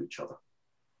door to each other.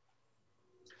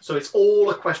 So it's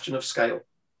all a question of scale.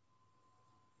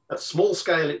 At small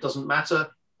scale, it doesn't matter.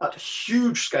 At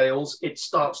huge scales, it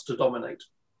starts to dominate.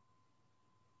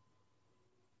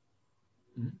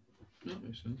 That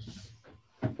makes sense.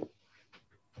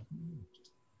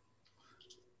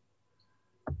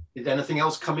 Did anything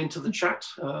else come into the chat?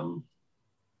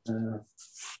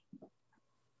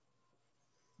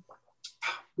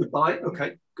 Goodbye.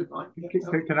 Okay, goodbye.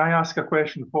 Can I ask a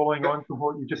question following on from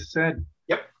what you just said?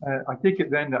 Yep. I take it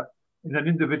then that in an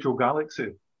individual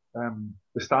galaxy,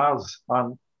 the stars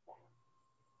aren't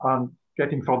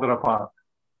getting further apart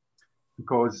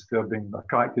because they're being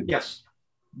attracted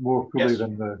more fully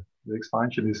than the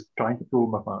expansion is trying to pull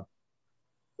them apart.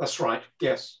 That's right,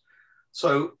 yes.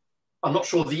 So I'm not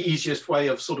sure the easiest way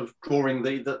of sort of drawing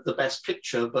the best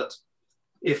picture, but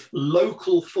if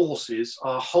local forces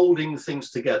are holding things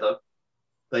together,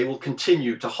 they will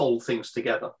continue to hold things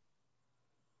together.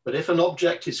 But if an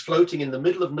object is floating in the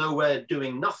middle of nowhere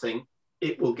doing nothing,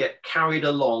 it will get carried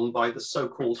along by the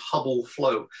so-called Hubble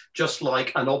flow, just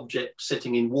like an object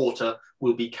sitting in water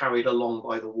will be carried along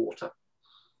by the water.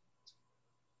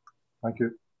 Thank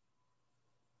you.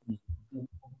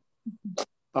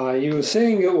 You were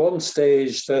saying at one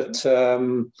stage that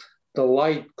the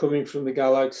light coming from the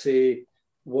galaxy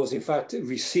was in fact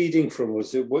receding from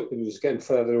us. It was getting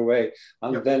further away,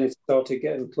 and then it started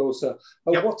getting closer.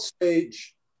 At what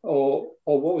stage, or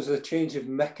what was the change of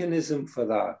mechanism for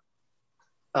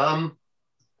that?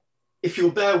 If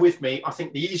you'll bear with me, I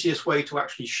think the easiest way to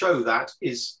actually show that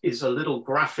is a little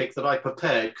graphic that I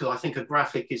prepared, because I think a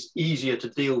graphic is easier to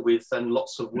deal with than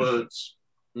lots of words.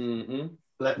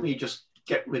 Let me just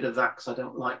get rid of that because I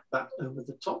don't like that over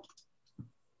the top.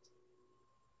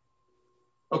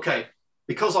 Okay,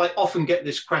 because I often get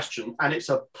this question, and it's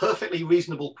a perfectly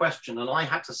reasonable question, and I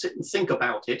had to sit and think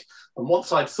about it. And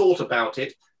once I'd thought about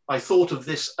it, I thought of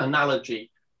this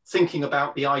analogy, thinking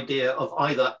about the idea of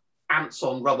either ants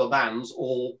on rubber bands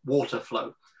or water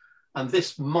flow. And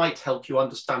this might help you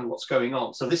understand what's going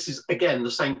on. So this is, again,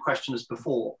 the same question as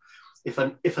before. If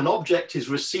an object is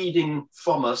receding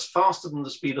from us faster than the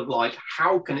speed of light,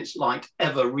 how can its light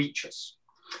ever reach us?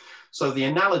 So the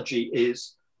analogy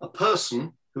is a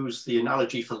person, who's the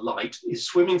analogy for light, is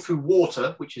swimming through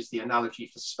water, which is the analogy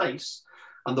for space,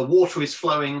 and the water is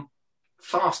flowing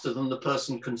faster than the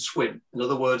person can swim. In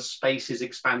other words, space is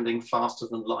expanding faster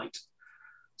than light.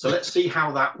 So let's see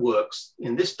how that works.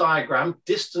 In this diagram,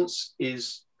 distance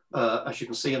is, as you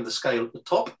can see in the scale at the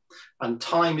top, and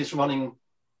time is running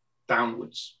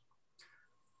downwards.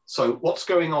 So what's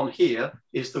going on here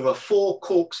is there are 4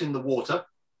 corks in the water,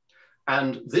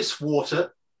 and this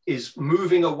water is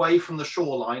moving away from the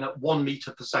shoreline at 1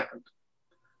 meter per second.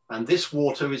 And this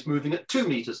water is moving at 2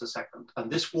 meters a second. And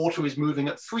this water is moving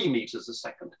at 3 meters a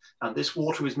second. And this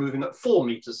water is moving at 4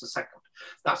 meters a second.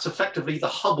 That's effectively the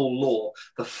Hubble law.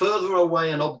 The further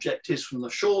away an object is from the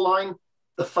shoreline,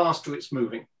 the faster it's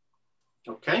moving.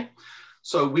 Okay?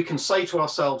 So we can say to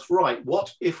ourselves, right,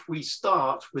 what if we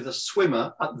start with a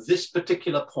swimmer at this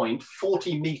particular point,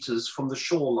 40 meters from the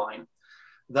shoreline?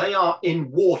 They are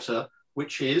in water,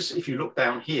 which is, if you look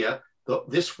down here,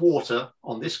 this water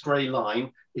on this gray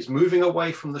line is moving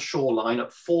away from the shoreline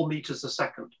at 4 meters a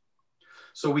second.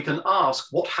 So we can ask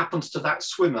what happens to that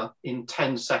swimmer in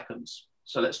 10 seconds.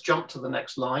 So let's jump to the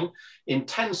next line. In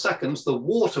 10 seconds, the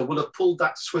water will have pulled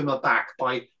that swimmer back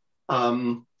by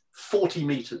 40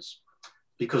 meters,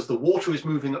 because the water is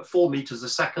moving at 4 meters a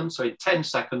second. So in 10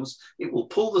 seconds, it will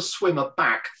pull the swimmer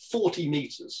back 40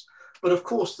 meters. But of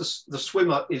course, the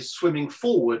swimmer is swimming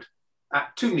forward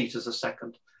at 2 meters a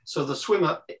second. So the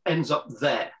swimmer ends up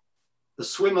there. The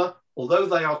swimmer, although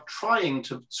they are trying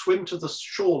to swim to the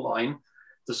shoreline,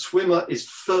 the swimmer is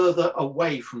further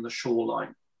away from the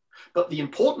shoreline. But the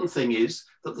important thing is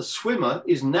that the swimmer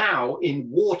is now in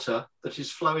water that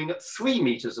is flowing at 3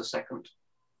 meters a second.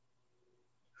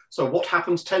 So what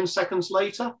happens 10 seconds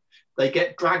later? They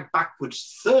get dragged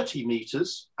backwards 30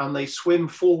 meters and they swim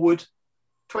forward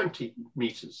 20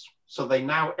 meters. So they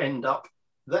now end up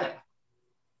there.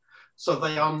 So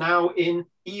they are now in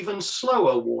even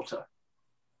slower water.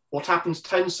 What happens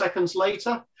 10 seconds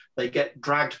later? They get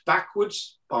dragged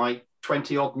backwards by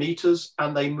 20 odd meters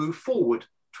and they move forward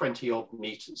 20 odd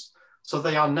meters. So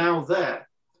they are now there.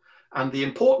 And the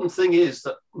important thing is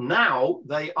that now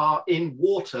they are in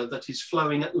water that is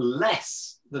flowing at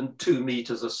less than 2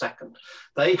 meters a second.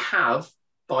 They have,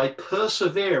 by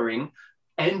persevering,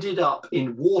 ended up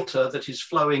in water that is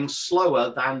flowing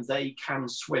slower than they can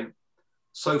swim.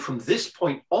 So from this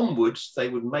point onwards, they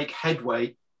would make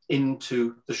headway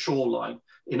into the shoreline.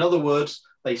 In other words,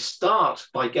 they start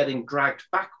by getting dragged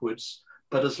backwards,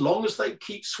 but as long as they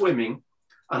keep swimming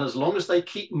and as long as they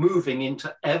keep moving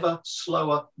into ever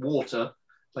slower water,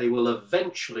 they will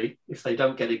eventually, if they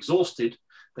don't get exhausted,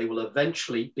 they will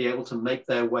eventually be able to make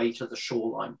their way to the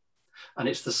shoreline. And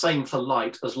it's the same for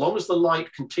light. As long as the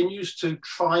light continues to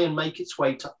try and make its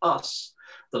way to us,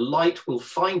 the light will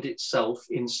find itself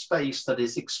in space that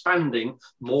is expanding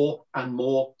more and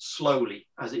more slowly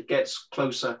as it gets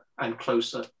closer and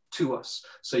closer to us.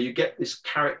 So you get this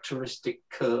characteristic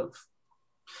curve.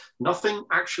 Nothing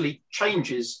actually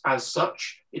changes as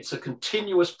such. It's a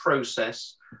continuous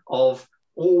process of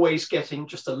always getting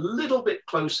just a little bit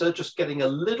closer, just getting a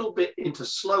little bit into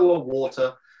slower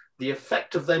water. The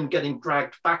effect of them getting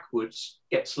dragged backwards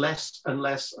gets less and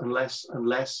less and less and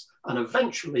less, and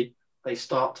eventually they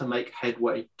start to make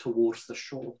headway towards the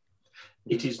shore.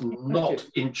 It is not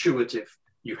intuitive.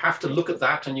 You have to look at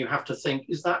that and you have to think,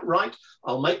 is that right?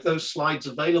 I'll make those slides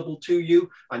available to you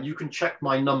and you can check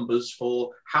my numbers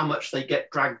for how much they get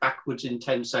dragged backwards in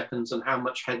 10 seconds and how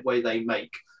much headway they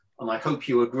make. And I hope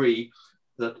you agree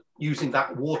that using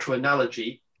that water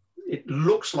analogy, it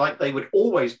looks like they would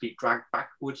always be dragged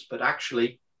backwards, but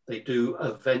actually they do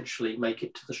eventually make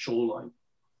it to the shoreline.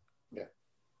 Yeah,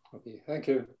 okay, thank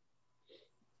you.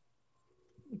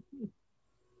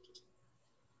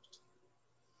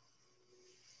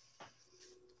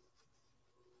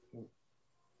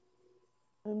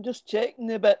 I'm just checking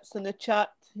the bits in the chat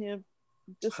here.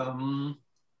 Just...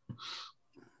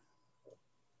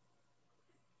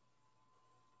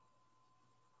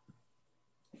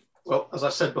 Well, as I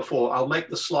said before, I'll make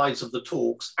the slides of the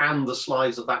talks and the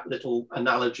slides of that little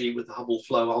analogy with the Hubble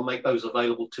flow. I'll make those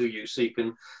available to you so you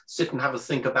can sit and have a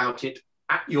think about it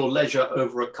at your leisure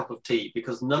over a cup of tea,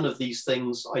 because none of these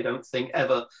things, I don't think,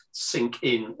 ever sink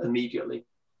in immediately.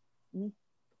 Mm.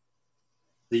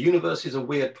 The universe is a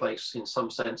weird place in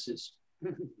some senses.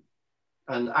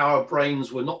 And our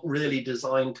brains were not really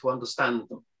designed to understand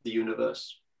the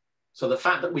universe. So the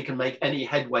fact that we can make any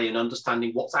headway in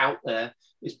understanding what's out there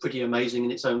is pretty amazing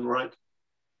in its own right.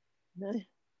 No.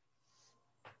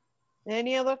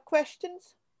 Any other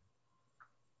questions?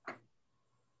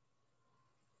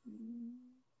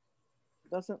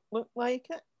 Doesn't look like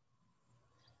it.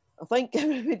 I think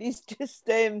everybody's just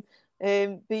been,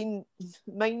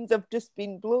 minds have just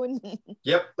been blown.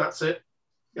 Yep, that's it.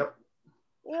 Yep.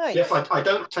 Right. Yes, I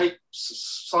don't take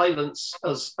silence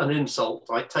as an insult.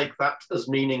 I take that as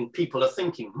meaning people are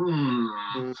thinking,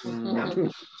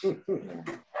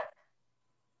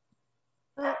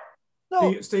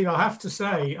 Steve, I have to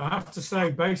say,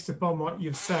 based upon what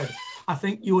you've said, I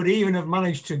think you would even have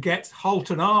managed to get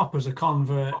Holton Arp as a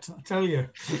convert, I tell you.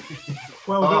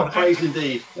 Well done. Praise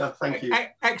indeed. Yeah, thank you.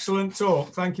 Excellent talk.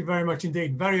 Thank you very much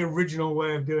indeed. Very original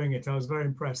way of doing it. I was very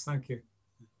impressed. Thank you.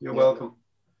 You're welcome.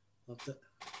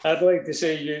 I'd like to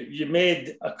say you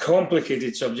made a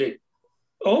complicated subject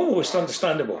almost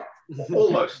understandable.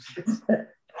 Almost.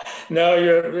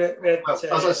 No, well,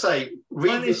 as I say,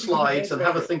 read the slides and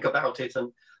have a think about it.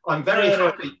 And I'm very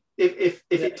happy. If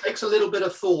it takes a little bit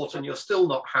of thought and you're still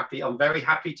not happy, I'm very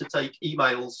happy to take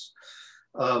emails.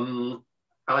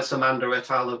 Alice Amanda et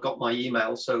al. Have got my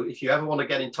email. So if you ever want to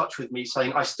get in touch with me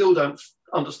saying, I still don't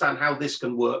understand how this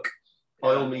can work,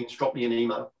 by all means, drop me an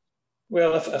email.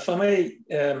 Well, if I may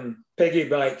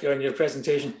piggyback on your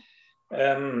presentation,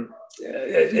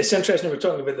 it's interesting we're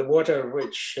talking about the water,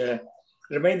 which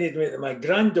reminded me that my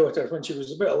granddaughter, when she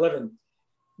was about 11,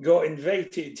 got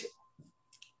invited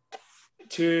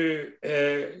to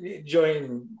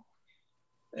join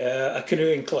a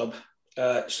canoeing club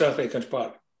at Strathlaycons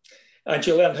Park. And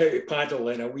she learned how to paddle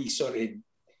in a wee sort of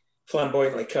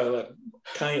flamboyantly coloured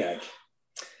kayak.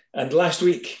 And last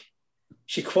week,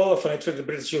 she qualified for the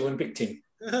British Olympic team.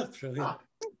 Brilliant.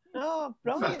 Oh,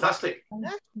 brilliant. Fantastic.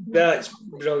 That's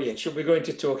brilliant. She'll be going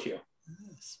to Tokyo.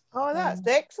 Oh, that's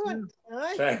excellent.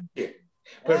 Aye. Thank you.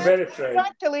 We're very proud.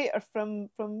 Congratulate her from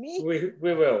me.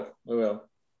 We will.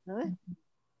 Aye.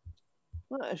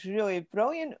 That is really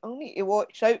brilliant. I'll need to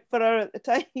watch out for her at the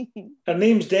time. Her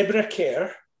name's Deborah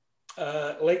Kerr,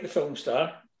 like the film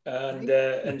star,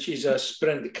 and she's a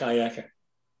sprint kayaker.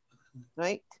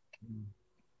 Right.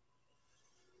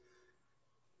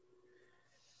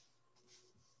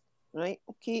 Right.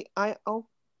 Okay. I'll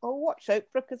watch out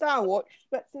for her because I watched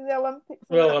bits of the Olympics.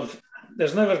 Well,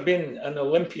 there's never been an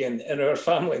Olympian in our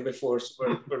family before,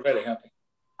 so we're very happy.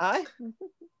 Aye.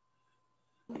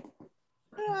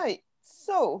 Right.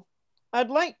 So I'd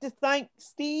like to thank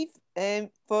Steve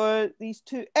for these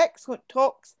two excellent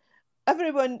talks.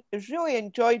 Everyone has really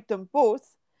enjoyed them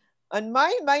both, and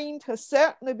my mind has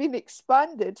certainly been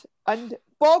expanded and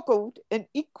boggled in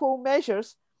equal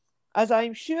measures, as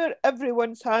I'm sure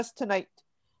everyone's has tonight.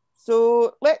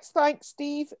 So let's thank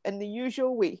Steve in the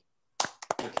usual way.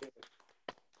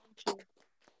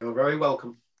 You're very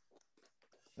welcome.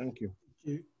 Thank you.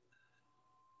 Thank you.